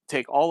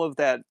 Take all of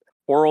that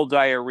oral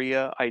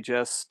diarrhea I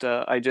just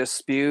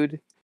spewed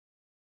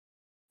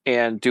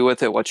and do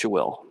with it what you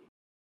will.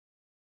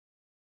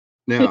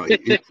 Now,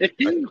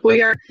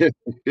 We are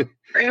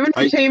for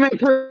entertainment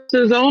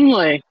purposes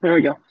only. There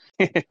we go.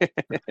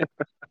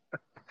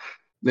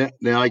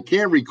 now I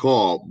can't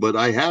recall, but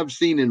I have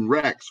seen in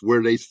Rex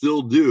where they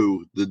still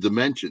do the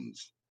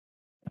dimensions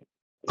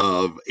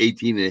of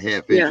 18 and a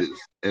half inches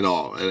and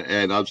all.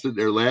 And I'm sitting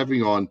there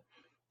laughing on,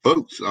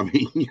 folks, I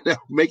mean,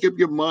 make up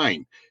your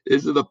mind.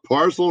 Is it a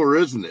parcel or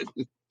isn't it?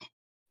 As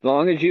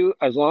long as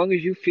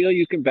you feel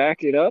you can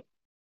back it up,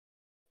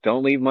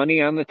 don't leave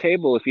money on the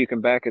table if you can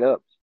back it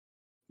up.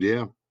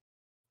 Yeah.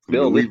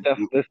 Bill,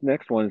 this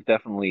next one is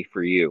definitely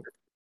for you.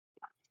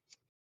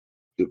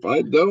 If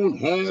I don't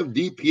have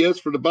DPS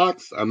for the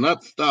box, I'm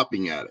not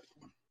stopping at it.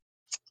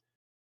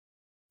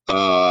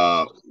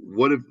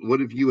 What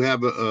if you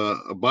have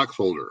a box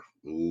holder?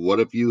 What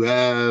if you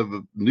have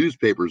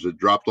newspapers that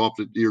dropped off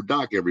at your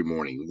dock every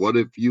morning? What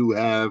if you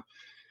have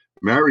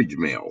marriage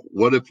mail?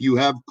 What if you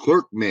have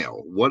clerk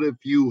mail? What if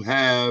you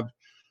have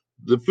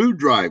the food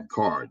drive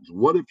cards?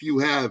 What if you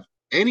have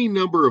any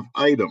number of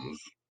items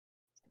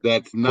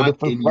that's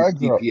not in your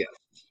DPS?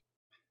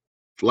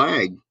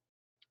 Flag.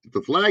 If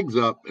the flag's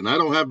up and I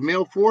don't have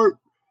mail for it,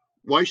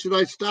 why should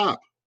I stop?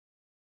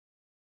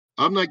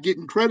 I'm not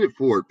getting credit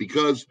for it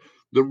because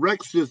the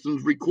rec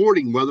system's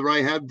recording whether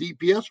I have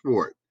DPS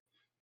for it.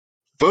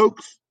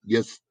 Folks,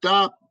 you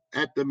stop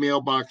at the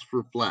mailbox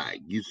for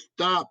flag. You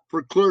stop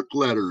for clerk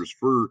letters,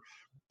 for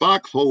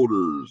box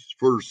holders,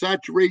 for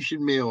saturation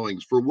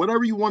mailings, for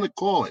whatever you want to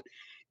call it.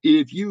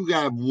 If you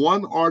have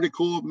one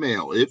article of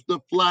mail, if the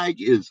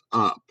flag is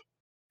up,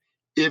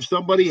 if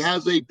somebody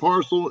has a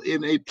parcel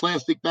in a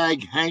plastic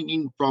bag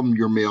hanging from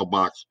your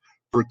mailbox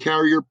for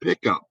carrier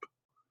pickup,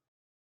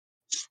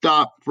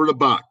 stop for the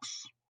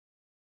box.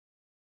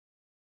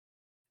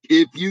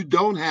 If you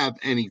don't have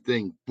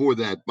anything for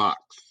that box,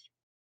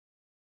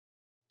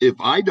 if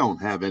I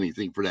don't have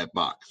anything for that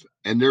box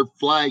and their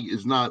flag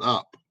is not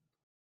up,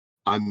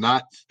 I'm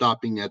not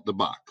stopping at the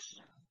box.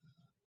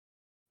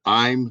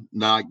 I'm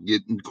not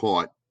getting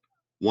caught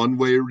one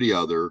way or the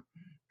other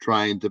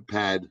trying to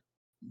pad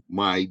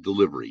my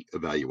delivery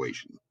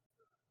evaluation.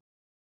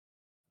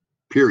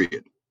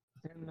 Period.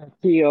 In the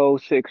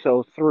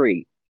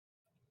P0603,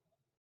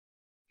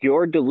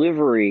 your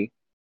delivery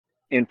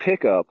and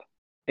pickup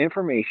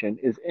information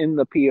is in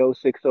the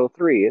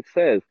P0603. It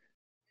says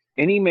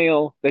any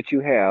mail that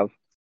you have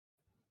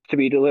to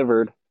be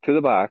delivered to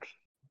the box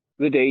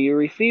the day you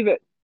receive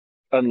it,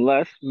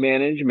 unless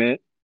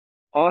management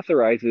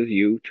authorizes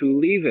you to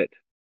leave it.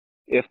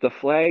 If the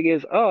flag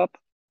is up,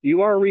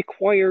 you are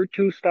required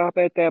to stop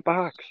at that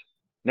box.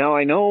 Now,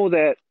 I know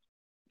that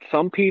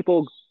some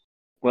people,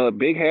 well, a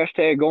big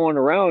hashtag going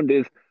around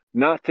is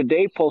not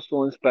today,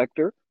 postal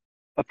inspector.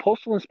 A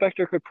postal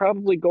inspector could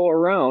probably go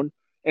around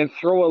and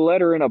throw a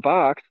letter in a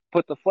box,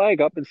 put the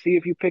flag up, and see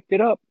if you picked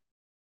it up.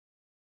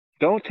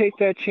 Don't take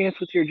that chance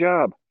with your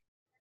job.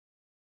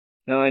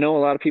 Now, I know a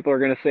lot of people are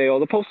going to say, oh,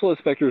 the postal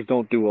inspectors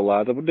don't do a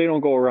lot. They don't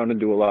go around and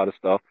do a lot of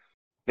stuff.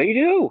 They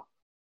do.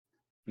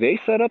 They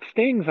set up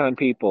stings on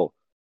people.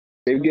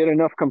 They get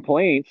enough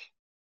complaints,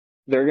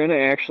 they're going to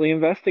actually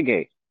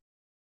investigate.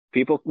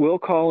 People will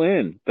call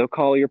in. They'll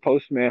call your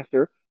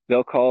postmaster.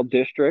 They'll call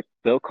district.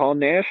 They'll call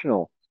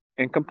national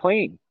and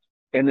complain.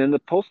 And then the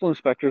postal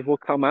inspectors will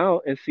come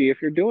out and see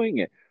if you're doing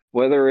it,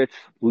 whether it's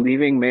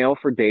leaving mail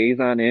for days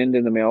on end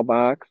in the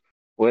mailbox,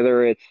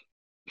 whether it's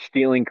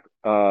stealing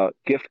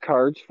gift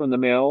cards from the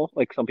mail,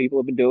 like some people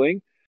have been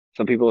doing.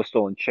 Some people have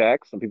stolen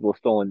checks. Some people have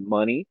stolen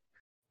money.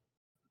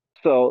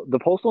 So the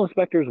postal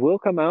inspectors will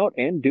come out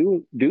and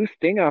do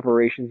sting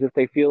operations if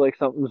they feel like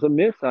something's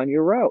amiss on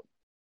your route.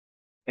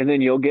 And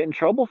then you'll get in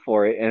trouble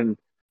for it. And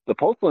the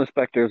postal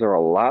inspectors are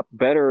a lot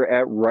better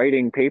at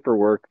writing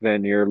paperwork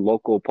than your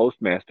local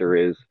postmaster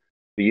is.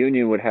 The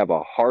union would have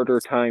a harder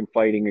time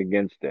fighting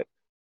against it.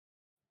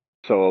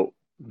 So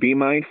be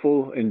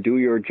mindful and do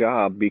your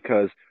job,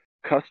 because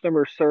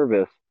customer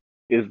service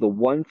is the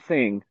one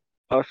thing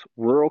us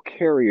rural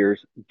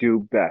carriers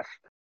do best.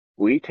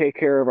 We take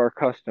care of our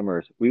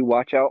customers. We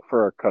watch out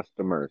for our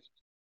customers.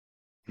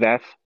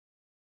 That's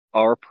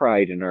our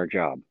pride in our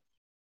job.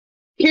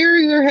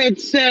 Carrier had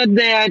said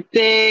that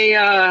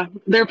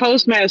their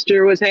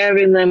postmaster was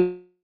having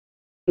them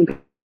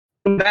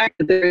come back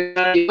at their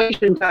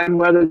evaluation time,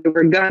 whether they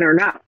were done or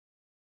not,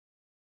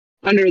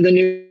 under the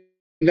new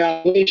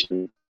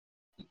evaluation.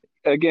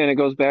 Again, it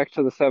goes back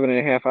to the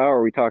 7.5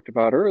 hour we talked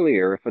about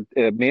earlier. If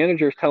a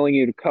manager's telling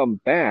you to come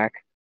back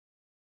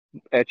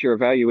at your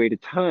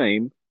evaluated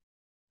time,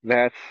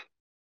 that's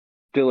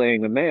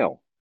delaying the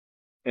mail,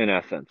 in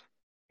essence.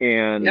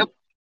 And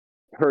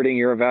hurting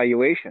your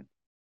evaluation.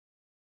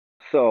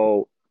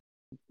 So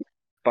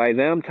by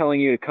them telling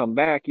you to come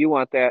back,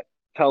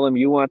 tell them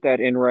you want that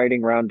in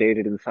writing, round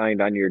dated, and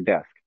signed on your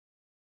desk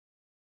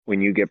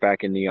when you get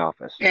back in the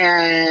office.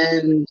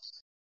 And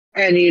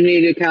you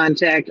need to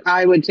contact,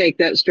 I would take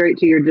that straight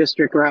to your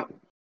district rep.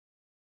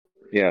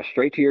 Yeah,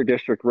 straight to your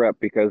district rep,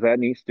 because that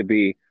needs to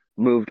be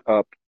moved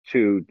up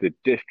to the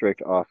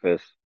district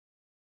office,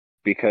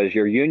 because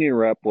your union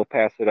rep will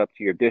pass it up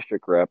to your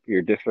district rep.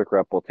 Your district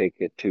rep will take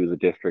it to the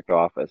district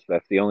office.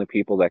 That's the only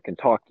people that can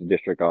talk to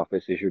district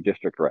office is your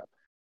district rep.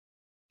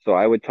 So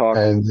I would talk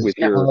And with it's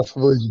your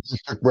possibly the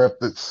district rep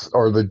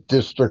or the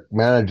district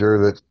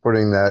manager that's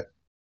putting that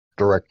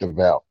directive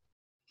out.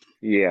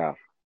 yeah.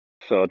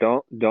 So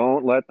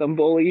don't let them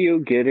bully you.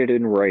 Get it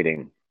in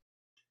writing.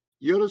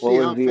 You ought to What see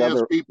was how the fast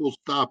other? people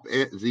stop,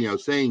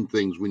 saying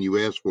things when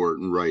you ask for it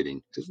in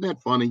writing. Isn't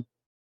that funny?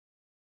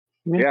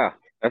 Yeah,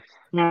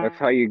 that's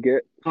how you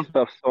get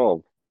stuff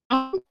solved.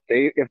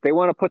 If they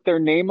want to put their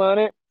name on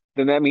it,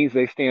 then that means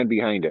they stand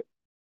behind it.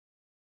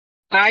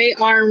 I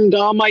armed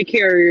all my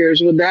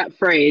carriers with that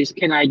phrase.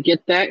 Can I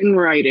get that in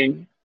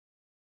writing?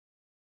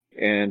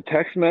 And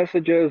text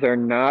messages are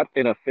not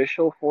an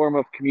official form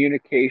of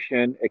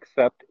communication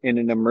except in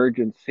an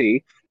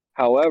emergency.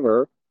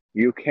 However,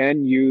 you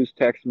can use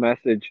text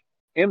message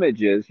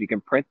images. You can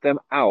print them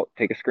out,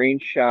 take a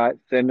screenshot,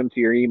 send them to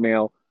your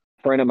email,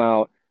 print them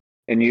out,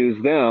 and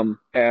use them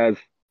as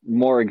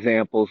more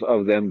examples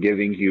of them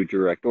giving you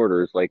direct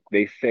orders. Like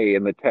they say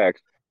in the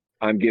text,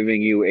 I'm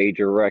giving you a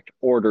direct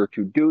order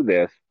to do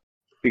this,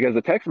 because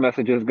the text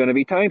message is going to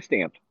be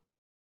timestamped.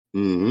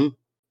 Mm-hmm.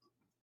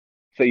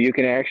 So you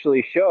can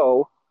actually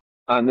show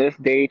on this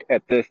date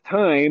at this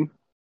time,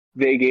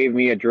 they gave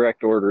me a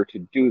direct order to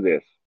do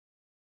this.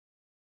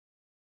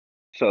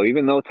 So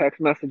even though text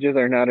messages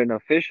are not an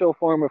official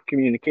form of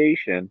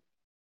communication,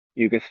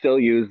 you can still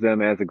use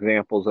them as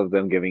examples of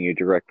them giving you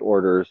direct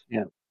orders.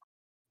 Yeah.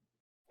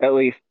 At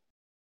least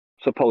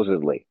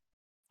supposedly.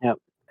 Yep.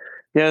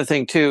 The other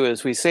thing too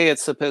is we say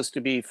it's supposed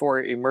to be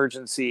for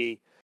emergency,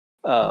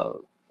 and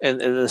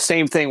the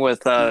same thing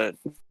with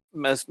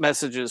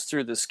messages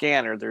through the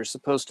scanner. They're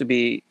supposed to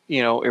be,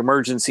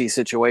 emergency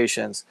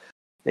situations.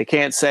 They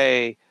can't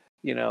say,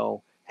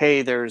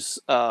 hey, there's,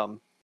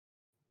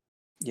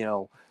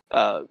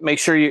 make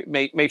sure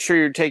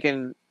you're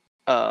taking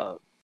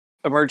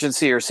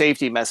emergency or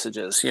safety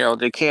messages.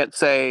 They can't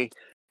say,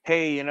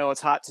 hey,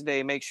 it's hot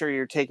today, make sure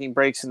you're taking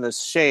breaks in the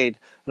shade.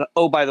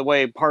 Oh, by the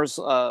way,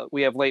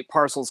 we have late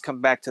parcels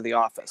come back to the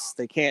office.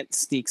 They can't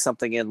sneak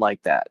something in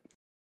like that.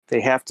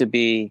 They have to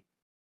be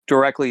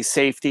directly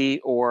safety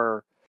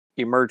or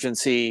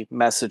emergency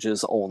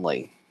messages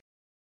only.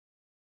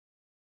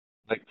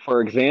 Like, for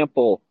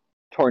example,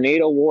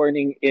 tornado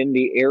warning in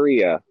the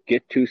area,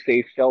 get to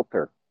safe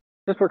shelter.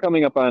 Since we're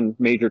coming up on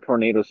major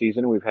tornado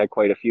season, we've had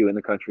quite a few in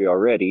the country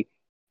already.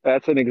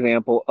 That's an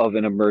example of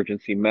an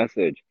emergency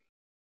message.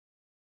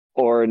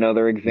 Or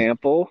another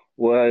example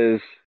was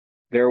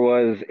there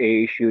was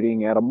a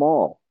shooting at a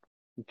mall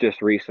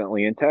just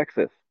recently in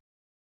Texas.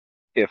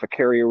 If a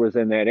carrier was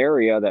in that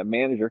area, that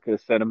manager could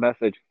have sent a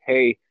message,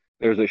 hey,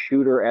 there's a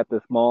shooter at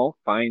this mall,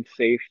 find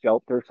safe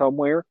shelter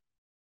somewhere.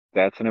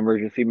 That's an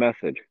emergency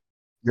message.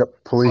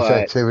 Yep, police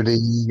activity.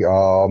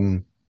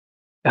 Oh,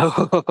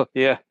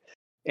 yeah.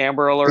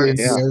 Amber alerts. In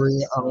the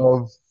area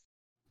of,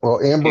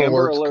 Amber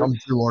alerts come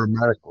through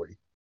automatically.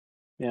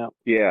 Yeah.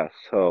 Yeah,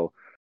 so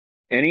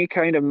any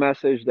kind of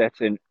message that's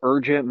an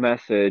urgent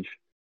message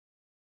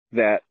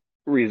that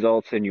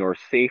results in your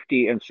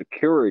safety and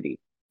security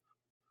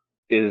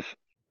is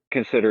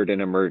considered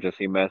an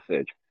emergency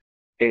message.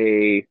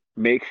 A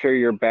make sure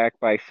you're back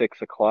by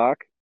 6 o'clock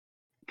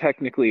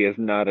technically is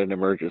not an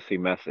emergency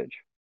message.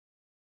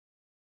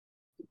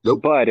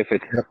 Nope. But if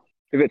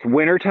it's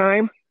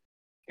wintertime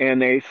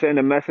and they send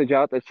a message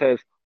out that says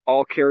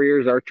all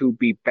carriers are to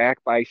be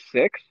back by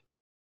 6,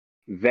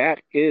 that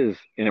is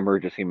an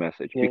emergency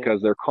message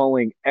because they're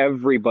calling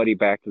everybody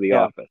back to the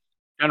office.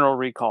 General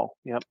recall.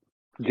 Yep.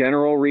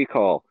 General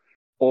recall.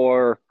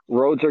 Or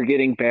roads are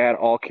getting bad,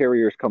 all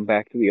carriers come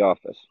back to the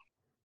office.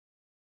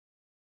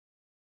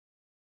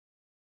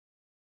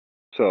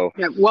 So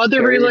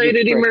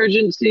weather-related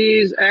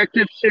emergencies,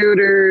 active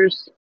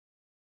shooters.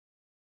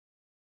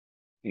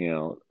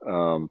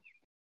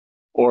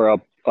 Or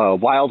a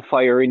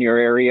wildfire in your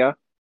area.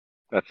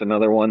 That's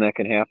another one that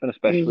can happen,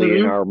 especially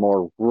in our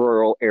more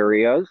rural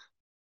areas.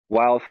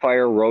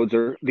 Wildfire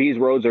these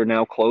roads are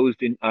now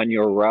closed on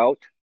your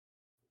route.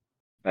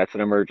 That's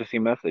an emergency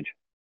message.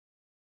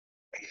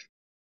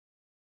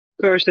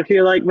 Of course, if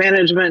you're like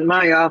management in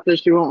my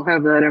office, you won't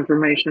have that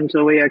information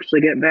until we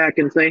actually get back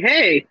and say,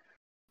 hey.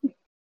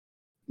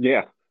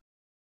 Yeah.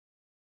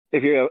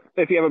 If you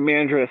have a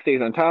manager that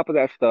stays on top of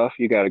that stuff,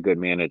 you got a good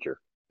manager.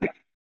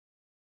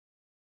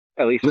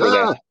 At least for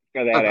that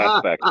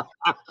aspect.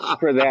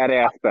 For that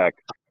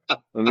aspect.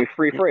 Let me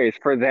rephrase,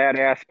 for that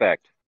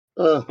aspect.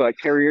 But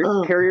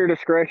carrier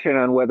discretion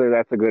on whether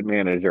that's a good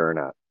manager or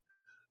not.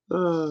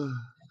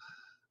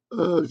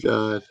 Oh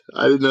God,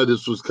 I didn't know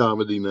this was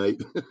comedy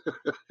night.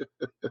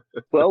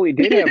 Well, we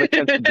did have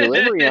attempted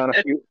delivery on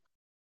a few.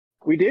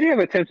 We did have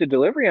attempted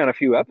delivery on a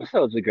few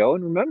episodes ago,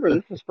 and remember,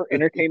 this is for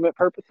entertainment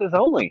purposes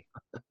only.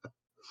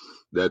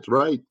 That's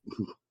right.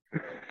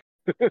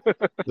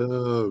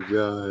 Oh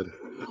God.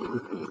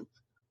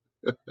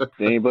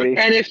 Anybody?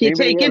 And if you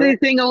anybody take ever-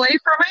 anything away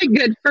from it,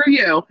 good for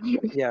you.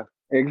 Yeah.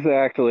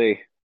 Exactly.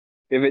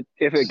 If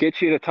it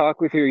gets you to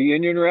talk with your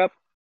union rep,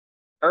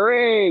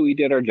 hooray, we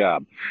did our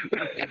job.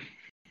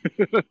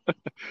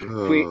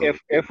 Oh,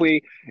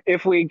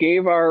 If we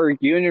gave our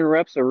union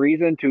reps a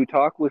reason to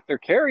talk with their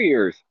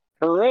carriers,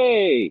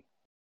 hooray!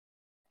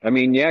 I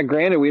mean, yeah,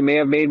 granted, we may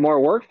have made more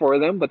work for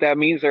them, but that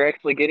means they're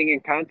actually getting in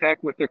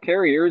contact with their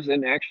carriers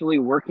and actually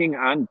working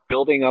on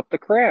building up the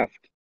craft.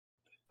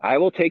 I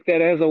will take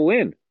that as a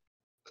win.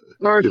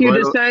 Or if If you I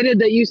don't- decided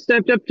that you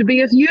stepped up to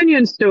be a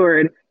union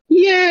steward,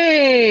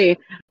 yay!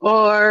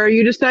 Or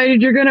you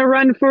decided you're going to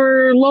run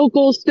for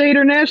local, state,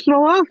 or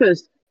national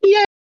office,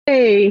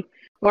 yay!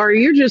 Or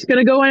you're just going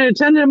to go and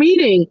attend a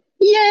meeting,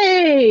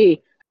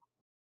 yay!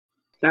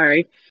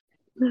 Sorry.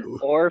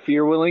 Or if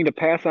you're willing to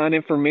pass on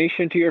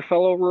information to your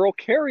fellow rural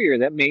carrier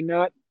that may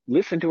not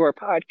listen to our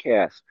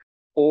podcast,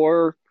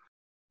 or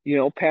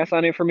pass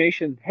on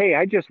information. Hey,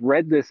 I just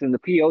read this in the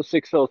PO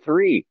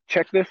 603.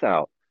 Check this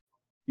out.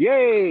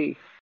 Yay!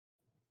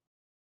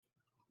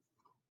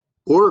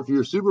 Or if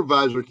your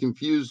supervisor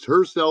confused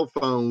her cell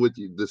phone with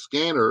the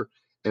scanner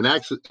and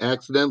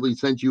accidentally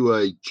sent you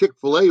a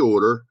Chick-fil-A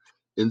order.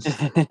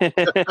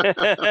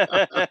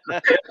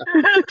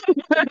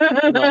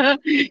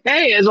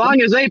 Hey, as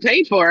long as they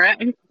paid for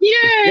it,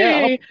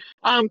 yay!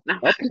 I'll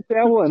pick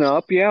that one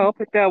up. Yeah, I'll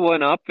pick that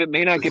one up. It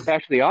may not get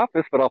back to the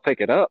office, but I'll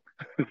pick it up.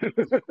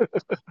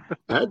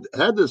 had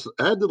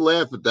to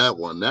laugh at that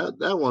one.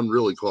 That one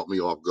really caught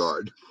me off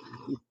guard.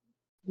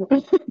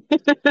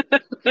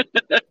 That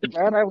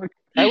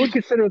I would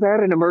consider that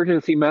an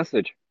emergency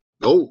message.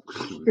 Oh,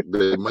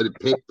 they might have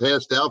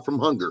passed out from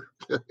hunger.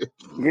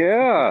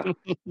 Yeah.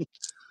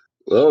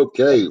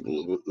 Okay,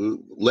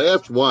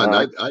 last one.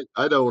 All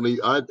I don't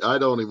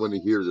even want to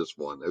hear this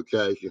one.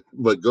 Okay,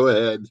 but go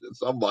ahead,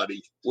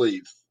 somebody,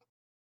 please.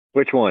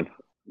 Which one?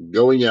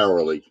 Going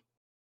hourly.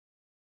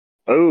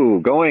 Oh,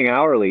 going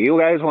hourly. You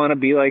guys want to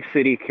be like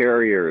city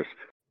carriers.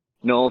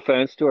 No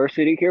offense to our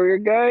city carrier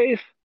guys,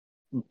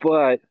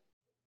 but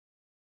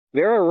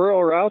there are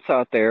rural routes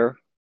out there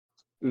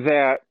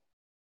that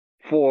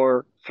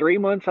for 3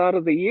 months out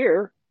of the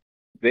year,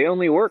 they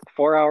only work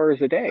 4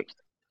 hours a day.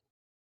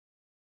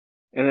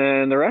 And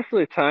then the rest of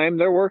the time,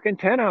 they're working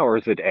 10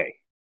 hours a day.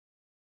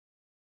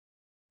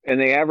 And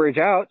they average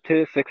out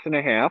to 6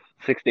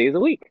 days a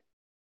week.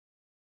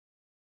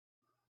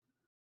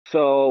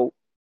 So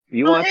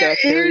you want that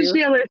carrier? Here's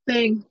the other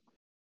thing.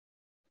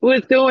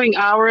 With going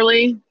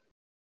hourly,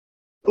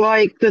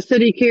 like the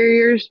city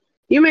carriers,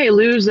 you may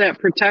lose that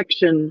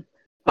protection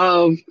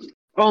of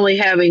only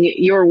having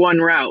your one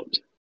route.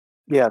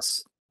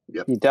 Yes.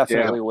 Yep. You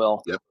definitely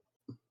will. Yep.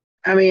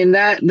 I mean,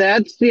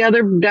 that's the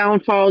other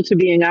downfall to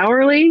being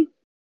hourly.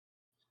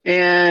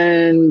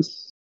 And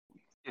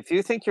If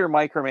you think you're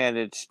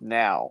micromanaged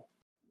now,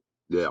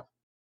 Yeah.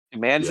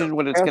 imagine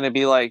what it's going to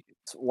be like.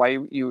 Why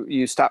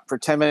you stop for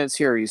 10 minutes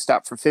here, you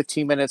stop for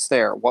 15 minutes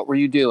there. What were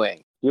you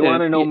doing? You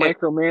want to know And-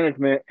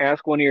 micromanagement?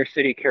 Ask one of your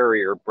city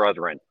carrier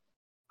brethren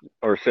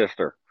or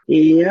sister.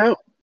 yep.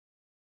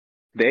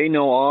 They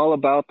know all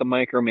about the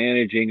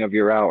micromanaging of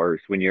your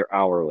hours when you're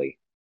hourly.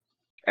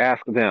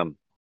 Ask them.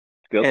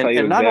 They'll tell you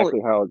and not exactly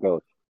how it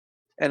goes.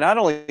 And not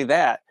only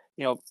that,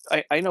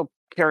 I know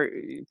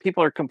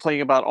people are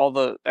complaining about all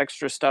the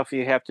extra stuff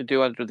you have to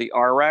do under the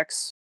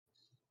RX.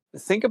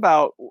 Think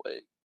about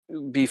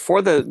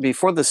before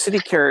the city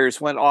carriers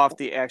went off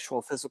the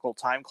actual physical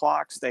time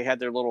clocks. They had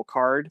their little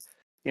card.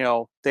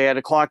 They had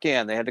to clock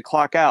in, they had to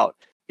clock out.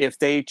 If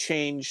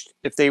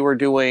they were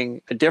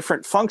doing a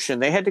different function,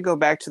 they had to go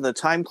back to the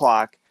time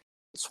clock,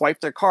 swipe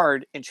their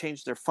card, and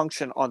change their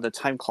function on the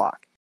time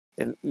clock.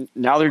 And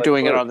now they're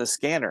doing it on the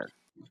scanner.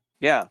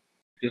 Yeah.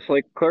 Just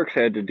like clerks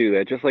had to do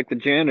that, just like the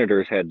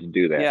janitors had to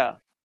do that. Yeah.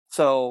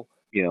 So,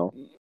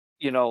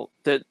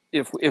 that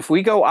if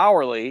we go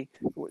hourly,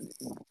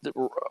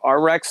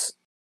 our REX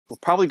will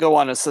probably go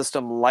on a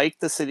system like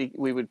the city.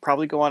 We would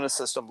probably go on a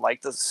system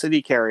like the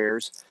city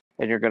carriers,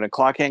 and you're going to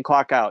clock in,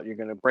 clock out. You're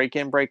going to break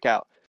in, break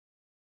out.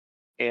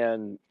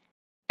 And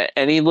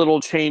any little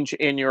change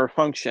in your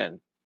function,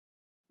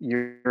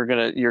 you're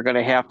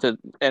gonna have to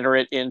enter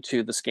it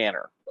into the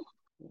scanner.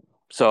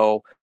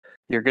 So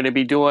you're going to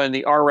be doing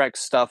the RX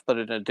stuff, but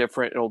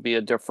it'll be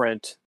a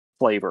different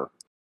flavor.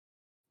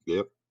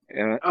 Yep.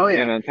 And You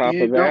on top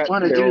of that, don't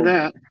want to do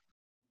that.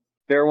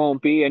 There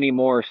won't be any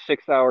more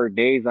 6-hour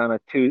days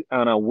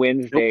on a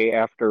Wednesday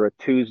after a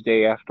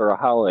Tuesday after a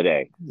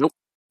holiday. Nope.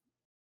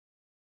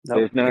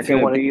 There's not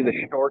going to be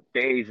the short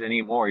days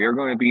anymore. You're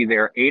going to be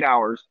there 8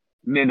 hours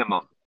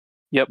minimum.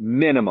 Yep.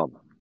 Minimum.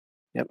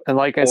 Yep. And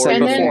like I said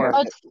And then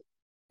before,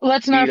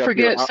 let's not Speed up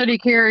forget your- city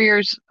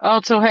carriers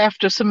also have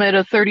to submit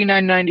a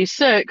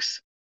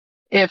 3996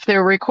 if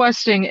they're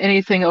requesting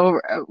anything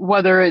over,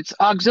 whether it's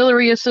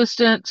auxiliary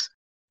assistance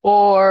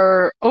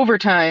or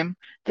overtime,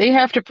 they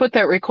have to put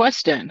that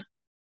request in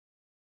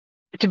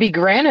to be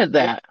granted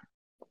that.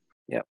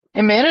 Yep.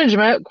 And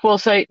management will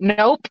say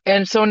nope,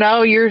 and so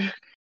now you're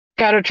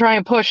got to try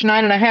and push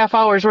 9.5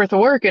 hours worth of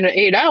work into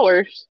 8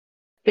 hours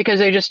because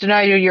they just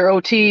denied you your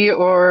OT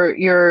or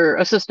your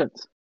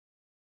assistance.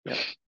 Yep.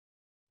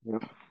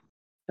 Yep.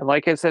 And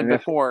like I said And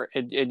that's- before,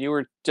 and you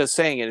were just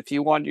saying it, if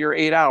you want your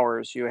 8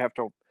 hours, you have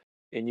to,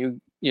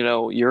 and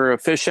you're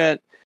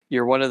efficient.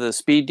 You're one of the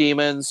speed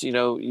demons.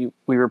 We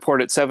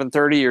report at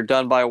 7:30. You're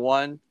done by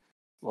 1.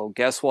 Well,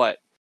 guess what?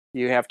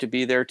 You have to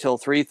be there till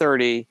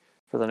 3:30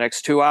 for the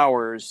next 2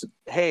 hours.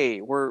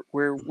 Hey,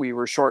 we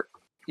were short.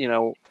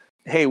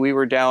 Hey, we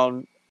were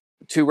down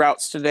 2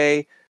 routes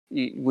today.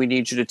 We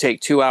need you to take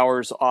 2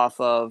 hours off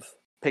of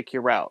pick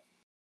your route.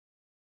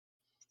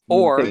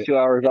 Or take 2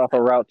 hours off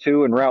of Route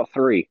 2 and Route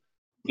 3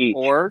 each,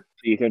 or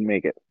so you can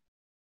make it.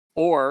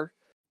 Or,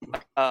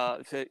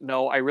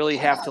 no, I really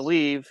have to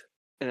leave,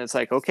 and it's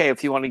like, okay,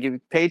 if you want to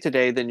get paid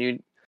today, then you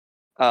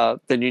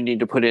need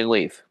to put in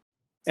leave,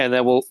 and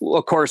then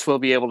we'll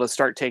be able to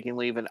start taking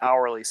leave in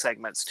hourly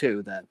segments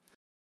too. Then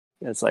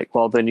it's like,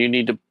 well, then you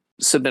need to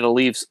submit a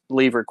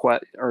leave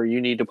request, or you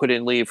need to put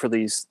in leave for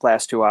these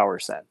last 2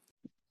 hours. Then,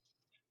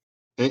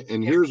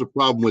 And here's a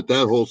problem with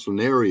that whole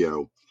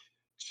scenario.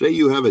 Say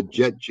you have a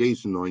jet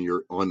Jason in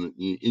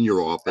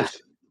your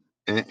office,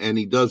 and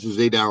he does his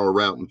 8-hour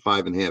route in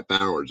 5.5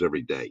 hours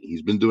every day.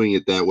 He's been doing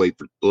it that way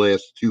for the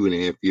last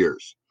 2.5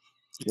 years.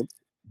 Yep.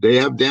 They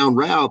have down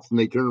routes, and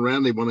they turn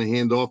around, they want to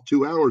hand off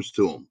 2 hours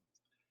to him.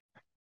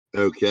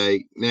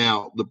 Okay.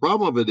 Now, the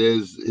problem of it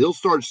is he'll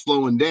start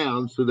slowing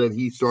down so that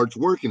he starts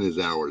working his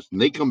hours. And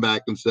they come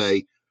back and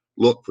say,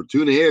 look, for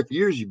 2.5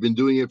 years, you've been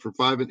doing it for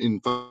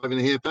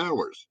 5.5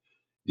 hours.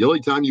 The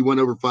only time you went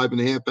over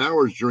 5.5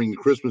 hours during the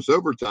Christmas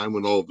overtime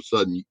when all of a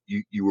sudden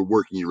you were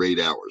working your 8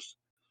 hours.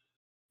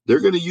 They're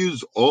going to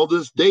use all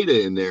this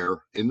data in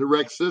there in the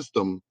rec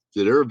system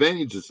to their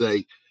advantage to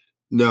say,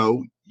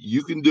 no,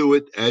 you can do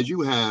it as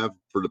you have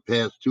for the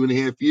past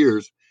 2.5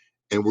 years,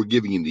 and we're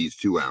giving you these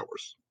 2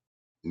 hours.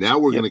 Now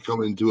we're going to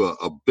come into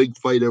a big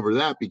fight over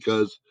that,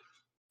 because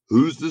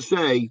who's to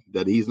say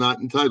that he's not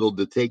entitled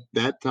to take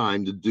that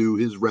time to do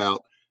his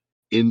route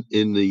in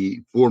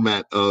the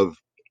format of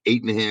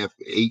 8.5,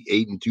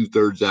 8 and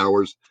 2/3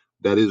 hours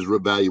that his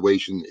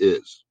evaluation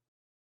is.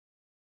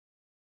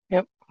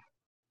 Yep.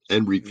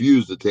 And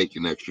refuse to take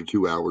an extra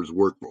 2 hours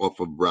work off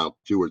of route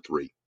 2 or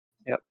 3.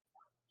 Yep.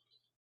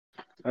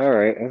 All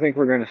right, I think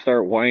we're going to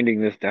start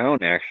winding this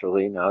down.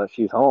 Actually, now that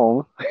she's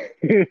home,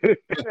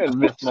 and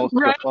missed most of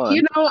the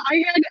fun.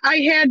 I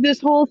had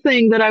this whole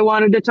thing that I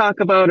wanted to talk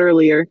about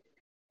earlier,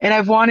 and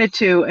I've wanted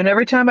to, and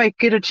every time I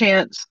get a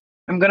chance,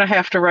 I'm gonna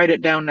have to write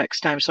it down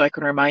next time so I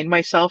can remind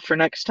myself for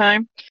next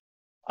time.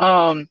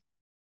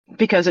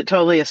 Because it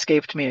totally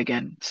escaped me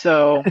again.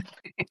 So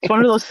it's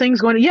one of those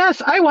things going,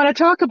 yes, I want to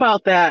talk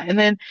about that. And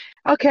then,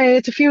 okay,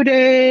 it's a few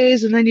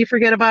days, and then you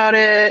forget about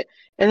it.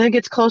 And then it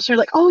gets closer,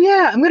 like, oh,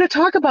 yeah, I'm going to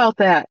talk about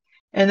that.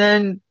 And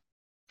then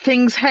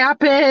things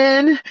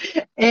happen.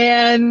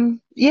 And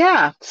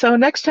yeah, so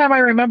next time I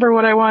remember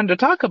what I wanted to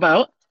talk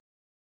about,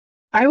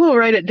 I will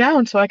write it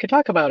down so I can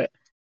talk about it.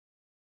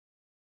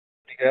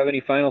 Do you have any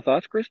final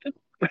thoughts, Kristen,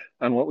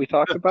 on what we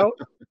talked about?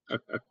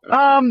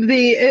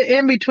 The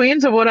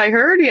in-betweens of what I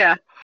heard, yeah.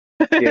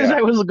 As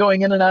I was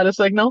going in and out of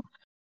signal.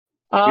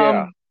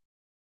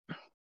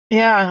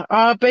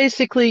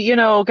 Basically,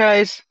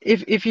 guys,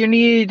 if you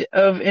need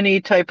of any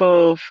type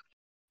of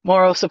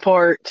moral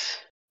support,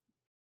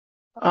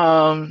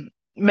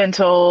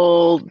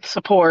 mental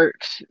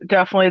support,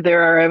 definitely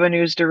there are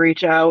avenues to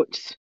reach out.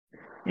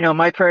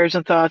 My prayers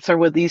and thoughts are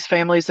with these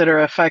families that are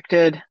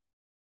affected.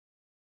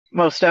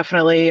 Most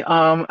definitely.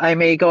 I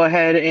may go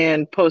ahead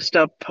and post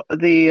up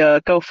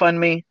the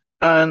GoFundMe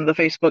on the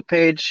Facebook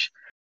page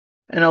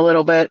in a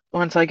little bit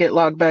once I get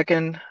logged back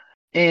in.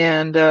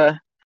 And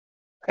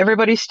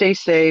everybody stay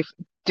safe.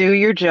 Do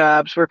your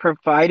jobs. We're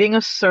providing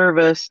a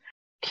service.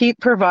 Keep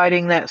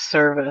providing that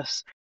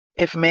service.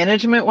 If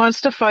management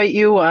wants to fight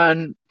you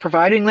on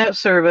providing that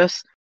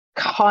service,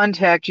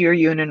 contact your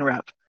union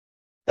rep.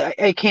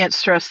 I can't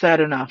stress that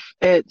enough.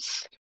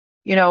 It's,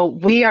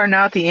 we are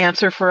not the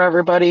answer for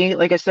everybody.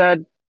 Like I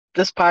said,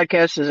 this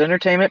podcast is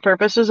entertainment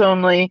purposes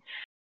only.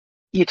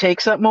 You take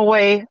something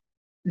away,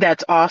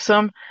 that's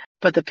awesome.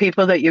 But the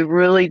people that you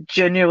really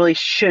genuinely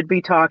should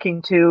be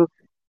talking to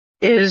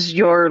is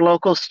your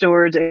local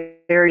stewards,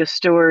 area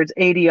stewards,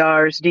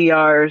 ADRs,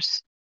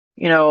 DRs.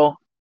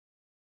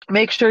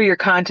 Make sure you're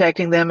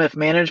contacting them if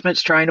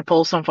management's trying to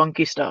pull some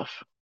funky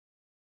stuff.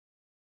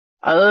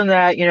 Other than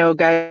that,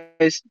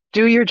 guys,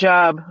 do your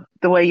job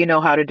the way you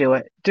know how to do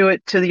it. Do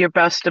it to your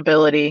best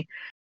ability.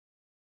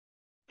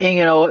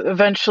 And,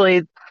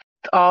 eventually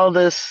all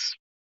this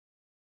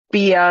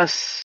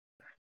BS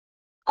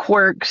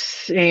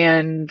quirks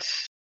and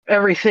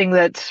everything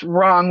that's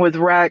wrong with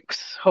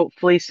Rex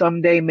hopefully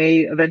someday may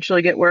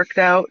eventually get worked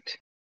out.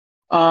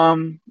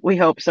 We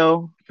hope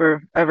so,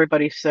 for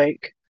everybody's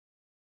sake.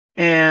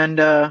 And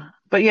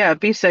But yeah,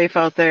 be safe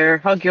out there.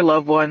 Hug your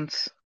loved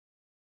ones.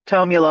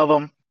 Tell them you love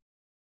them.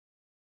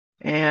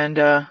 And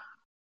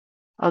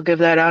I'll give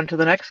that on to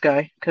the next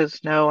guy because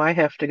now I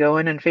have to go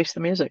in and face the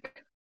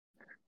music.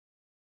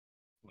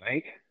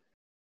 Mike?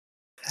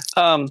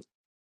 Um,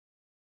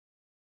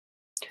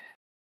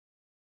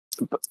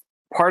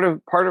 part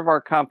of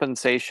our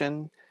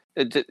compensation,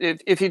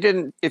 if you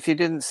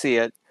didn't see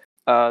it,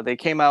 they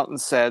came out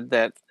and said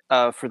that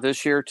for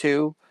this year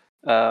too,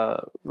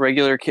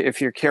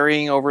 if you're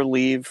carrying over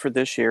leave for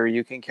this year,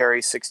 you can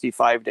carry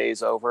 65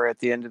 days over at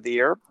the end of the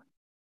year.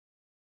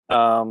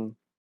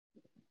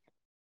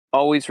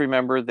 Always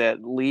remember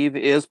that leave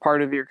is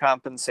part of your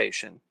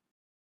compensation,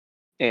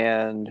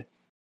 and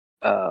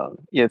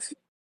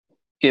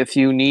if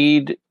you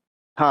need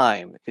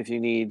time, if you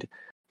need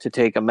to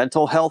take a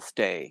mental health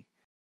day,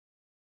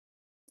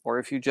 or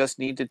if you just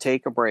need to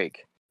take a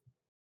break,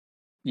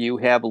 you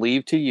have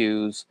leave to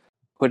use.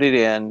 Put it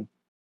in,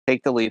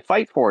 take the leave,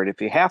 fight for it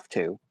if you have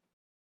to,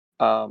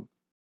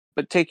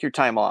 but take your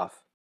time off.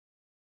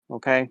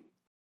 Okay.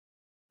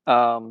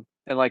 And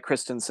like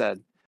Kristen said,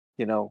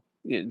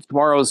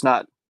 tomorrow's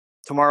not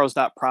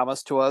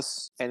promised to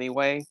us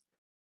anyway.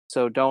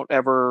 So don't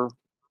ever,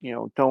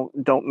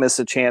 don't miss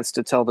a chance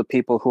to tell the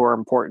people who are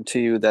important to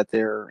you that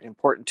they're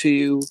important to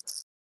you.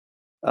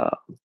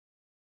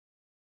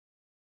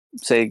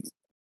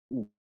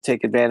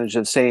 Take advantage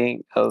of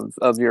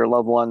of your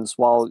loved ones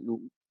while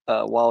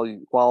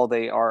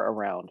they are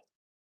around.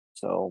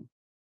 So,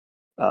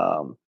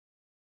 I'll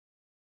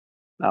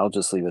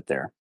just leave it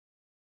there.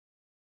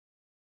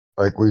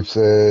 Like we've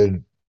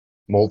said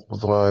multiple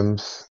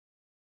times,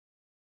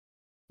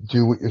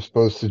 do what you're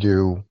supposed to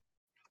do,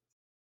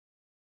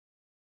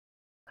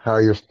 how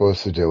you're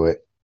supposed to do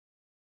it.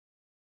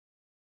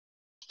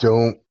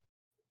 Don't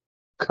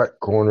cut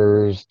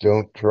corners.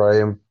 Don't try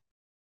and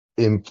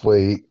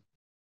inflate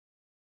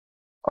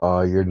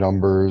your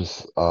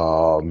numbers.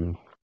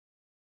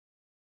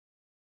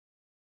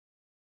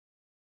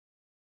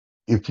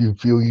 If you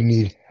feel you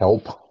need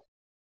help,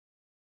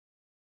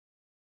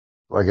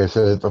 like I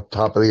said at the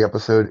top of the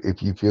episode,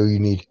 if you feel you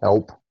need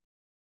help,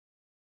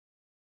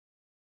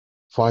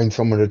 find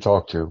someone to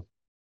talk to,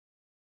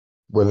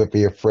 whether it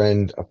be a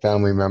friend, a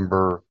family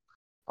member,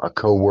 a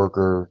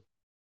coworker,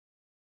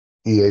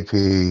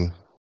 EAP,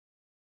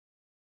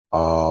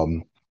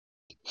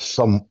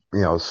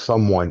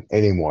 someone,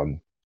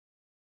 anyone.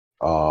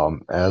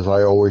 As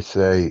I always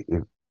say,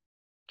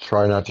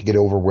 try not to get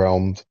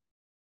overwhelmed.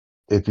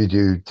 If you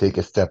do, take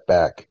a step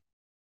back,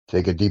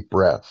 take a deep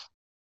breath,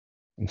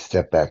 and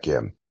step back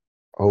in.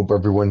 I hope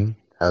everyone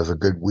has a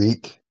good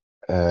week,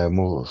 and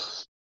we'll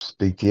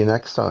speak to you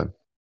next time.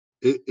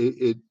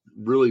 It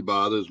really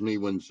bothers me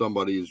when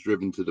somebody is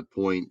driven to the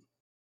point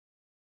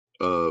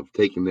of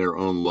taking their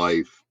own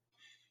life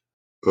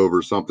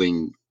over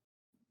something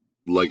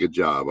like a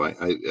job.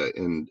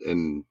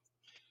 And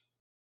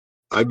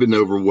I've been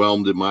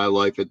overwhelmed in my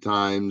life at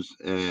times,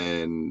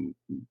 and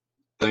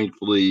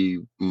thankfully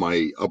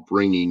my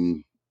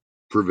upbringing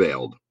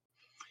prevailed.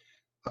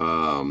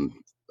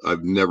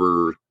 I've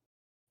never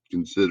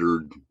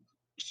considered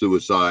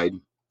suicide,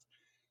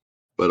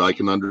 but I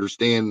can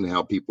understand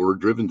how people are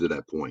driven to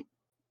that point.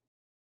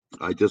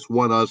 I just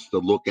want us to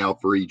look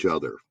out for each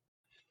other.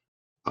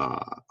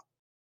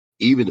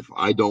 Even if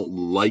I don't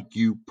like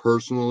you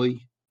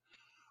personally,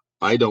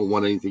 I don't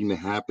want anything to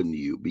happen to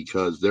you,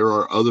 because there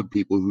are other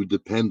people who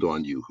depend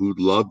on you, who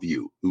love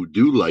you, who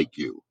do like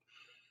you.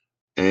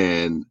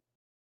 And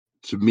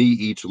to me,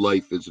 each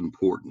life is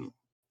important,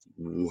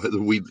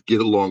 whether we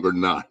get along or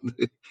not.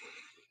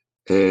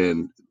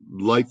 And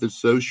life is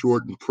so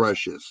short and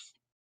precious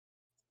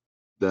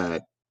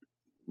that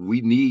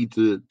we need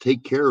to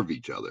take care of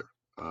each other.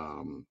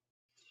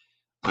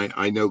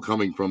 I know,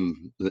 coming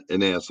from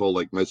an asshole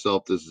like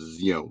myself, this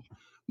is,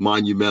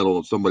 monumental,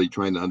 and somebody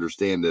trying to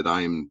understand that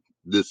I'm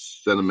this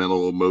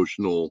sentimental,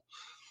 emotional,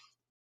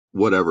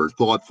 whatever,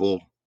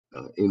 thoughtful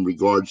in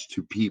regards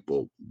to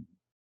people.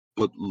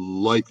 But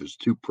life is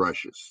too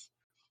precious.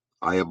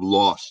 I have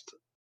lost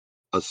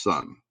a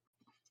son.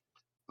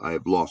 I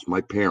have lost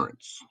my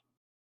parents.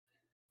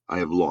 I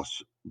have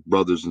lost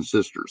brothers and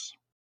sisters.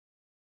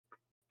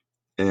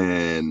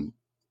 And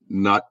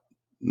not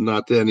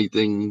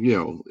anything,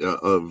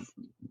 of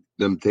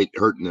them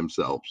hurting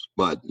themselves,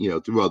 but,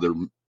 through other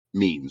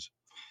means.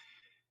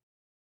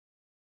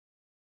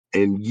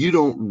 And you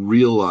don't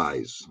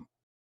realize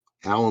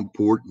how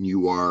important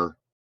you are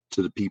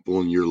to the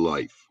people in your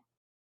life.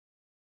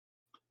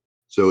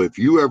 So if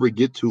you ever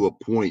get to a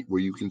point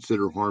where you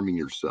consider harming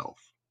yourself,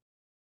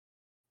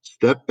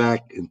 step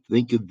back and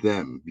think of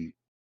them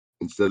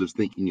instead of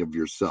thinking of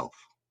yourself.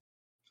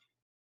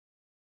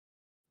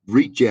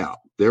 Reach out.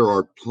 There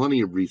are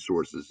plenty of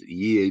resources,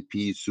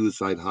 EAP,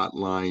 suicide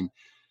hotline.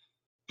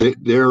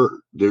 They're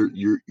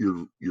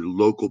your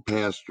local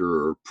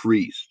pastor or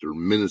priest or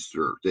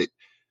minister. They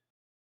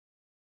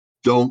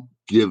don't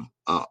give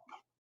up.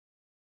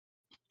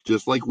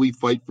 Just like we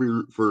fight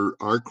for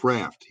our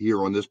craft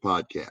here on this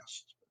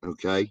podcast.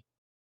 Okay?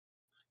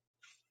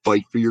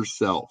 Fight for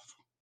yourself.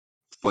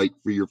 fight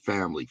for your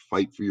family,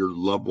 fight for your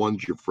loved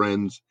ones, your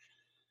friends.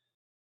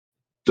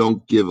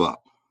 Don't give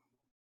up.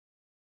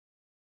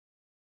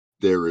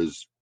 There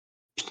is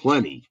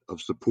plenty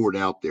of support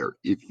out there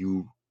if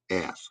you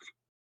ask.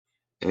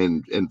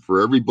 And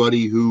for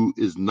everybody who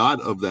is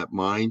not of that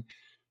mind,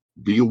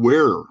 be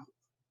aware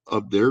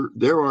of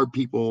there are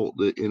people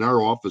that in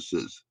our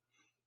offices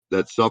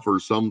that suffer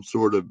some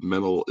sort of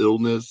mental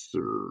illness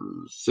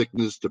or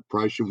sickness,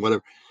 depression,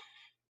 whatever,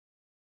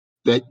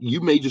 that you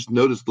may just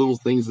notice little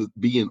things as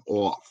being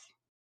off.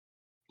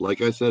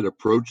 Like I said,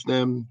 approach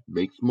them,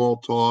 make small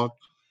talk,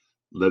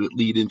 let it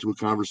lead into a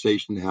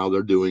conversation, how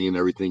they're doing and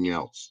everything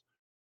else.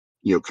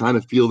 Kind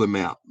of feel them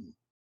out,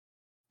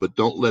 but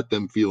don't let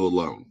them feel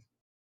alone.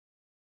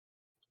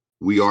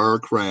 We are a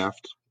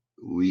craft.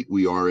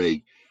 We are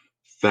a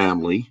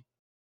family.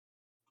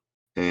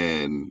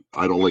 And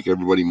I don't like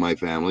everybody in my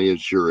family.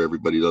 And sure,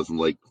 everybody doesn't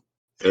like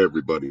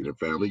everybody in their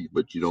family,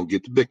 but you don't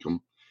get to pick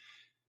them.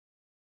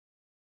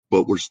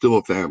 But we're still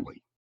a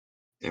family,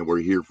 and we're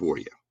here for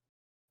you.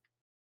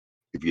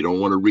 If you don't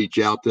want to reach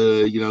out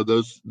to,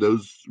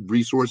 those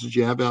resources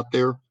you have out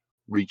there,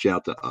 reach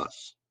out to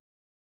us.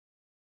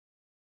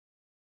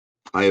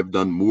 I have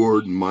done more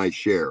than my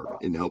share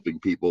in helping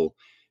people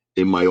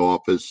in my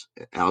office,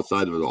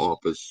 outside of the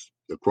office,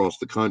 across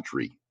the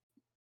country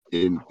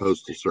in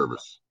postal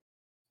service.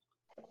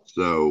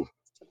 So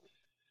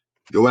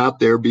go out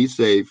there, be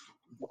safe,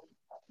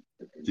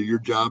 do your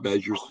job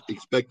as you're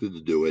expected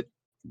to do it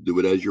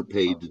as you're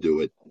paid to do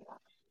it.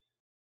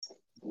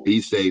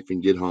 Be safe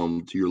and get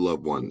home to your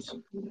loved ones.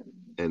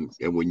 And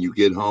when you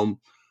get home,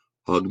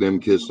 hug them,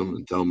 kiss them,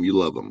 and tell them you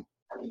love them.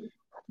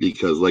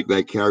 Because like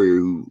that carrier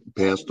who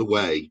passed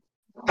away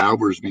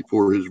hours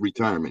before his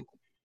retirement,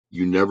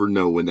 you never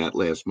know when that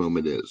last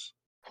moment is.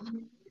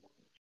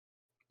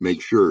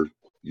 Make sure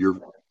your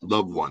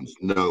loved ones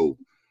know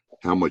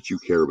how much you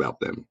care about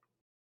them.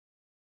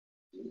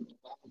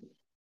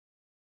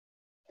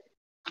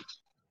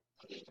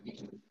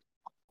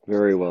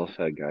 Very well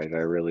said, guys. I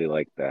really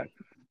like that.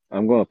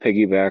 I'm going to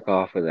piggyback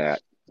off of that.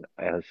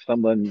 As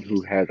someone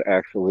who has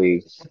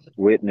actually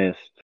witnessed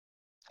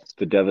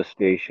the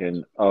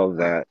devastation of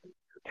that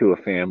to a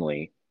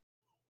family,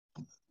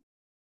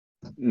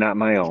 not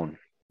my own,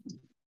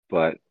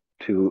 but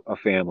to a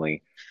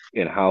family,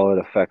 and how it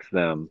affects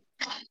them,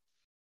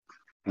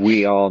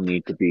 we all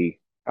need to be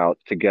out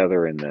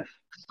together in this.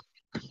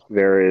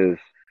 There is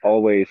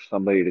always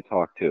somebody to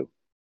talk to,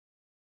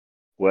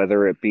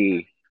 whether it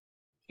be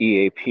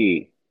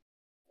EAP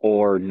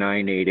or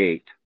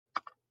 988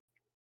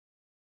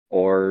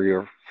 or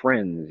your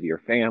friends, your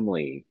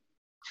family,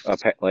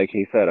 like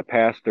he said, a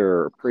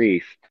pastor, a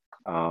priest,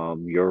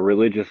 your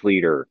religious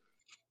leader,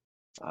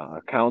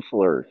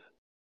 counselors.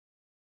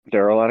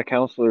 There are a lot of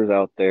counselors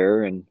out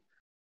there, and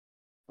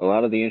a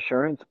lot of the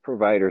insurance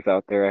providers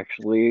out there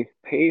actually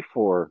pay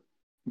for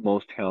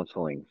most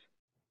counselings.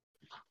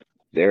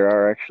 There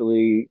are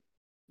actually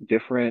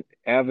different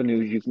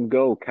avenues you can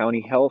go.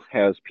 County Health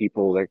has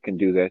people that can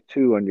do that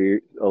too under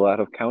a lot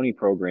of county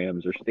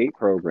programs or state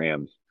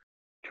programs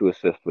to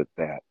assist with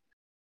that.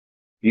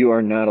 You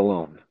are not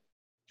alone.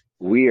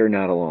 We are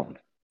not alone.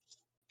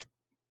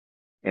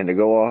 And to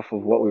go off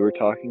of what we were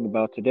talking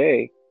about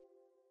today,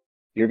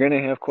 you're going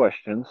to have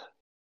questions.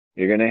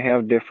 You're going to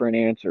have different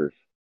answers.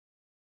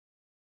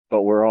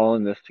 But we're all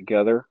in this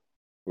together.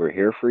 We're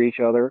here for each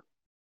other.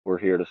 We're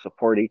here to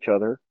support each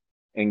other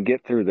and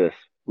get through this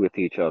with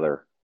each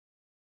other.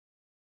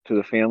 To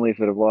the families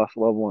that have lost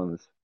loved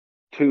ones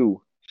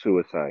to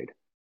suicide,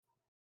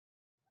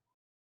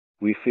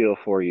 we feel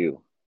for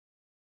you.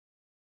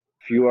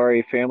 If you are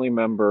a family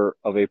member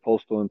of a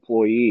postal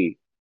employee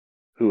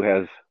who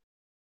has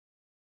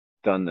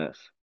done this,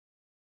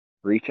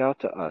 reach out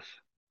to us.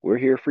 We're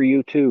here for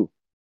you too.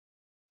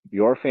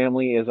 Your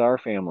family is our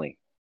family.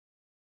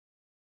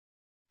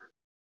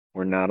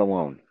 We're not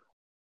alone.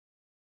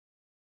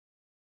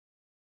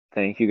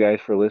 Thank you guys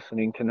for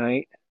listening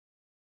tonight,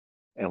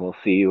 and we'll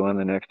see you on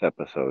the next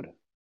episode.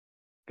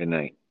 Good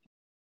night.